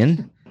I'm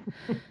seeing.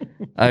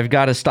 I've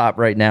got to stop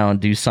right now and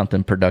do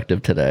something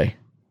productive today.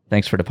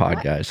 Thanks for the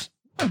pod, guys.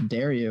 How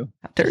dare you?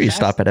 How dare you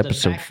stop at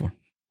episode 4?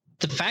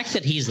 the fact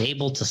that he's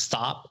able to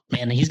stop,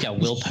 man, he's got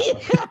willpower.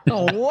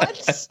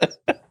 What?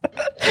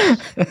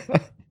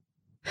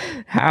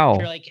 How?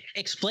 You're like,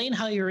 explain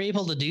how you're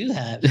able to do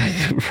that.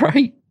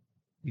 Right.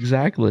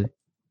 Exactly.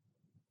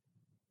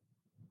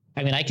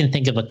 I mean, I can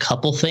think of a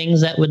couple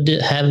things that would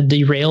have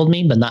derailed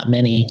me, but not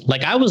many.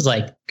 Like I was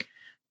like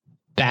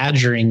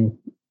badgering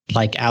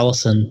like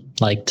Allison,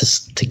 like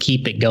to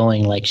keep it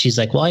going. Like she's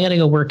like, well, I got to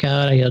go work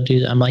out. I got to do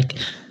that. I'm like,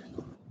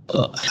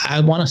 I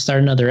want to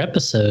start another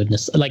episode. And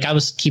like I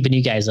was keeping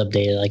you guys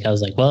updated. Like I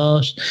was like,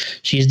 well,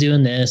 she's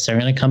doing this. They're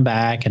going to come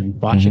back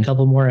and watch a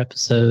couple more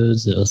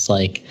episodes. It was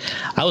like,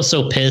 I was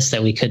so pissed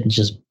that we couldn't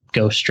just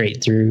go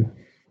straight through.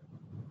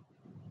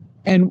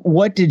 And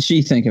what did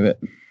she think of it?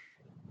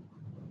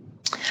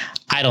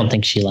 I don't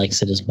think she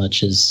likes it as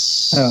much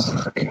as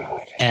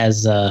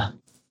as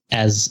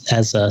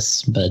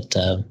us, but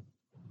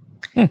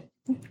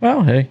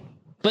well, hey.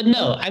 But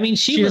no, I mean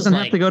she doesn't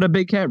like, have to go to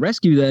Big Cat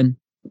Rescue then.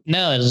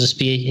 No, it'll just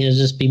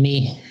be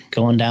me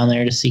going down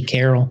there to see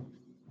Carol.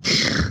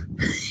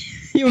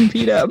 You and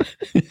Pete up.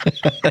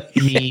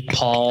 Me,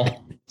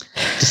 Paul,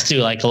 just do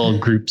like a little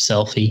group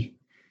selfie.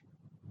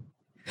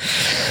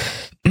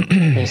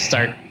 We'll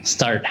start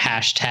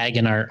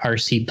hashtagging our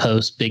RC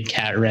post Big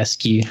Cat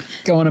Rescue.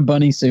 Go in a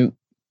bunny suit.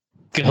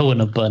 Go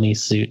in a bunny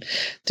suit.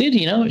 Dude,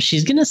 you know,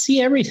 she's going to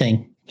see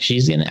everything.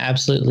 She's going to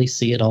absolutely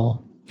see it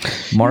all.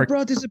 Mark, you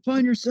brought this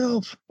upon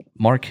yourself.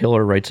 Mark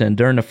Hiller writes in,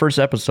 during the first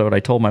episode, I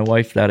told my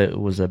wife that it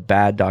was a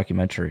bad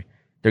documentary.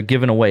 They're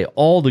giving away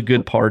all the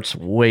good parts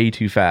way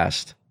too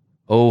fast.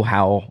 Oh,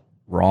 how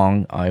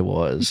wrong I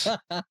was.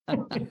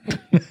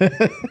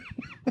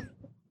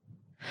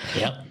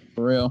 Yep.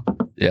 For real.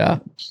 Yeah.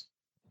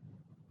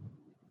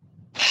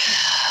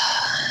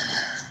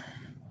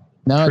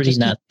 No, pretty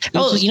nuts.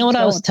 Oh, you know what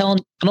I was telling?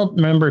 I don't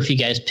remember if you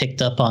guys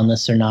picked up on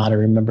this or not. I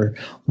remember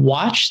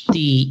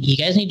you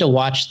guys need to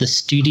watch the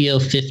Studio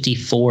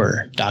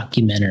 54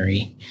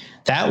 documentary.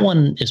 That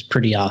one is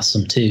pretty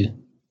awesome too.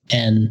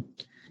 And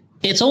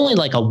it's only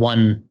like a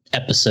 1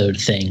 episode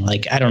thing.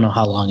 Like, I don't know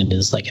how long it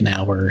is, like an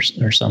hour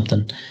or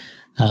something.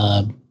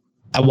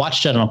 I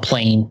watched it on a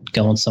plane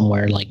going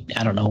somewhere, like,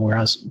 I don't know where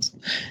I was,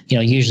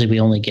 usually we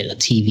only get a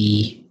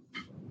TV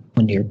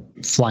when you're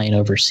flying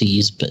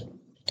overseas, but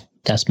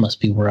that must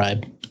be where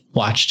I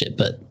watched it.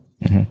 But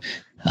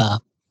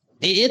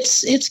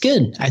it's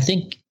good. I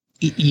think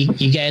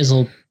you guys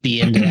will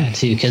be into that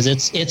too, because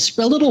it's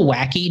a little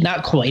wacky,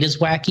 not quite as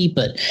wacky,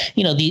 but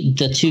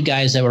the 2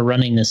 guys that were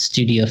running the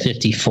Studio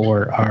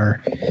 54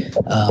 are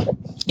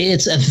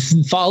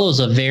follows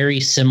a very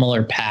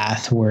similar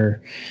path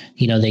where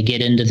they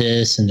get into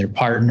this and they're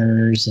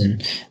partners,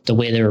 and the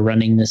way they were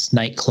running this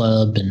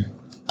nightclub, and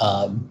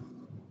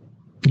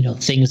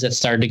things that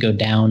started to go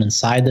down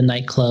inside the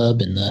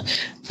nightclub, and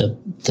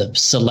the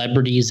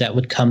celebrities that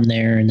would come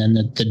there, and then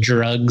the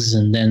drugs,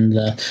 and then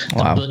the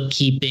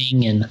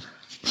bookkeeping, and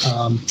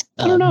I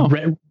don't know.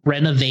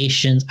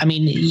 Renovations. I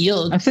mean,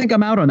 I think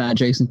I'm out on that,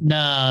 Jason.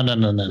 No.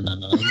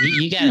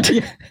 You got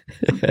it.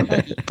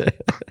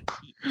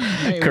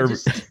 Hey,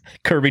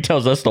 Kirby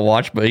tells us to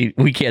watch, but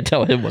we can't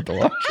tell him what to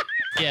watch.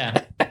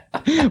 Yeah.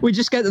 We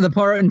just got to the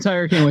part in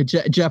Tiger King where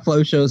Jeff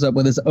Lowe shows up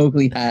with his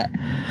Oakley hat.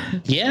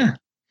 Yeah.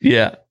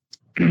 Yeah.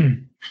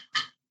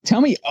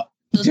 Tell me.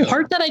 The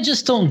part that I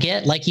just don't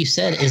get, like you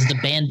said, is the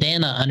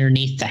bandana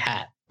underneath the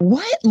hat.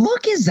 What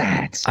look is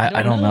that?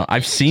 I don't know.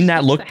 I've seen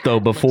that look though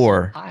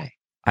before.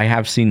 I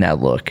have seen that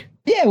look.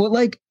 Yeah, well,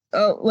 like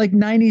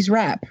 90s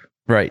rap.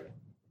 Right.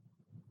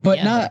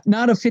 But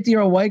not a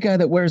 50-year-old white guy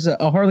that wears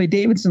a Harley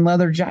Davidson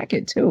leather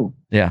jacket too.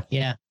 Yeah.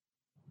 Yeah.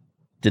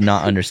 Did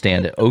not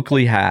understand it.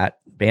 Oakley hat,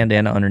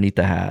 bandana underneath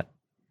the hat,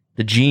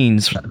 the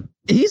jeans.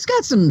 He's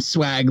got some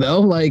swag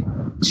though. Like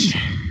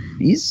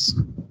he's.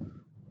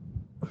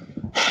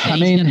 Yeah,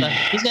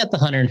 he's got the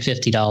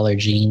 $150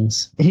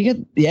 jeans.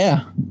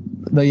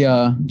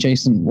 The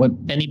Jason. What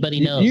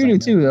anybody knows? You do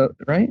too, though,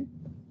 right?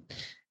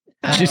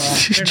 They're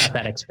not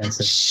that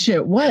expensive.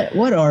 Shit.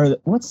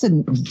 What's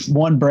the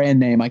one brand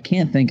name? I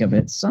can't think of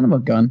it. Son of a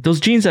gun. Those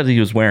jeans that he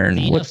was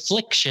wearing.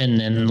 Affliction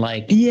and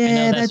like. Yeah, I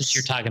know that's what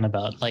you're talking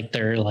about. Like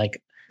they're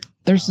like.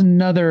 I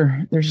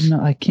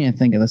can't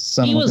think of the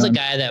son. He of a was gun. a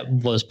guy that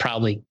was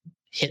probably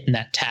hitting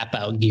that tap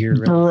out gear.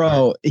 Really Bro,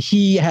 hard.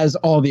 He has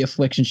all the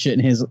Affliction shit in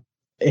his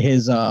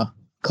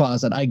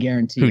closet. I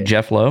guarantee. Who,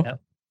 Jeff Lowe?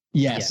 Yep.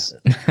 Yes,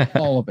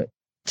 all of it.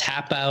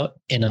 Tap out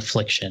and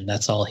Affliction.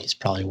 That's all he's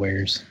probably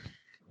wears.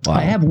 Wow.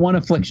 I have one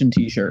Affliction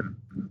T-shirt.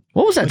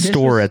 What was that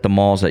store at the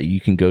malls that you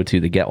can go to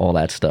get all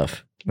that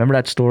stuff? Remember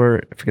that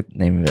store? I forget the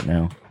name of it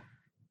now.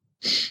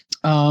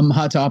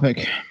 Hot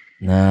Topic.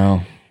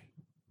 No.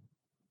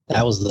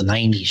 That was the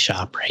 90s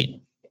shop,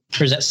 right?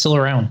 Or is that still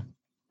around?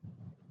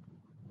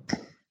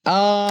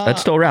 That's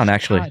still around,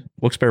 actually. God.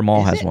 Wilkes-Barre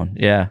Mall has one.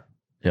 Yeah.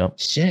 Yep.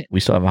 Shit. We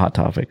still have a Hot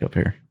Topic up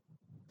here.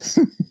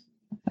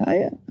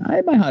 I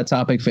had my Hot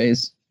Topic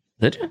phase.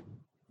 Did you?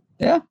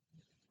 Yeah.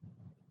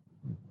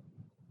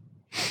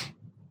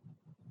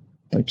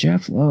 But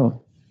Jeff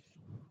Lowe.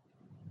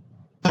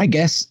 I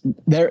guess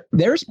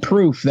there's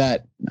proof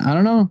that, I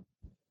don't know,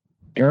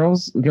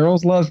 girls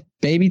love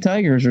baby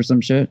tigers or some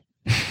shit.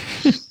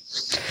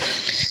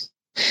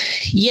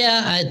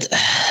 Yeah,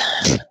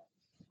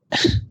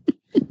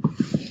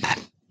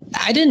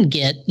 I didn't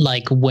get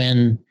like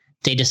when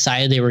they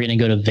decided they were going to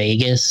go to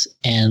Vegas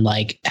and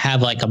like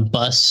have like a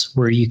bus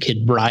where you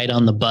could ride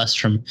on the bus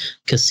from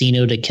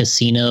casino to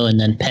casino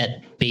and then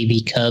pet baby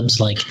cubs.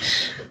 Like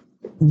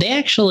they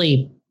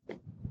actually,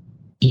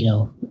 you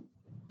know,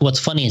 what's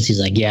funny is he's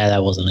like, yeah,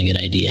 that wasn't a good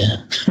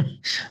idea.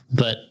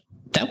 But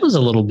that was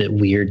a little bit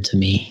weird to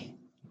me.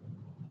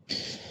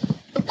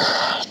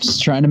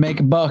 Just trying to make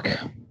a buck.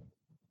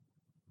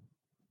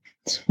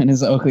 In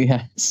his Oakley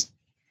hats.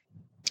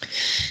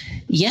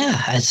 Yeah,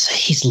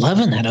 he's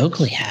loving that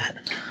Oakley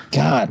hat.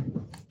 God.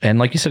 And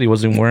like you said, he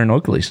wasn't wearing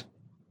Oakleys.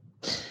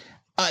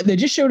 They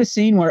just showed a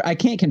scene where I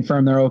can't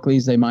confirm they're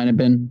Oakleys. They might have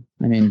been.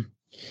 I mean,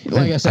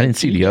 like I said, I didn't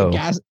see the O.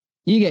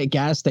 You get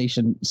gas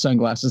station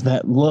sunglasses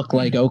that look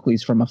like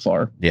Oakleys from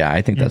afar. Yeah,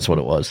 I think that's what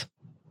it was.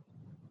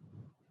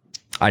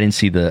 I didn't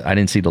see the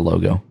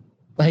logo.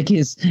 Like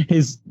his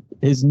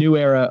new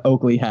era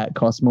Oakley hat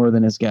costs more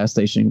than his gas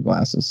station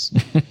glasses.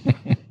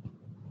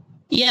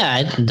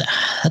 Yeah,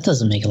 that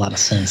doesn't make a lot of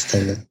sense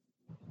to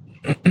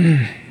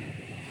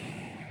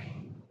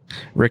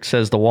Rick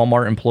says the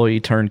Walmart employee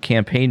turned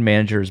campaign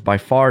manager is by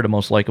far the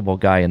most likable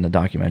guy in the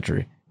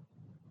documentary.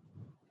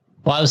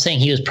 Well, I was saying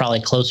he was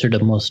probably closer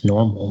to most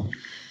normal.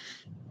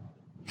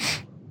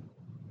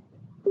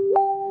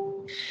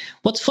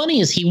 What's funny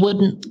is he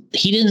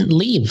didn't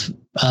leave.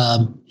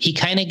 He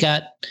kind of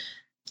got,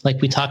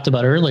 like we talked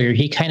about earlier,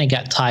 he kind of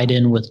got tied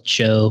in with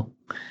Joe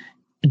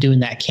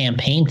doing that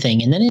campaign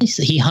thing. And then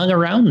he hung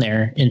around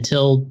there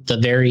until the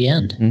very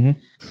end. Mm-hmm.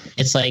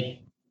 It's like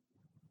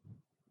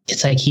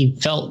he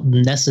felt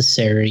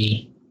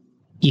necessary.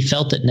 He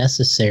felt it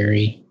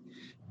necessary,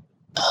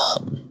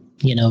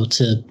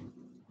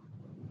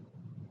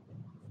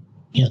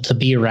 to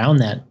be around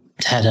that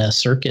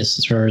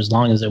circus for as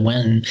long as it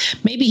went. And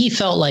maybe he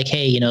felt like,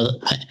 hey,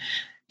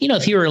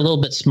 if you were a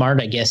little bit smart,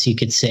 I guess you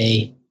could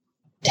say,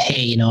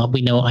 hey,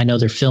 I know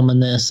they're filming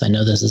this. I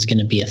know this is going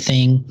to be a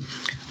thing.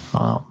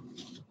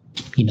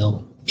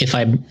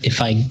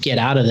 If I get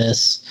out of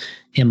this,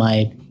 am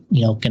I,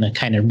 going to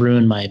kind of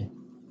ruin my,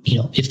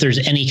 if there's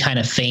any kind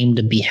of fame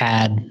to be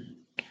had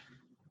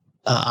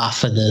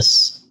off of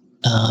this,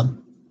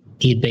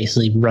 he'd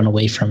basically run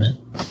away from it.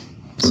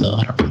 So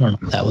I don't know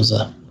if that was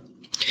a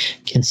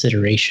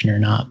consideration or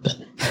not. But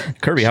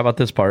Kirby, how about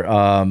this part?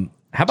 How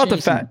about Jason,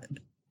 the fact?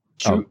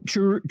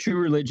 True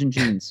religion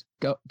jeans.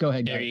 Go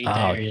ahead. there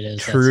it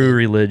is. True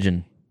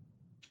religion.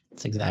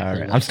 That's exactly. All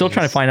right. I'm still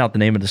trying to find out the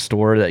name of the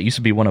store. That used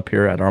to be one up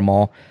here at our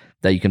mall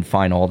that you can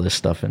find all this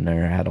stuff in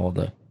there. It had all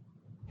the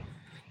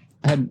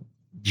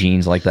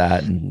jeans like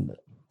that and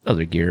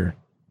other gear.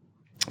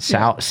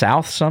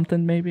 South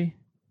something maybe.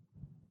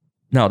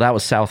 No, that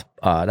was South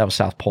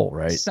Pole,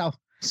 right?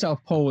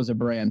 South Pole was a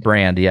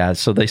brand. Yeah.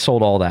 So they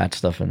sold all that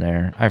stuff in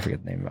there. I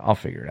forget the name of it. I'll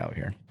figure it out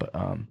here. But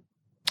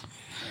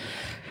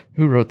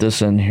who wrote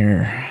this in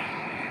here?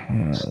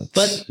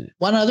 But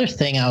one other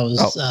thing how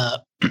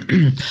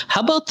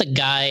about the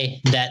guy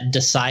that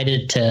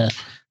decided to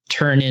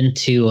turn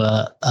into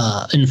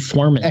a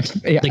informant?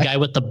 The guy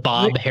with the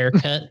bob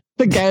haircut?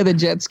 The guy with the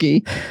jet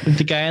ski.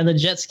 The guy on the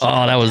jet ski.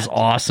 Oh, that was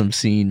awesome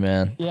scene,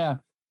 man. Yeah.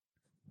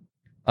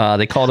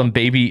 They called him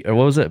Baby, or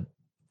what was it?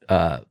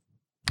 Why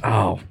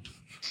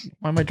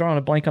am I drawing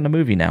a blank on the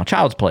movie now?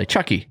 Child's Play,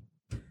 Chucky.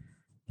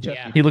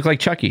 Yeah. He looked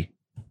like Chucky.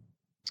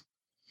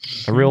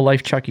 A real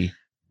life Chucky.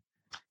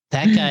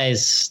 That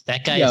guy's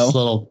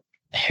little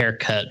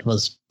haircut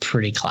was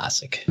pretty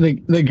classic.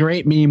 The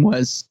great meme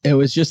was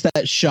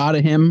that shot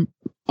of him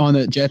on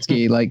the jet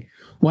ski, like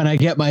when I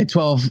get my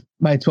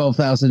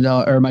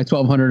 $12,000 or my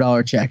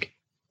 $1,200 check.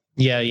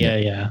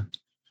 Yeah.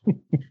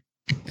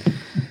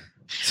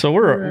 So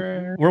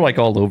we're like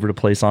all over the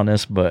place on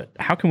this, but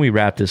how can we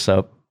wrap this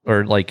up?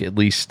 Or like at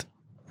least,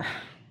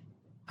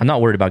 I'm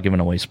not worried about giving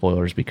away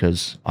spoilers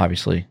because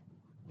obviously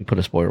we put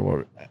a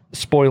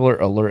spoiler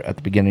alert at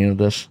the beginning of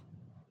this.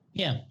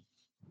 Yeah.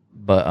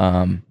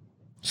 But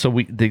so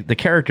the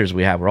characters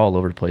we have are all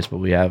over the place, but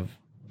we have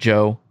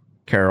Joe,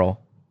 Carol,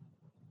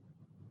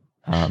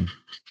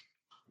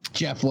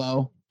 Jeff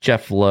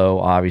Lowe,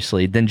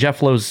 obviously. Then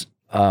Jeff Lowe's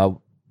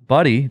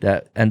buddy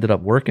that ended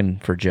up working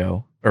for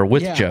Joe or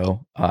with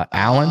Joe,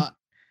 Alan.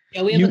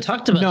 Yeah, we haven't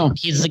talked about him.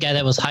 He's the guy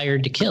that was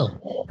hired to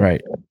kill.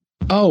 Right.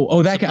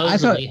 Oh, that guy.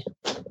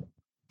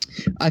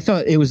 I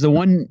thought it was the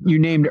one you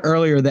named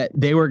earlier that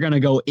they were going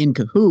to go in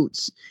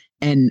cahoots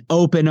and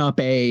open up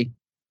a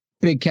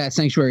big cat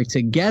sanctuary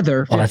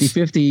together,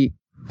 50-50,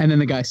 and then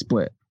the guy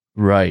split.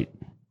 Right.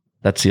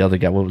 That's the other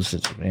guy. What was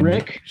his name?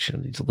 Rick?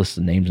 He's a list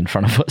of names in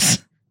front of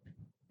us.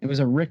 It was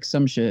a Rick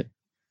some shit.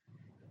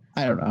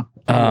 I don't know.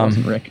 It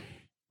wasn't Rick.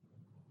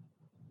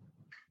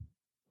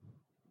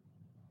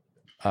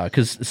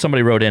 Because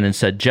somebody wrote in and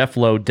said Jeff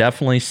Lowe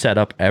definitely set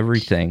up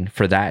everything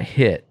for that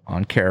hit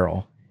on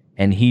Carol,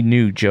 and he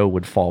knew Joe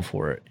would fall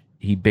for it.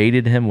 He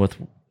baited him with.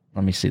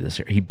 Let me see this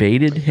here. He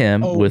baited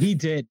him with. He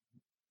did.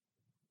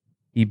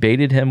 He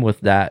baited him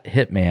with that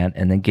hitman,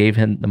 and then gave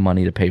him the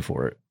money to pay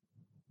for it.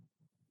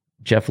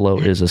 Jeff Lowe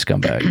is a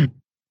scumbag.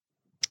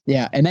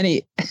 Yeah, and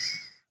then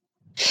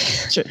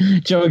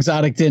Joe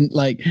Exotic didn't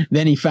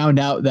then he found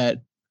out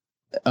that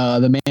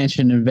the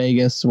mansion in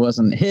Vegas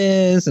wasn't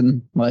his,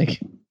 and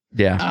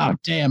yeah. Oh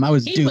damn, I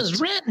was He duped.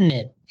 was renting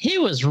it. He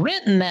was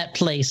renting that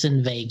place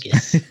in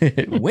Vegas.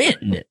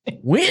 Winning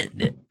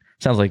it.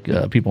 Sounds like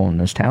people in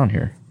this town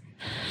here.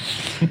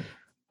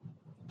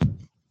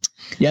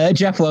 Yeah, that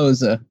Jeff Lowe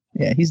is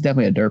he's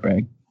definitely a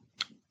dirtbag.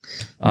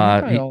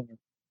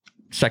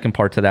 Second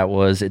part to that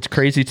was, it's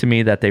crazy to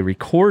me that they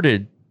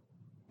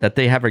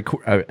have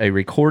a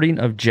recording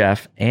of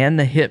Jeff and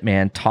the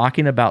hitman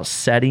talking about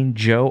setting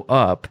Joe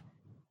up,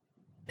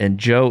 and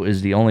Joe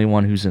is the only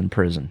one who's in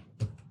prison.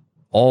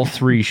 All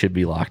three should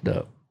be locked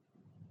up.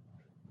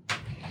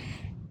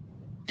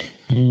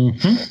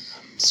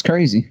 It's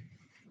crazy.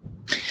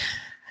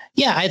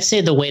 Yeah, I'd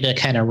say the way to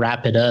kind of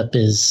wrap it up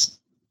is,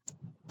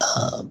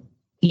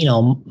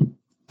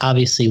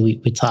 obviously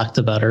we talked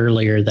about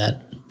earlier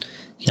that,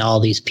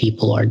 all these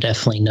people are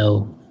definitely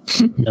no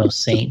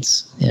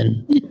saints,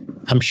 and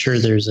I'm sure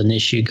there's an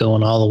issue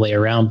going all the way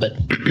around. But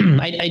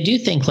I do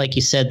think, like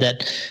you said,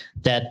 that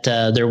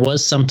there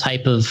was some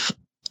type of,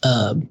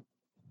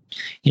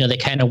 they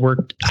kind of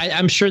worked.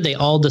 I'm sure they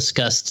all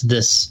discussed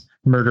this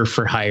murder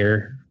for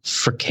hire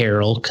for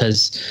Carol,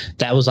 because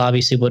that was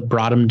obviously what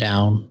brought him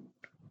down.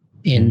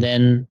 And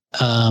then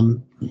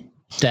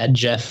that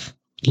Jeff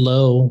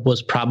Lowe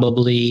was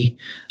probably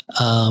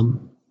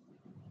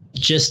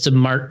just as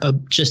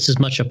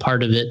much a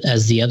part of it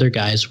as the other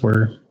guys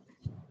were.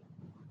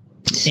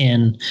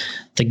 And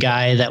the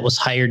guy that was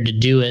hired to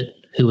do it,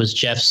 who was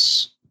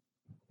Jeff's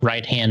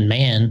right-hand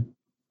man,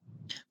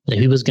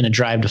 he was going to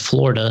drive to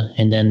Florida,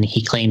 and then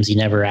he claims he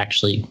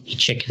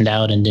chickened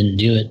out and didn't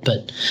do it.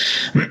 But,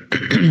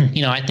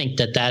 I think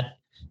that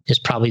is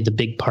probably the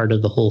big part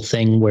of the whole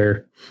thing,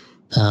 where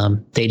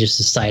they just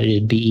decided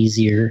it'd be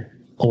easier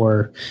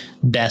or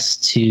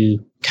best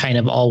to kind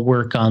of all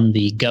work on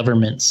the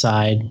government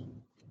side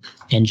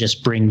and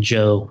just bring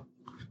Joe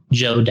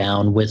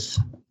down with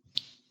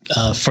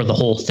for the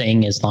whole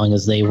thing, as long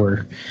as they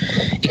were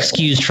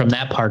excused from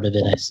that part of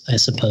it, I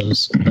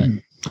suppose.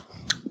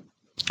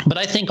 But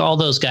I think all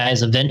those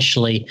guys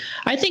eventually,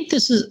 I think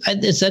it's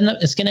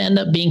going to end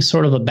up being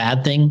sort of a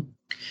bad thing.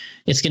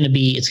 It's going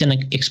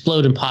to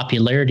explode in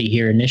popularity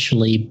here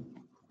initially,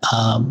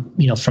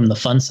 from the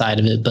fun side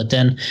of it. But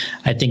then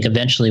I think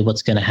eventually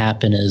what's going to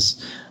happen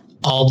is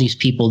all these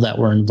people that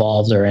were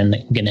involved are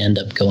going to end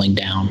up going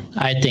down.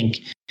 I think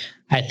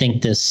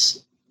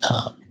this,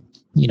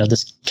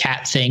 this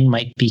cat thing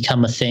might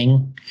become a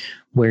thing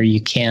where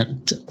you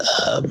can't,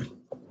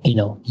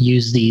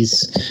 use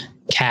these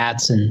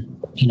cats and,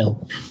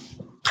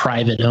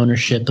 private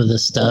ownership of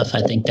this stuff.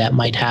 I think that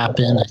might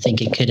happen. I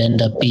think it could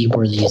end up be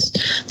where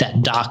that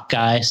Doc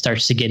guy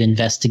starts to get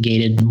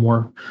investigated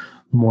more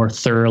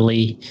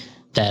thoroughly.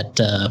 That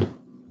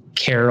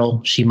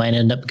Carol, she might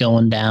end up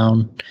going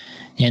down.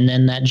 And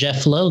then that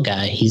Jeff Lowe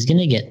guy, he's going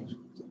to get,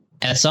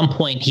 at some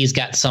point, he's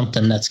got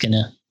something that's going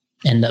to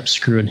end up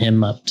screwing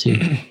him up too.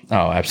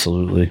 Oh,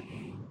 absolutely.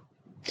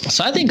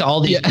 So I think all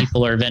these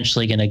people are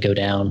eventually going to go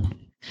down.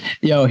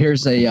 Yo,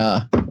 here's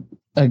a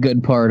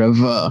good part of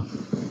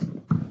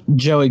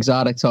Joe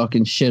Exotic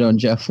talking shit on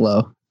Jeff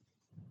Lowe.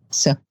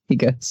 So he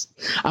goes,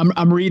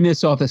 I'm reading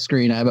this off the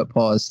screen. I have it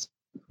paused.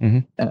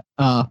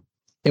 Mm-hmm.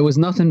 It was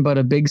nothing but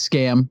a big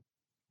scam.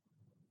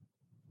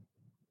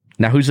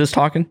 Now, who's this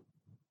talking?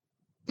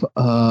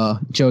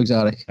 Joe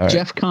Exotic. Right.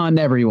 Jeff conned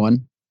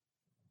everyone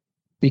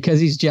because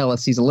he's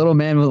jealous. He's a little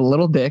man with a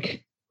little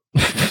dick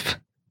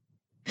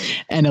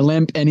and a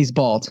limp, and he's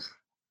bald.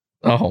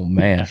 Oh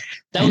man!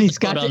 And he's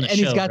got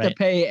to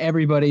pay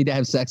everybody to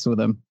have sex with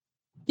him.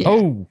 Yeah.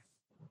 Oh,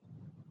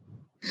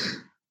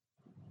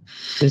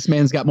 this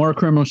man's got more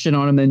criminal shit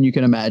on him than you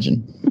can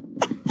imagine.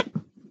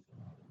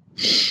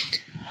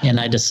 And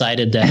I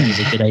decided that it was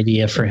a good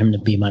idea for him to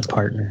be my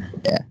partner.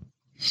 Yeah.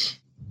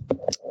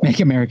 Make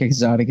America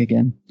exotic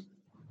again.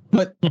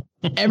 But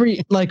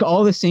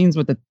all the scenes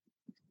with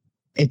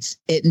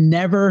it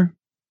never,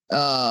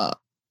 I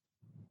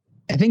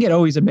think it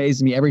always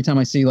amazes me every time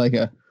I see like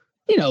a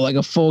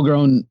full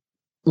grown,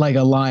 like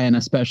a lion,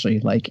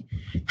 especially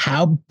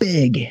how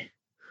big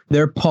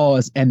their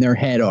paws and their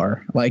head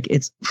are.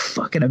 It's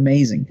fucking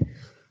amazing.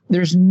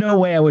 There's no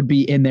way I would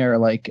be in there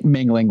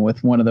mingling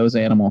with one of those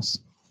animals.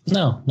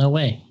 No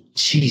way.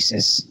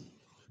 Jesus.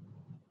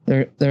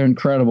 They're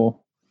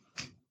incredible.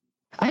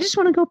 I just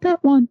want to go pet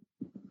one.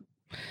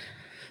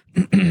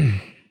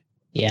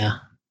 Yeah.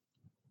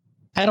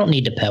 I don't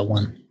need to pet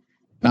one.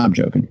 No, I'm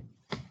joking.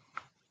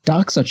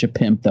 Doc's such a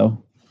pimp,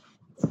 though.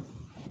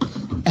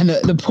 And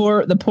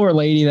the poor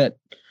lady that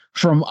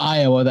from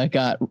Iowa that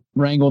got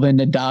wrangled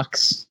into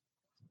Doc's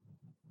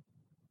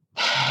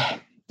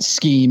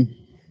scheme.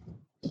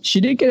 She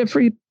did get a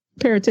free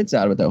pair of tits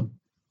out of it, though.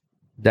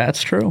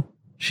 That's true.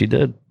 She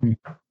did.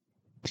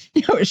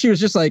 She was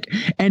just like,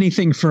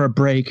 anything for a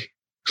break.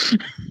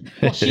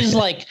 Well, she's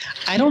like,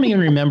 I don't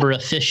even remember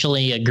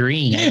officially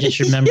agreeing. I just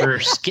remember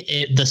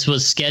this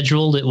was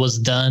scheduled, it was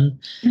done,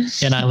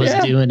 and I was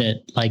doing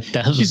it. Like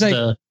that was She's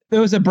like,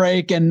 there was a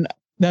break, and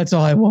that's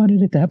all I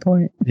wanted at that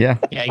point. Yeah.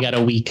 I got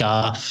a week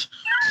off.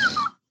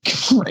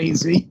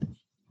 Crazy.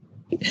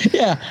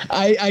 Yeah,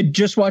 I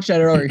just watched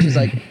that earlier. She's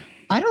like,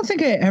 I don't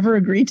think I ever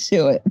agreed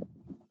to it.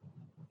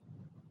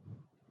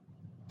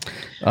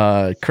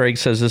 Craig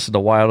says this is the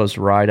wildest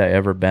ride I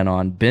ever been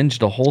on. Binged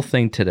the whole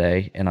thing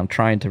today, and I'm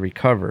trying to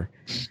recover.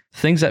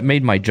 Things that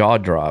made my jaw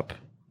drop.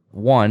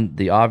 1,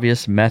 the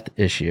obvious meth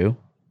issue,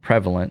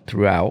 prevalent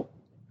throughout.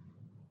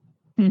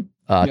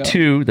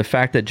 2, the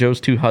fact that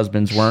Joe's 2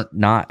 husbands weren't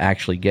not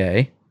actually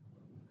gay.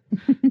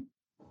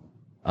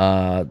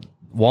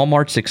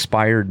 Walmart's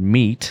expired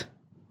meat.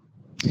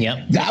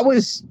 Yep. That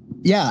was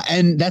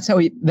and that's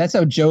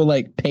how Joe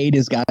like paid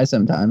his guy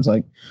sometimes.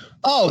 Like,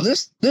 oh,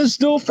 this is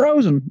still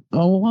frozen.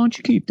 Oh, well, why don't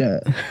you keep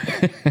that?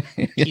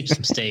 Keep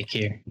some steak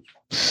here.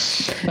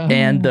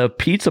 And the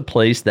pizza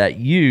place that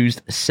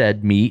used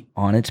said meat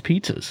on its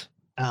pizzas.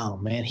 Oh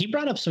man, he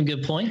brought up some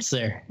good points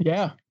there.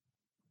 Yeah.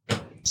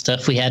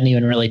 Stuff we hadn't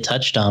even really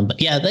touched on.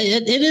 But yeah,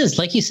 it is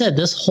like you said,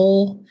 this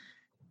whole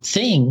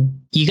thing,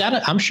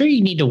 I'm sure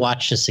you need to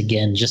watch this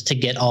again just to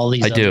get all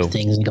these other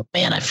things and go,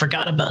 man, I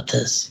forgot about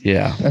this.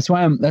 Yeah. That's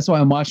why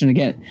I'm watching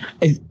again.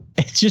 It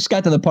just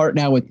got to the part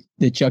now with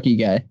the Chucky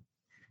guy.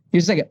 He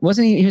was like,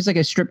 wasn't he? He was like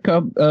a strip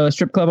club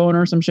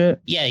owner or some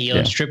shit. Yeah, you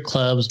know, strip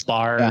clubs,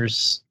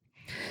 bars.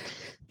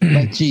 Yeah.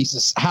 Like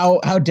Jesus, how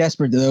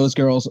desperate do those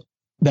girls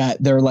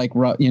that they're like,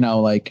 you know,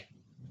 like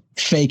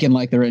faking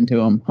like they're into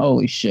him.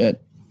 Holy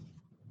shit.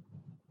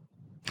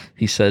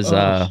 He says,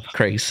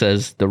 Craig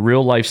says, the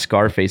real life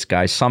Scarface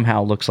guy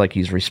somehow looks like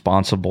he's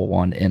responsible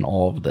one in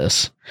all of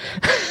this.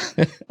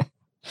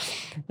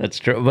 That's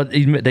true. But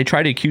they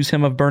try to accuse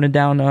him of burning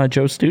down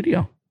Joe's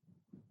studio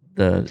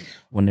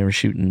when they were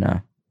shooting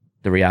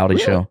the reality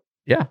show.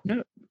 Yeah.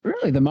 No,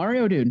 really? The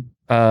Mario dude?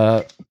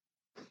 Oh,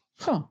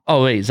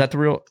 wait. Is that the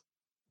real?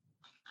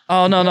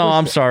 Oh, no.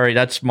 I'm sorry.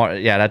 That's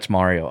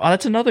Mario. Oh,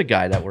 that's another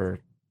guy that we're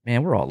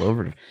all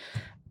over.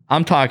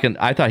 I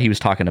thought he was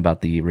talking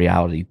about the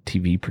reality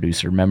TV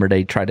producer. Remember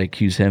they tried to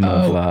accuse him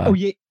of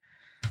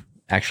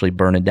actually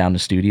burning down the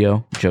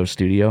studio, Joe's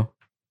studio.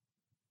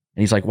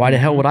 And he's like, why the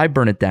hell would I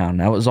burn it down?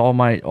 That was all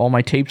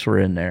my tapes were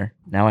in there.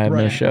 Now I have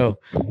no show.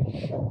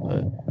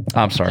 But,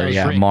 I'm sorry.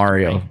 Yeah. Rick,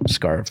 Mario right?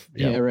 Scarf.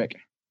 Yeah. Rick.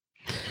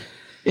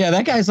 Yeah.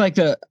 That guy's like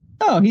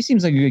he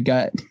seems like a good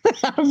guy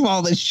out of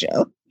all this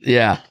show.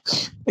 Yeah.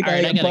 The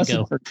guy I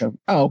gotta go.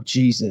 Oh,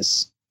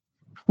 Jesus.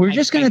 We're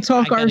just going to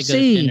talk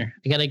RC.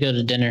 I got to go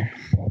to dinner.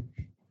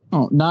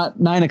 Oh, not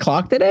 9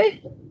 o'clock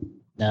today?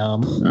 No.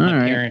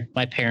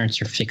 My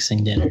parents are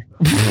fixing dinner.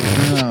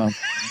 Oh.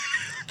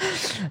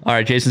 All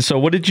right, Jason. So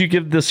what did you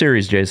give the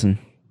series, Jason?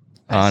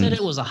 I said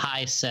it was a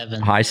high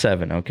 7. High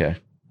 7. Okay.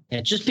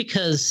 Yeah, just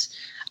because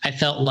I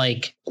felt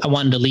like I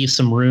wanted to leave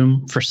some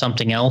room for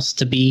something else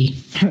to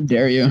be. How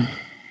dare you?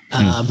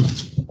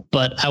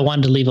 But I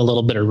wanted to leave a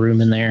little bit of room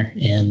in there.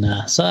 And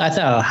so I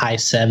thought a high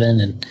 7.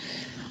 And,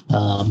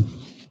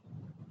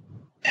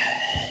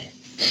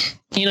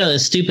 you know,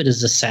 as stupid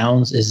as this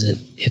sounds,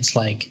 it's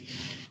like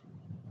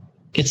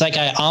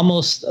I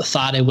almost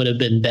thought it would have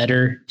been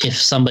better if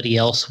somebody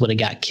else would have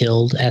got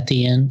killed at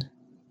the end.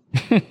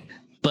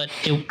 But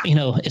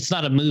it's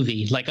not a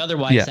movie. Like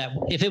otherwise,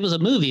 if it was a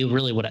movie, it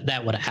really would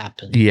have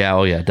happened. Yeah,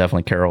 oh yeah,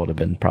 definitely. Carol would have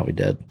been probably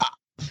dead.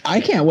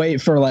 I can't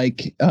wait for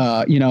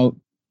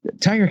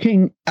Tiger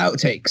King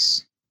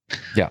outtakes.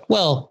 Yeah.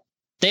 Well,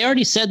 they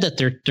already said that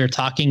they're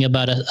talking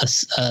about a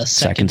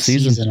second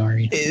season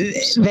already.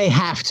 They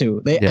have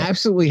to. They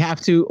absolutely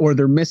have to, or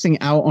they're missing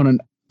out on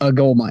a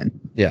gold mine.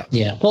 Yeah.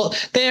 Yeah. Well,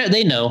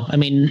 they know. I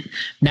mean,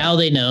 now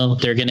they know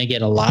they're going to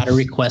get a lot of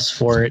requests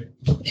for it,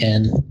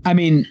 and I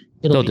mean,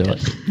 they'll do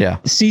it. Yeah.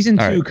 Season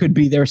 2 could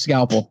be their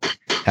scalpel.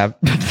 Could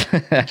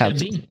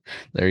be.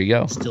 There you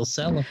go. Still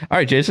sell them. All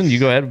right, Jason, you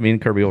go ahead. Me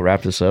and Kirby will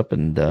wrap this up,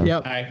 and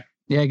yep. All right.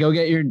 Yeah, go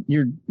get your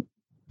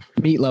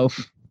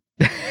meatloaf.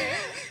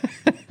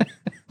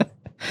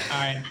 All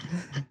right.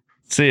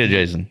 See you,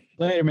 Jason.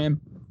 Later, man.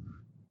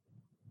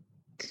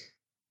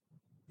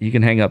 You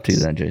can hang up too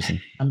then,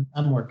 Jason.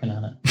 I'm working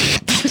on it.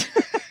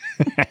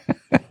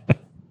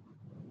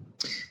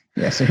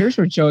 Yeah, so here's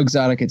where Joe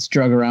Exotic gets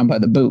drug around by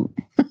the boot.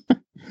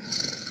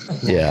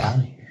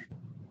 Yeah.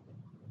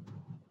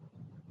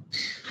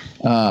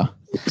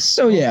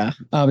 So yeah,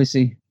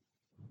 obviously.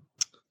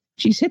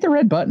 Jeez, hit the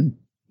red button.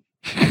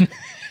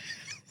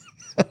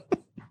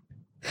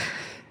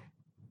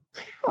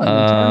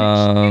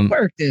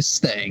 Work this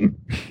thing.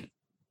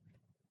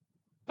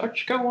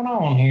 What's going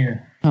on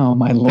here? Oh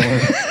my lord.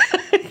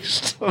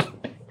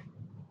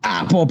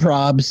 Apple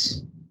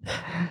probs.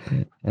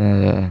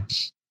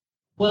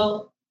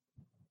 Well,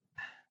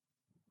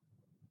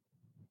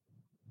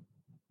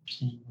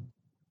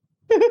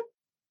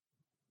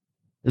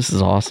 this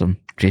is awesome.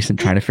 Jason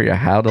trying to figure out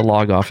how to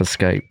log off of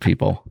Skype,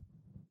 people.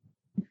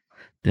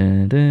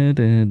 Dun, dun,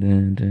 dun,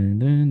 dun, dun,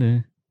 dun,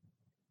 dun.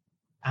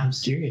 I'm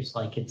serious.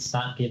 Like, it's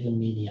not giving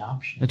me the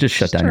option. Just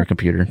shut down your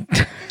computer.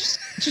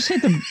 Just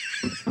hit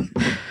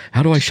the.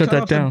 How do I shut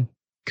that off down?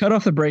 Cut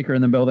off the breaker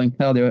in the building.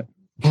 That'll do it.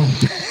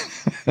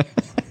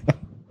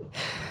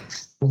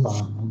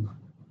 Hold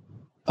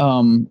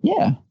on.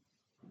 Yeah.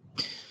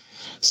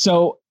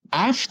 So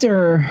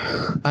after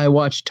I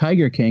watched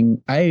Tiger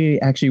King, I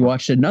actually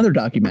watched another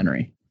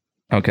documentary,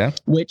 Okay.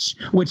 which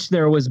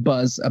there was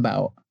buzz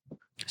about.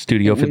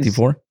 Studio It was-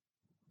 54?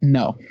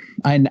 No,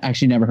 I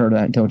actually never heard of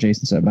that until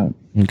Jason said about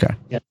it.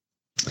 Okay.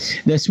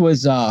 This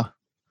was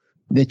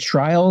the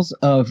trials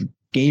of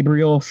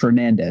Gabriel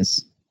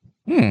Fernandez.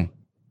 And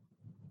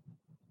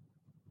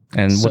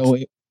So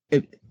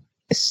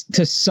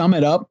to sum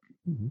it up,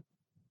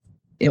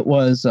 it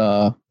was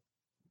a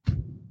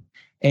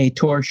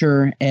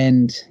torture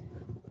and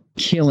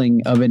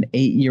killing of an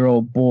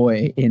 8-year-old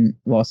boy in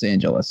Los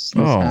Angeles.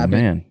 This happened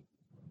man.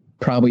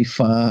 probably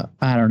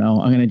I don't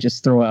know. I'm going to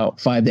just throw out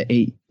 5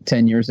 to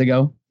 10 years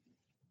ago.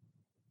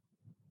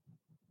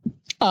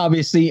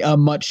 Obviously a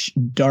much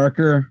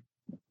darker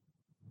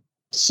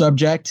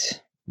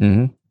subject.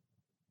 Mm-hmm.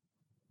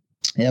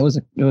 Yeah, it was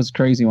a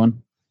crazy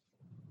one.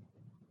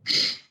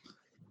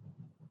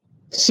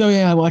 So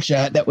yeah, I watched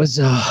that. That was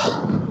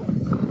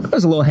a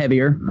little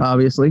heavier,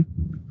 obviously,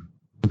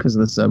 because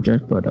of the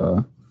subject. But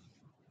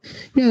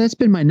yeah, that's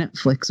been my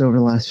Netflix over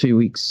the last few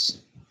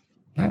weeks.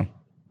 Oh.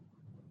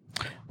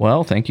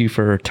 Well, thank you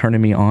for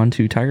turning me on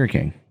to Tiger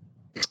King.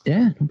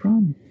 Yeah, no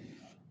problem.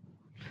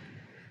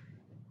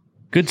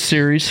 Good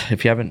series.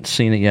 If you haven't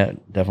seen it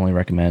yet, definitely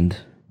recommend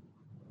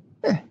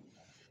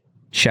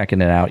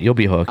checking it out. You'll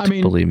be hooked. I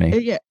mean, believe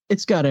me.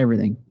 It's got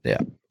everything. Yeah.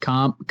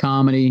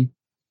 Comedy,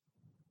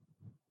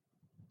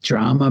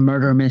 drama,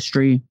 murder,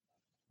 mystery,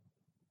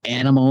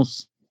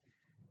 animals.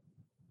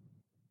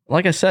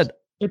 Like I said,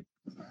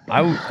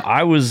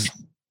 I was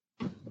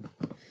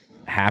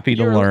happy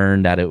to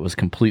learn that it was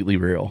completely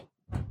real.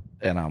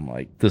 And I'm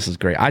like, this is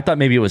great. I thought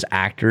maybe it was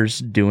actors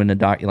doing the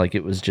doc, like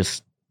it was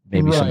just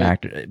maybe some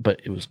actor,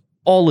 but it was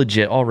all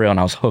legit, all real, and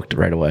I was hooked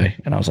right away.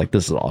 And I was like,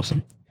 this is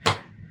awesome.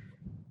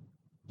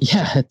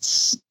 Yeah,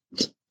 it's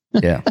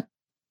Yeah.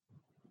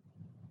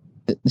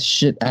 the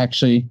shit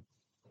actually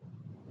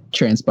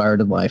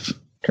transpired in life.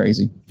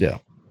 Crazy. Yeah.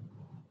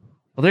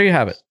 Well, there you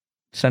have it.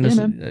 Send us.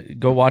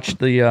 Go watch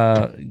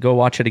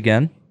it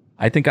again.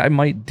 I think I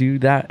might do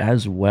that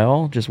as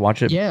well. Just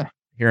watch it. Yeah.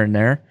 Here and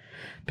there,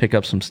 pick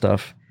up some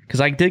stuff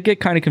because I did get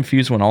kind of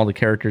confused when all the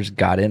characters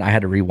got in. I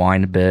had to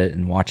rewind a bit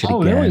and watch it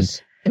again.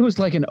 It was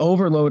like an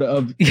overload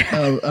of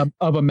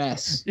a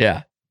mess.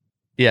 Yeah.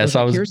 Yeah.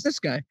 So like, here's this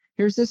guy.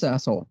 Here's this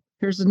asshole.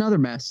 Here's another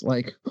mess.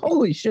 Like,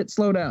 holy shit,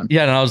 slow down.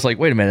 Yeah. And I was like,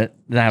 wait a minute.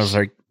 And I was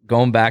like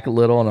going back a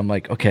little and I'm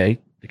like, okay,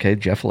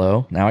 Jeff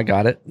Lowe. Now I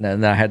got it. And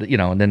then I had,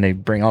 and then they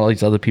bring all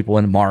these other people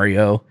in,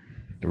 Mario,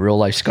 the real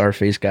life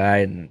Scarface guy.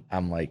 And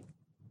I'm like,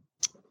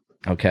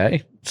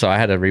 okay. So I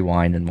had to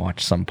rewind and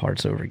watch some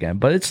parts over again,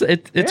 but it's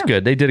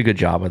good. They did a good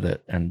job with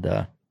it. And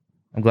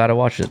I'm glad I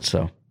watched it.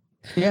 So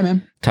yeah,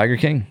 man. Tiger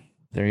King.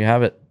 There you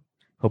have it.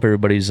 Hope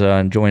everybody's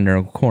enjoying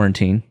their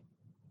quarantine.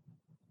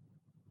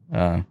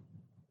 And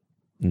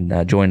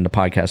enjoying the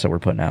podcast that we're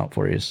putting out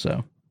for you.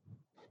 So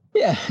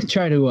yeah,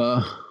 try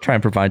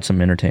and provide some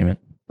entertainment.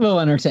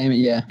 Little entertainment,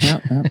 yeah.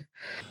 Yep.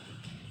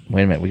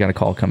 Wait a minute, we got a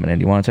call coming in.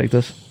 Do you want to take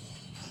this?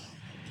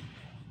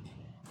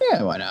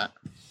 Yeah, why not?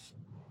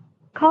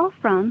 Call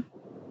from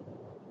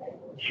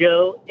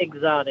Joe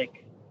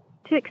Exotic.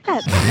 to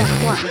accept,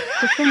 press 1.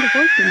 To send a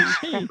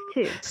voicemail,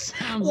 press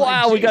 2.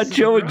 Wow, we got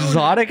Joe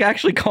Exotic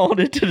actually calling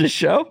into the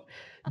show.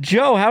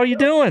 Joe, how are you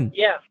doing?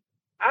 Yeah,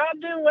 I'm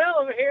doing well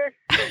over here.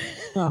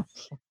 Oh,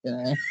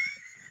 yeah.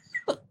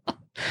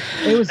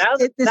 This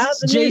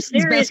is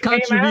Jason's best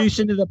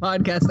contribution to the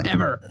podcast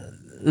ever.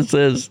 This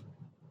is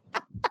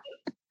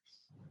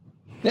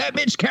that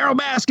bitch Carol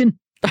Baskin.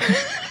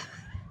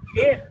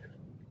 Yeah,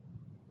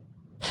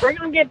 we're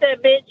gonna get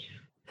that bitch.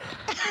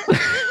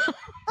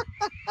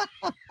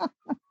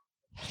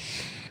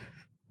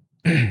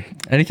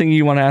 Anything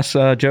you want to ask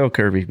Joe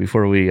Kirby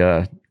before we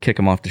kick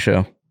him off the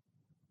show?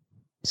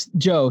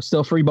 Joe,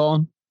 still free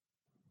balling?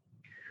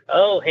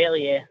 Oh, hell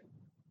yeah.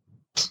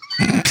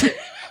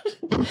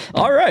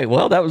 All right.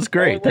 Well, that was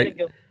great.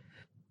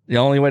 The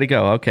only way to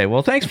go. Okay.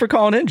 Well, thanks for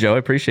calling in, Joe. I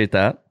appreciate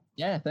that.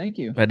 Yeah, thank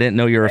you. I didn't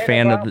know you were a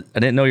fan of I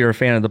didn't know you were a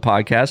fan of the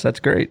podcast. That's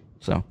great.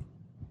 So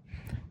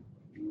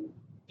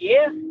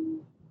yeah.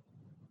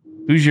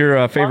 Who's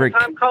your favorite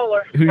long-time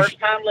caller,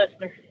 first-time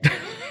listener?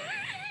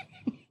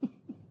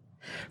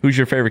 Who's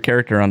your favorite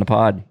character on the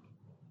pod?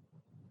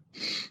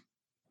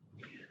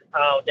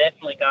 Oh,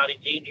 definitely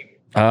Gotti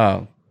Jr.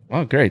 Oh,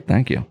 well, great.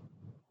 Thank you.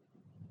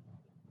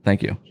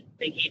 Thank you. I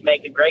think he'd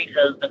make a great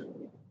husband.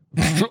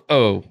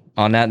 Oh,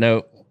 on that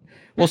note,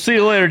 we'll see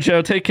you later,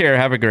 Joe. Take care.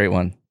 Have a great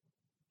one.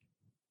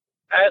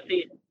 I'll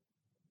see you.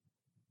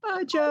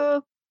 Bye,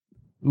 Joe.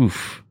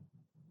 Oof.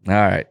 All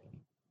right.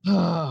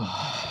 All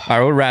right,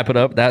 we'll wrap it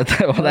up.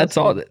 That's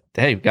all.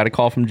 Hey, got a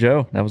call from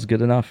Joe. That was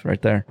good enough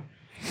right there.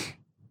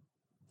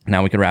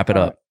 Now we can wrap it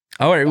up.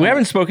 All right, we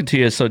haven't spoken to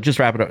you, so just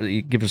wrap it up.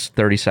 You give us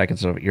 30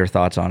 seconds of your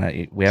thoughts on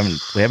it. We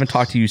haven't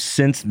talked to you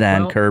since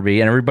then, Well, Kirby,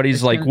 and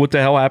everybody's like, "What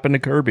the hell happened to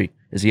Kirby?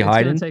 Is he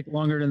hiding?" It's gonna take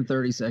longer than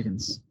 30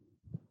 seconds.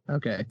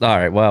 Okay. All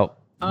right. Well,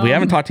 we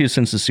haven't talked to you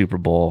since the Super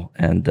Bowl,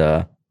 and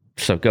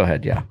so go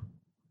ahead. Yeah.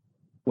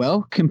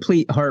 Well,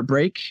 complete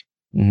heartbreak,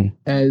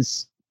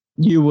 as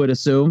you would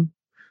assume.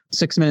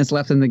 6 minutes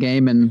left in the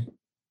game, and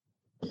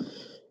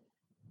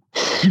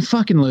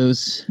fucking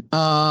lose.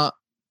 But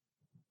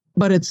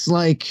it's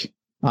like,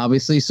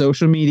 obviously,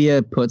 social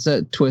media puts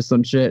a twist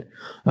on shit.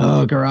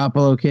 Oh,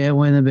 Garoppolo can't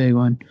win the big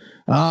one.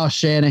 Oh,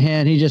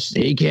 Shanahan,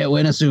 he can't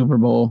win a Super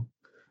Bowl.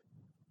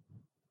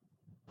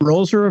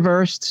 Roles are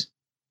reversed.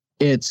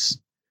 It's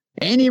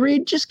Andy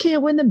Reid just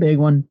can't win the big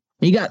one.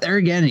 He got there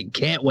again and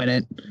can't win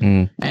it.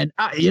 And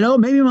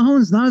maybe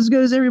Mahomes not as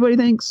good as everybody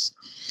thinks.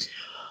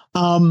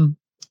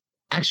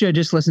 Actually, I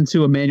just listened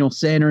to Emmanuel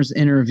Sanders'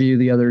 interview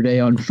the other day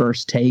on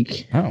First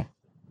Take. Oh,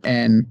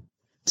 and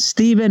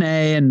Stephen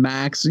A. and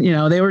Max,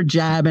 they were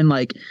jabbing,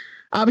 like,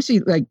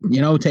 obviously, like,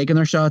 taking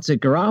their shots at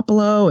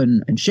Garoppolo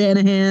and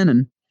Shanahan,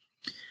 and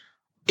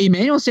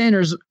Emmanuel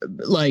Sanders,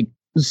 like,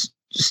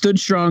 stood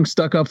strong,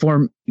 stuck up for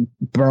him,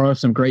 brought up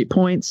some great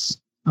points.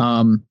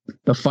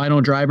 The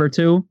final drive or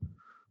two,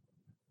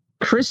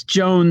 Chris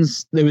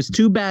Jones, there was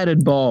 2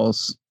 batted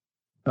balls,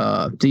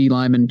 D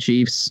lineman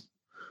Chiefs,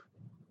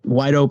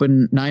 wide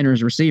open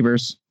Niners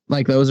receivers.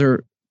 Like, those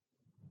are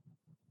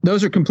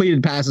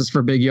completed passes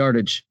for big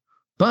yardage,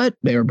 but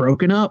they were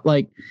broken up.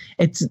 Like,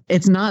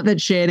 it's not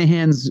that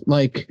Shanahan's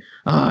like,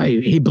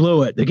 he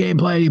blew it. The game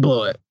plan, he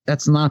blew it.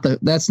 That's not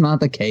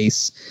the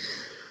case.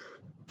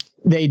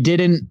 They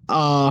didn't,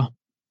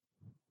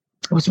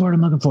 what's the word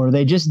I'm looking for?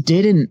 They just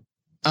didn't,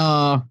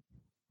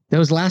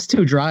 those last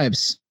 2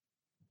 drives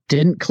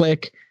didn't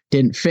click,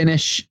 didn't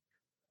finish.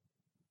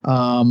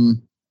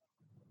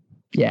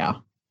 Yeah.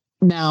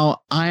 Now,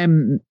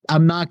 I'm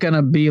not going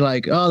to be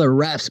like, oh, the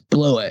refs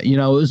blew it. It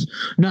was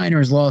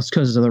Niners lost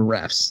because of the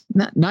refs.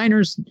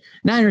 Niners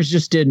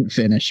just didn't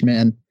finish,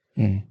 man.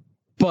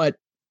 But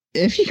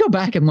if you go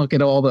back and look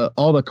at all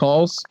the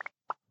calls,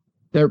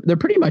 they're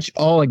pretty much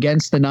all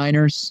against the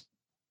Niners.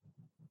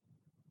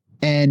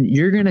 And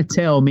you're going to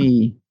tell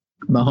me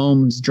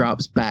Mahomes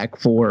drops back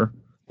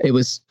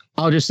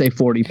I'll just say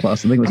 40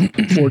 plus. I think it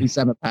was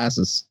 47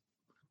 passes.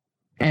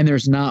 And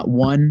there's not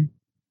one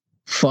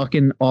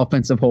fucking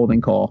offensive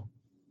holding call.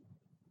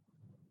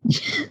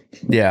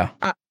 Yeah.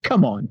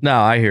 Come on.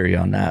 No, I hear you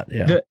on that.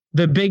 Yeah.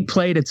 The big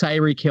play to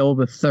Tyreek Hill,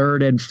 the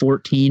 3rd and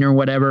 14 or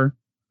whatever,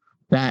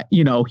 that,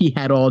 he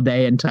had all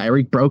day and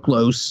Tyreek broke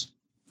loose.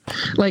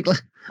 Like,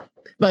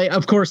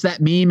 of course, that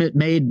meme, it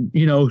made,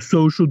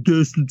 social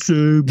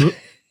distancing.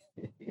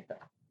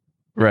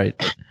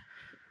 Right.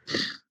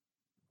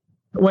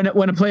 When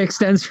a play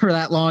extends for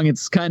that long,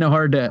 it's kind of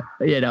hard to,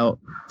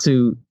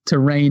 to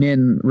rein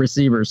in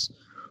receivers.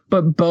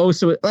 But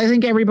Bosa, I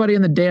think everybody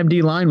in the damn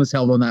D line was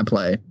held on that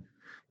play.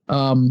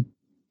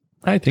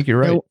 I think you're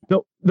right.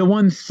 The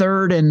one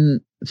 3rd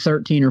and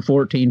 13 or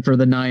 14 for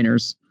the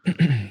Niners.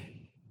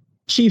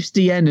 Chiefs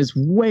D end is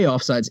way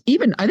offsides.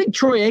 Even I think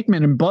Troy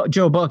Aikman and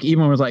Joe Buck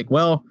even was like,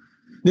 well,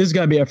 this is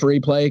going to be a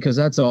free play because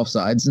that's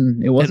offsides.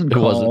 And it wasn't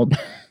called.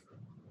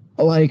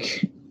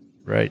 Like,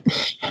 right.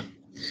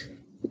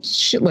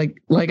 Shit, like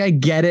I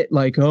get it.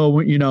 Like,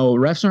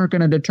 refs aren't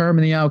going to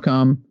determine the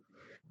outcome.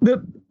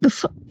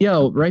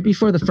 Right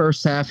before the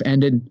first half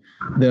ended,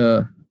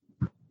 the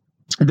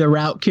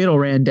route Kittle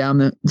ran down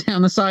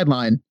the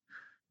sideline,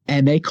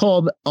 and they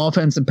called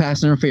offensive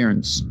pass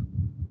interference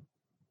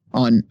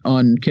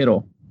on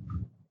Kittle.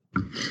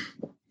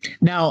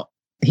 Now,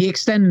 he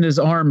extended his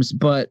arms,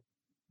 but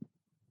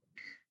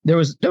there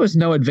was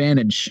no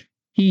advantage.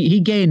 He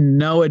gained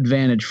no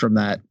advantage from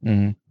that.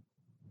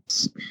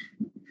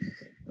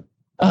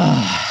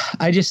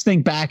 I just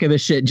think back of the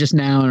shit just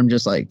now, and I'm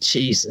just like,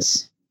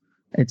 Jesus.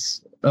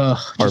 It's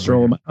just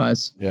rolling my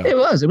eyes. Yeah. It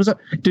was a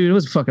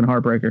fucking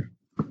heartbreaker.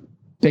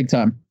 Big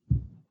time.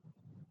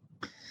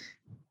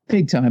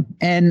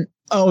 And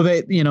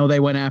they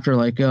went after,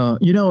 like,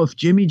 if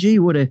Jimmy G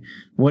would have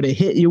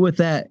hit you with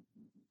that,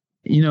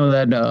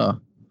 that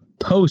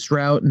post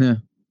route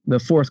in the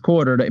 4th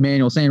quarter to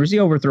Emmanuel Sanders, he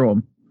overthrew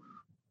him.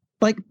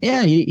 Like,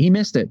 yeah, he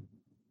missed it.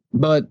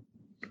 But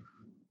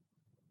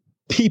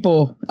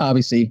people,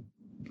 obviously,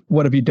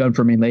 what have you done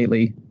for me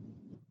lately?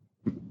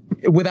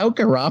 Without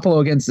Garoppolo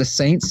against the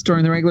Saints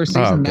during the regular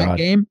season, that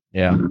game,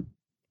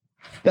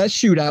 that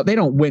shootout, they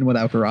don't win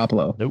without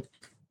Garoppolo. Nope.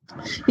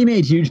 He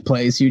made huge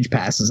plays, huge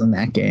passes in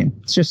that game.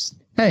 It's just,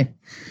 hey,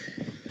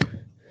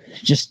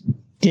 it just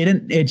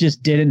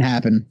didn't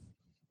happen.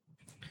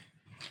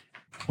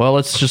 Well,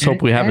 let's just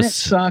hope we have it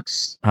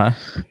sucks. Huh?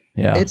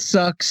 Yeah. It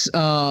sucks.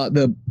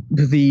 The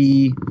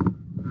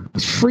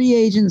free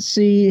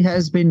agency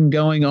has been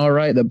going all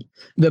right.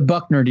 The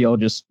Buckner deal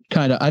just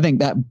kind of, I think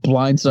that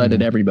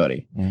blindsided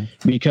everybody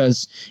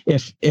because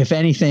if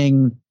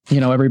anything,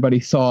 everybody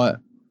thought,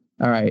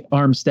 all right,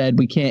 Armstead,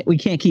 we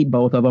can't keep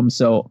both of them,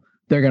 so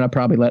they're gonna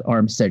probably let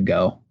Armstead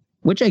go,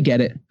 which I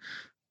get it.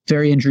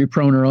 Very injury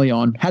prone early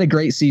on. Had a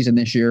great season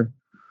this year,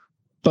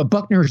 But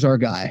Buckner's our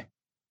guy.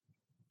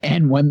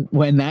 And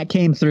when that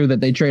came through that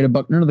they traded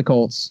Buckner to the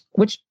Colts,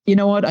 which, you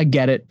know what, I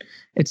get it.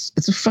 It's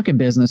a fucking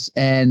business,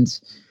 and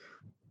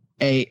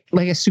a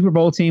Super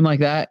Bowl team like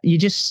that,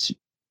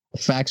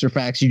 facts are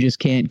facts. You just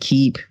can't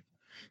keep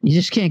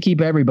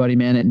everybody,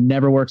 man. It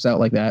never works out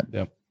like that.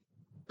 Yep.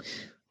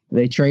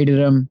 They traded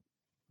him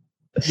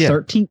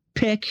 13th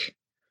pick.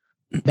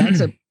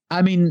 It's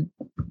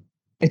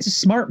a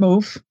smart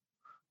move.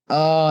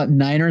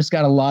 Niners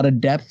got a lot of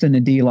depth in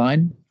the D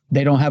line.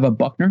 They don't have a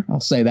Buckner.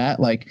 I'll say that.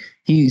 Like,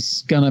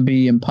 he's going to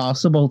be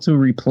impossible to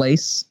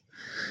replace.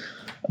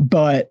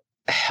 But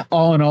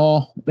all in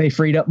all, they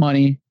freed up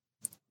money.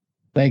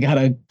 They got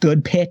a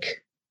good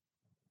pick.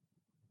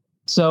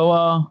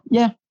 So,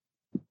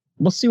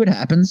 we'll see what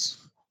happens.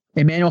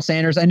 Emmanuel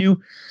Sanders,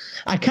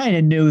 I kind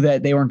of knew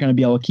that they weren't going to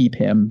be able to keep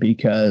him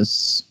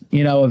because,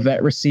 a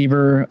vet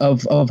receiver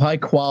of high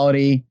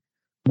quality,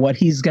 what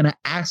he's going to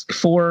ask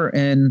for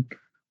and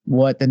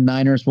what the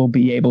Niners will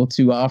be able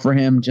to offer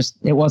him,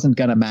 it wasn't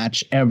going to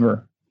match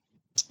ever.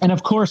 And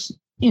of course,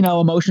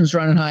 emotions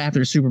running high after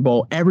the Super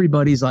Bowl.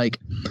 Everybody's like,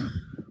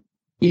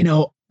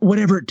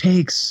 whatever it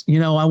takes,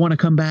 I want to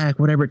come back,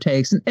 whatever it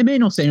takes. And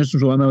Emmanuel Sanders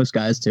was one of those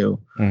guys too.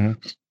 Mm-hmm.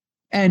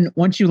 And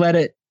once you let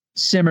it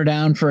simmer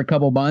down for a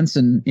couple months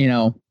and,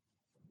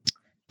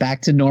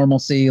 back to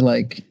normalcy,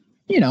 like,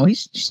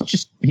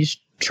 he's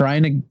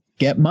trying to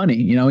get money,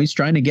 he's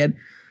trying to get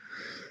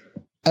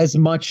as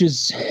much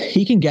as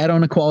he can get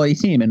on a quality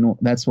team. And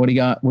that's what he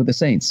got with the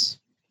Saints.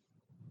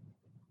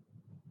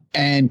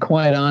 And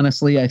quite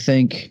honestly, I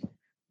think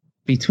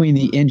between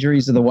the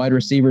injuries of the wide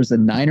receivers the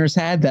Niners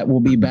had that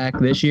will be back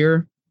this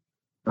year,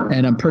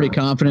 and I'm pretty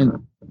confident.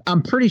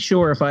 I'm pretty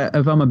sure if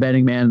I'm a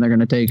betting man, they're going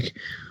to take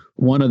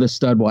one of the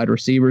stud wide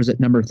receivers at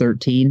number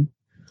 13.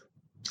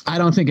 I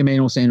don't think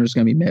Emmanuel Sanders is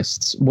going to be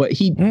missed. What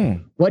he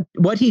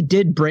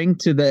did bring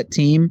to that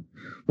team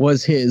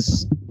was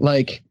his,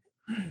 like,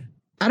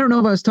 I don't know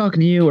if I was talking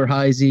to you or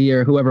Heisey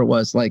or whoever it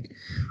was. Like,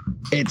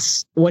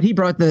 it's what he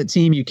brought to the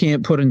team. You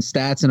can't put in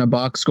stats in a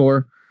box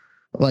score.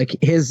 Like,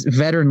 his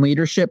veteran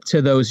leadership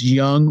to those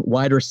young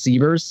wide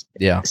receivers,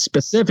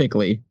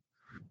 specifically.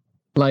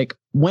 Like,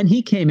 when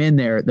he came in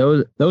there,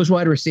 those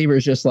wide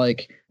receivers just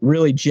like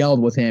really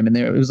gelled with him, and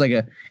it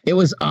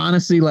was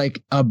honestly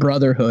like a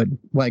brotherhood.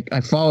 Like,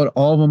 I followed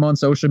all of them on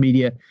social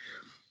media,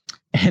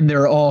 and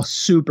they're all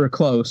super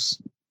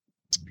close,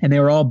 and they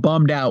were all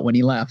bummed out when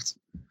he left.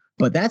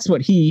 But that's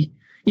what he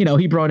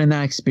brought in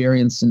that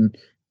experience, and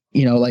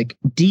like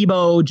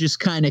Debo just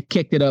kind of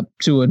kicked it up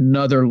to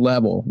another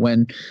level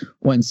when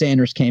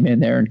Sanders came in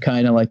there and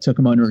kind of like took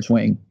him under his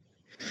wing.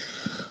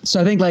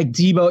 So I think like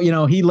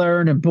Debo, he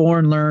learned and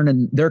Bourne learned,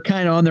 and they're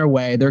kind of on their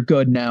way. They're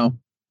good now,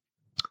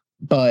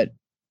 but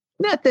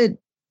not that,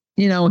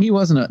 he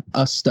wasn't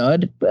a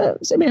stud,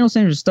 but Emmanuel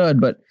Sanders is a stud,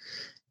 but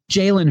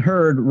Jalen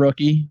Hurd,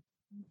 rookie,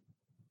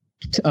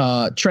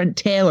 Trent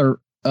Taylor,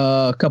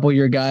 a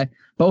couple-year guy,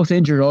 both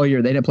injured all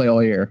year. They didn't play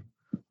all year.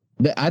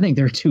 I think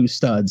they're two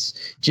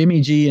studs.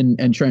 Jimmy G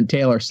and Trent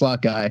Taylor,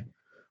 slot guy,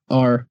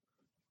 the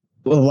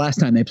last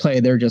time they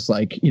played, they're just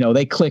like,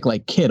 they click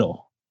like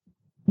Kittle.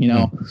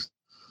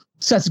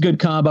 So that's a good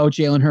combo.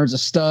 Jalen Hurd's a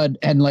stud.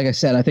 And like I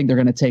said, I think they're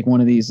going to take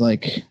one of these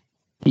like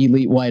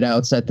elite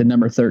wideouts at the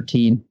number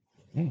 13.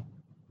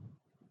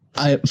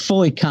 I'm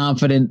fully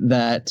confident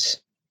that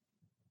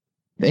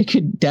they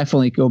could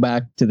definitely go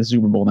back to the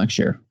Super Bowl next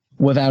year,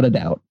 without a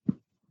doubt.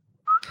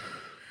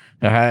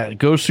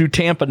 Goes through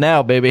Tampa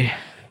now, baby.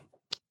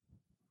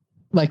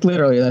 Like,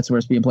 literally, that's where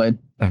it's being played.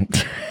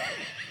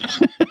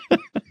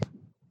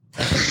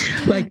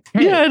 Like,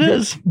 hey, yeah, it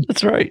is.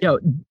 That's right.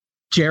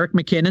 Jerick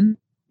McKinnon,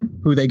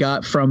 who they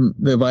got from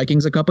the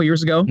Vikings a couple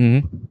years ago,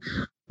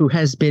 who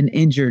has been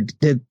injured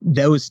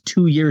those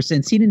 2 years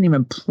since. He didn't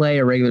even play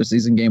a regular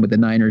season game with the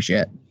Niners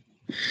yet.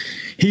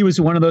 He was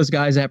one of those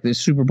guys after the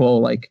Super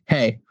Bowl, like,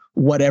 hey,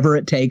 whatever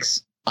it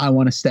takes, I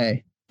want to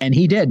stay. And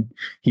he did.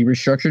 He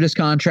restructured his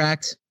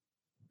contract.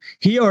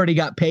 He already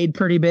got paid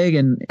pretty big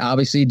and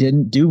obviously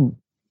didn't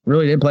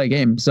play a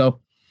game. So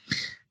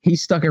he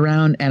stuck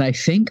around, and I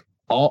think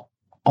all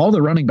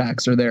the running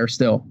backs are there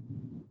still.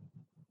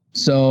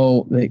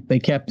 So they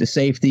kept the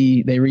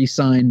safety. They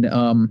re-signed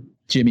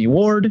Jimmy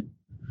Ward.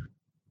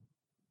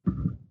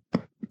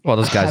 Well,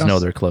 those guys know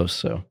they're close,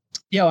 so.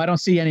 I don't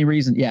see any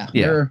reason.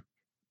 There's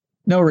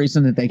no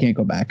reason that they can't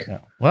go back. Yeah.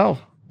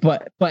 Well.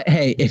 But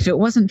hey, if it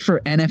wasn't for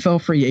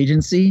NFL free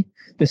agency,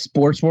 the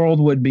sports world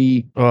would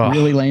be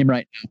really lame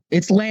right now.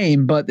 It's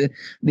lame, but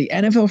the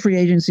NFL free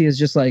agency is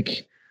just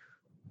like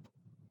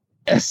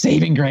a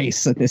saving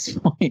grace at this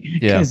point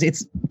because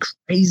it's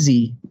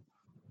crazy.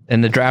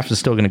 And the draft is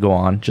still going to go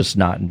on, just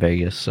not in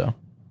Vegas. So,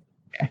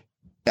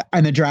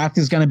 and the draft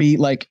is going to be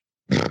like,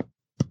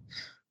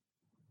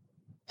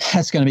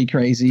 that's going to be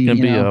crazy. It's going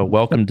to be a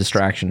welcome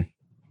distraction.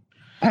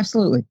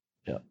 Absolutely.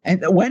 Yeah.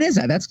 And when is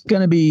that? That's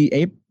going to be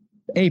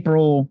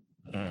April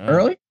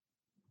early?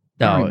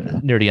 No,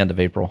 near the end of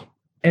April.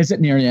 Is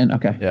it near the end?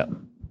 Okay. Yeah.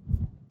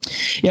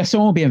 Yeah, so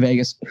it won't be in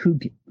Vegas.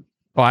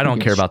 I don't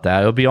care about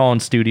that. It'll be all in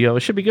studio.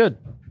 It should be good.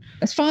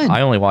 That's fine.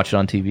 I only watch it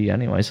on TV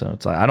anyway, so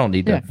it's like I don't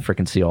need to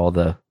freaking see all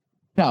the.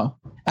 No,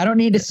 I don't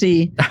need to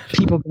see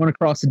people going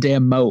across the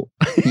damn moat.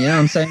 You know what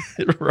I'm saying?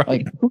 Right.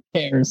 Like, who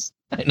cares?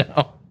 I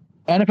know.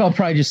 NFL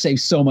probably just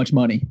saves so much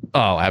money.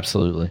 Oh,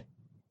 absolutely.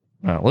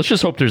 Let's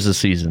just hope there's a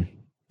season.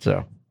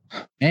 So,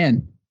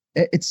 man,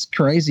 it's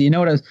crazy. You know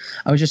what?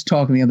 I was just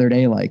talking the other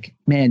day. Like,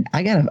 man,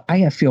 I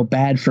gotta feel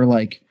bad for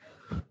like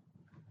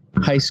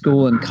high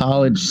school and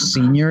college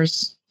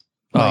seniors.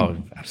 Like,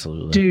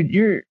 absolutely,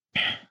 dude.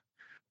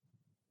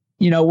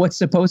 You know what's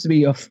supposed to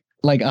be a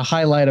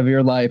highlight of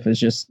your life is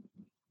just,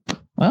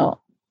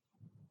 well,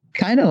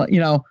 kind of like, you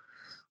know,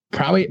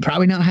 probably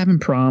not having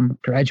prom.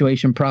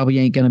 Graduation probably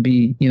ain't gonna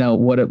be, you know,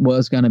 what it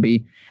was gonna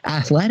be.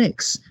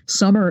 Athletics,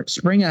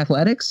 spring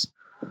athletics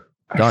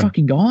are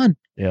fucking gone.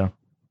 Yeah.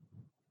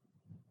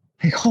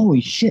 Like, holy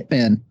shit,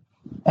 man,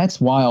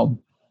 that's wild.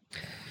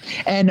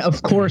 And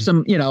of course,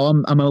 I'm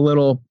a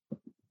little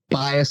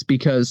biased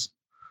because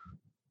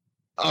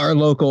our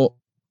local,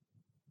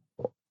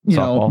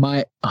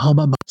 my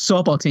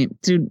softball team,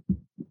 dude.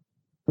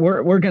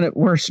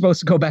 We're supposed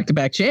to go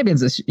back-to-back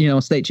champions this,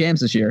 state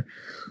champs this year.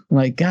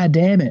 Like, God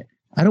damn it.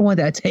 I don't want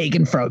that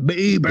taken from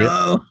me,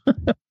 bro.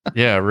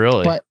 Yeah,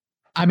 really. But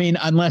I mean,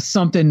 unless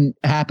something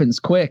happens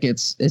quick,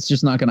 it's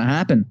just not going to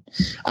happen.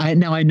 I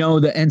know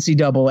the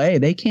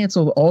NCAA, they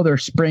canceled all their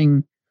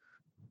spring,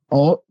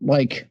 all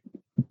like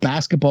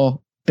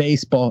basketball,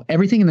 baseball,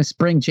 everything in the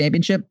spring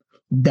championship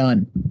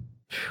done.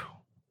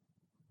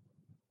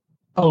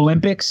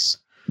 Olympics,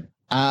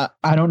 I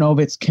don't know if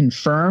it's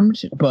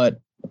confirmed,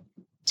 but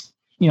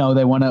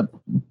they want to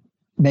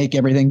make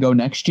everything go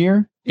next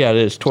year. Yeah, it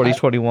is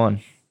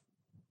 2021.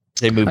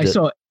 They moved it.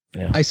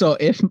 I saw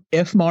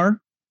IFMAR,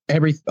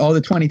 all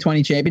the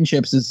 2020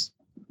 championships is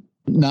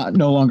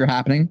no longer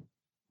happening.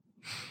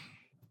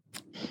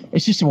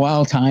 It's just a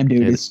wild time,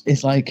 dude.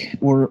 It's like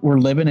we're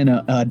living in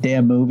a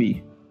damn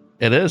movie.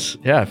 It is.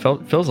 Yeah, it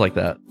feels like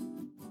that.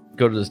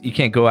 You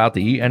can't go out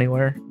to eat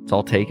anywhere. It's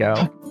all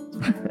takeout.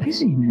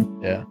 Crazy, man.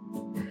 Yeah.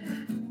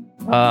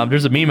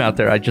 There's a meme out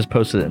there. I just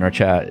posted it in our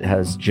chat. It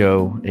has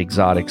Joe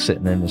Exotic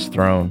sitting in his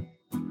throne,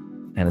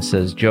 and it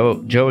says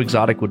Joe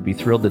Exotic would be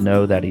thrilled to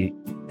know that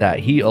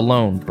he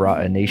alone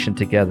brought a nation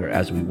together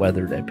as we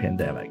weathered a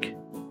pandemic.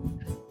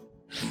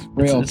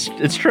 Real.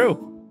 It's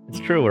true. It's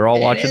true. We're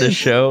all watching this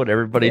show, and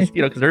everybody's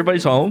because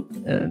everybody's home.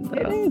 And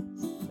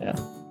yeah.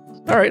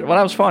 All right. Well,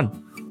 that was fun.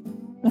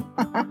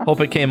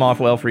 Hope it came off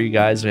well for you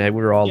guys. We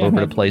were all over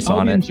the place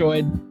on it.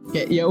 Enjoyed.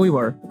 Yeah, we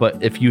were.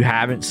 But if you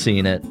haven't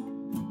seen it,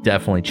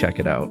 definitely check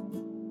it out.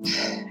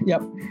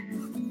 Yep.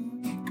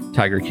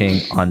 Tiger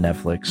King on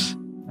Netflix.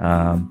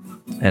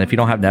 And if you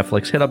don't have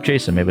Netflix, hit up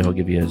Jason. Maybe he'll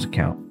give you his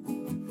account.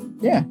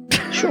 Yeah,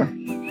 sure.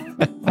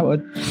 I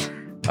would.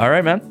 All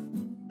right,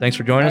 man. Thanks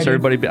for joining us.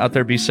 Everybody out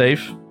there, be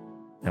safe.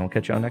 And we'll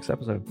catch you on the next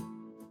episode.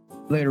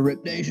 Later,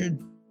 Rip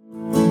Nation.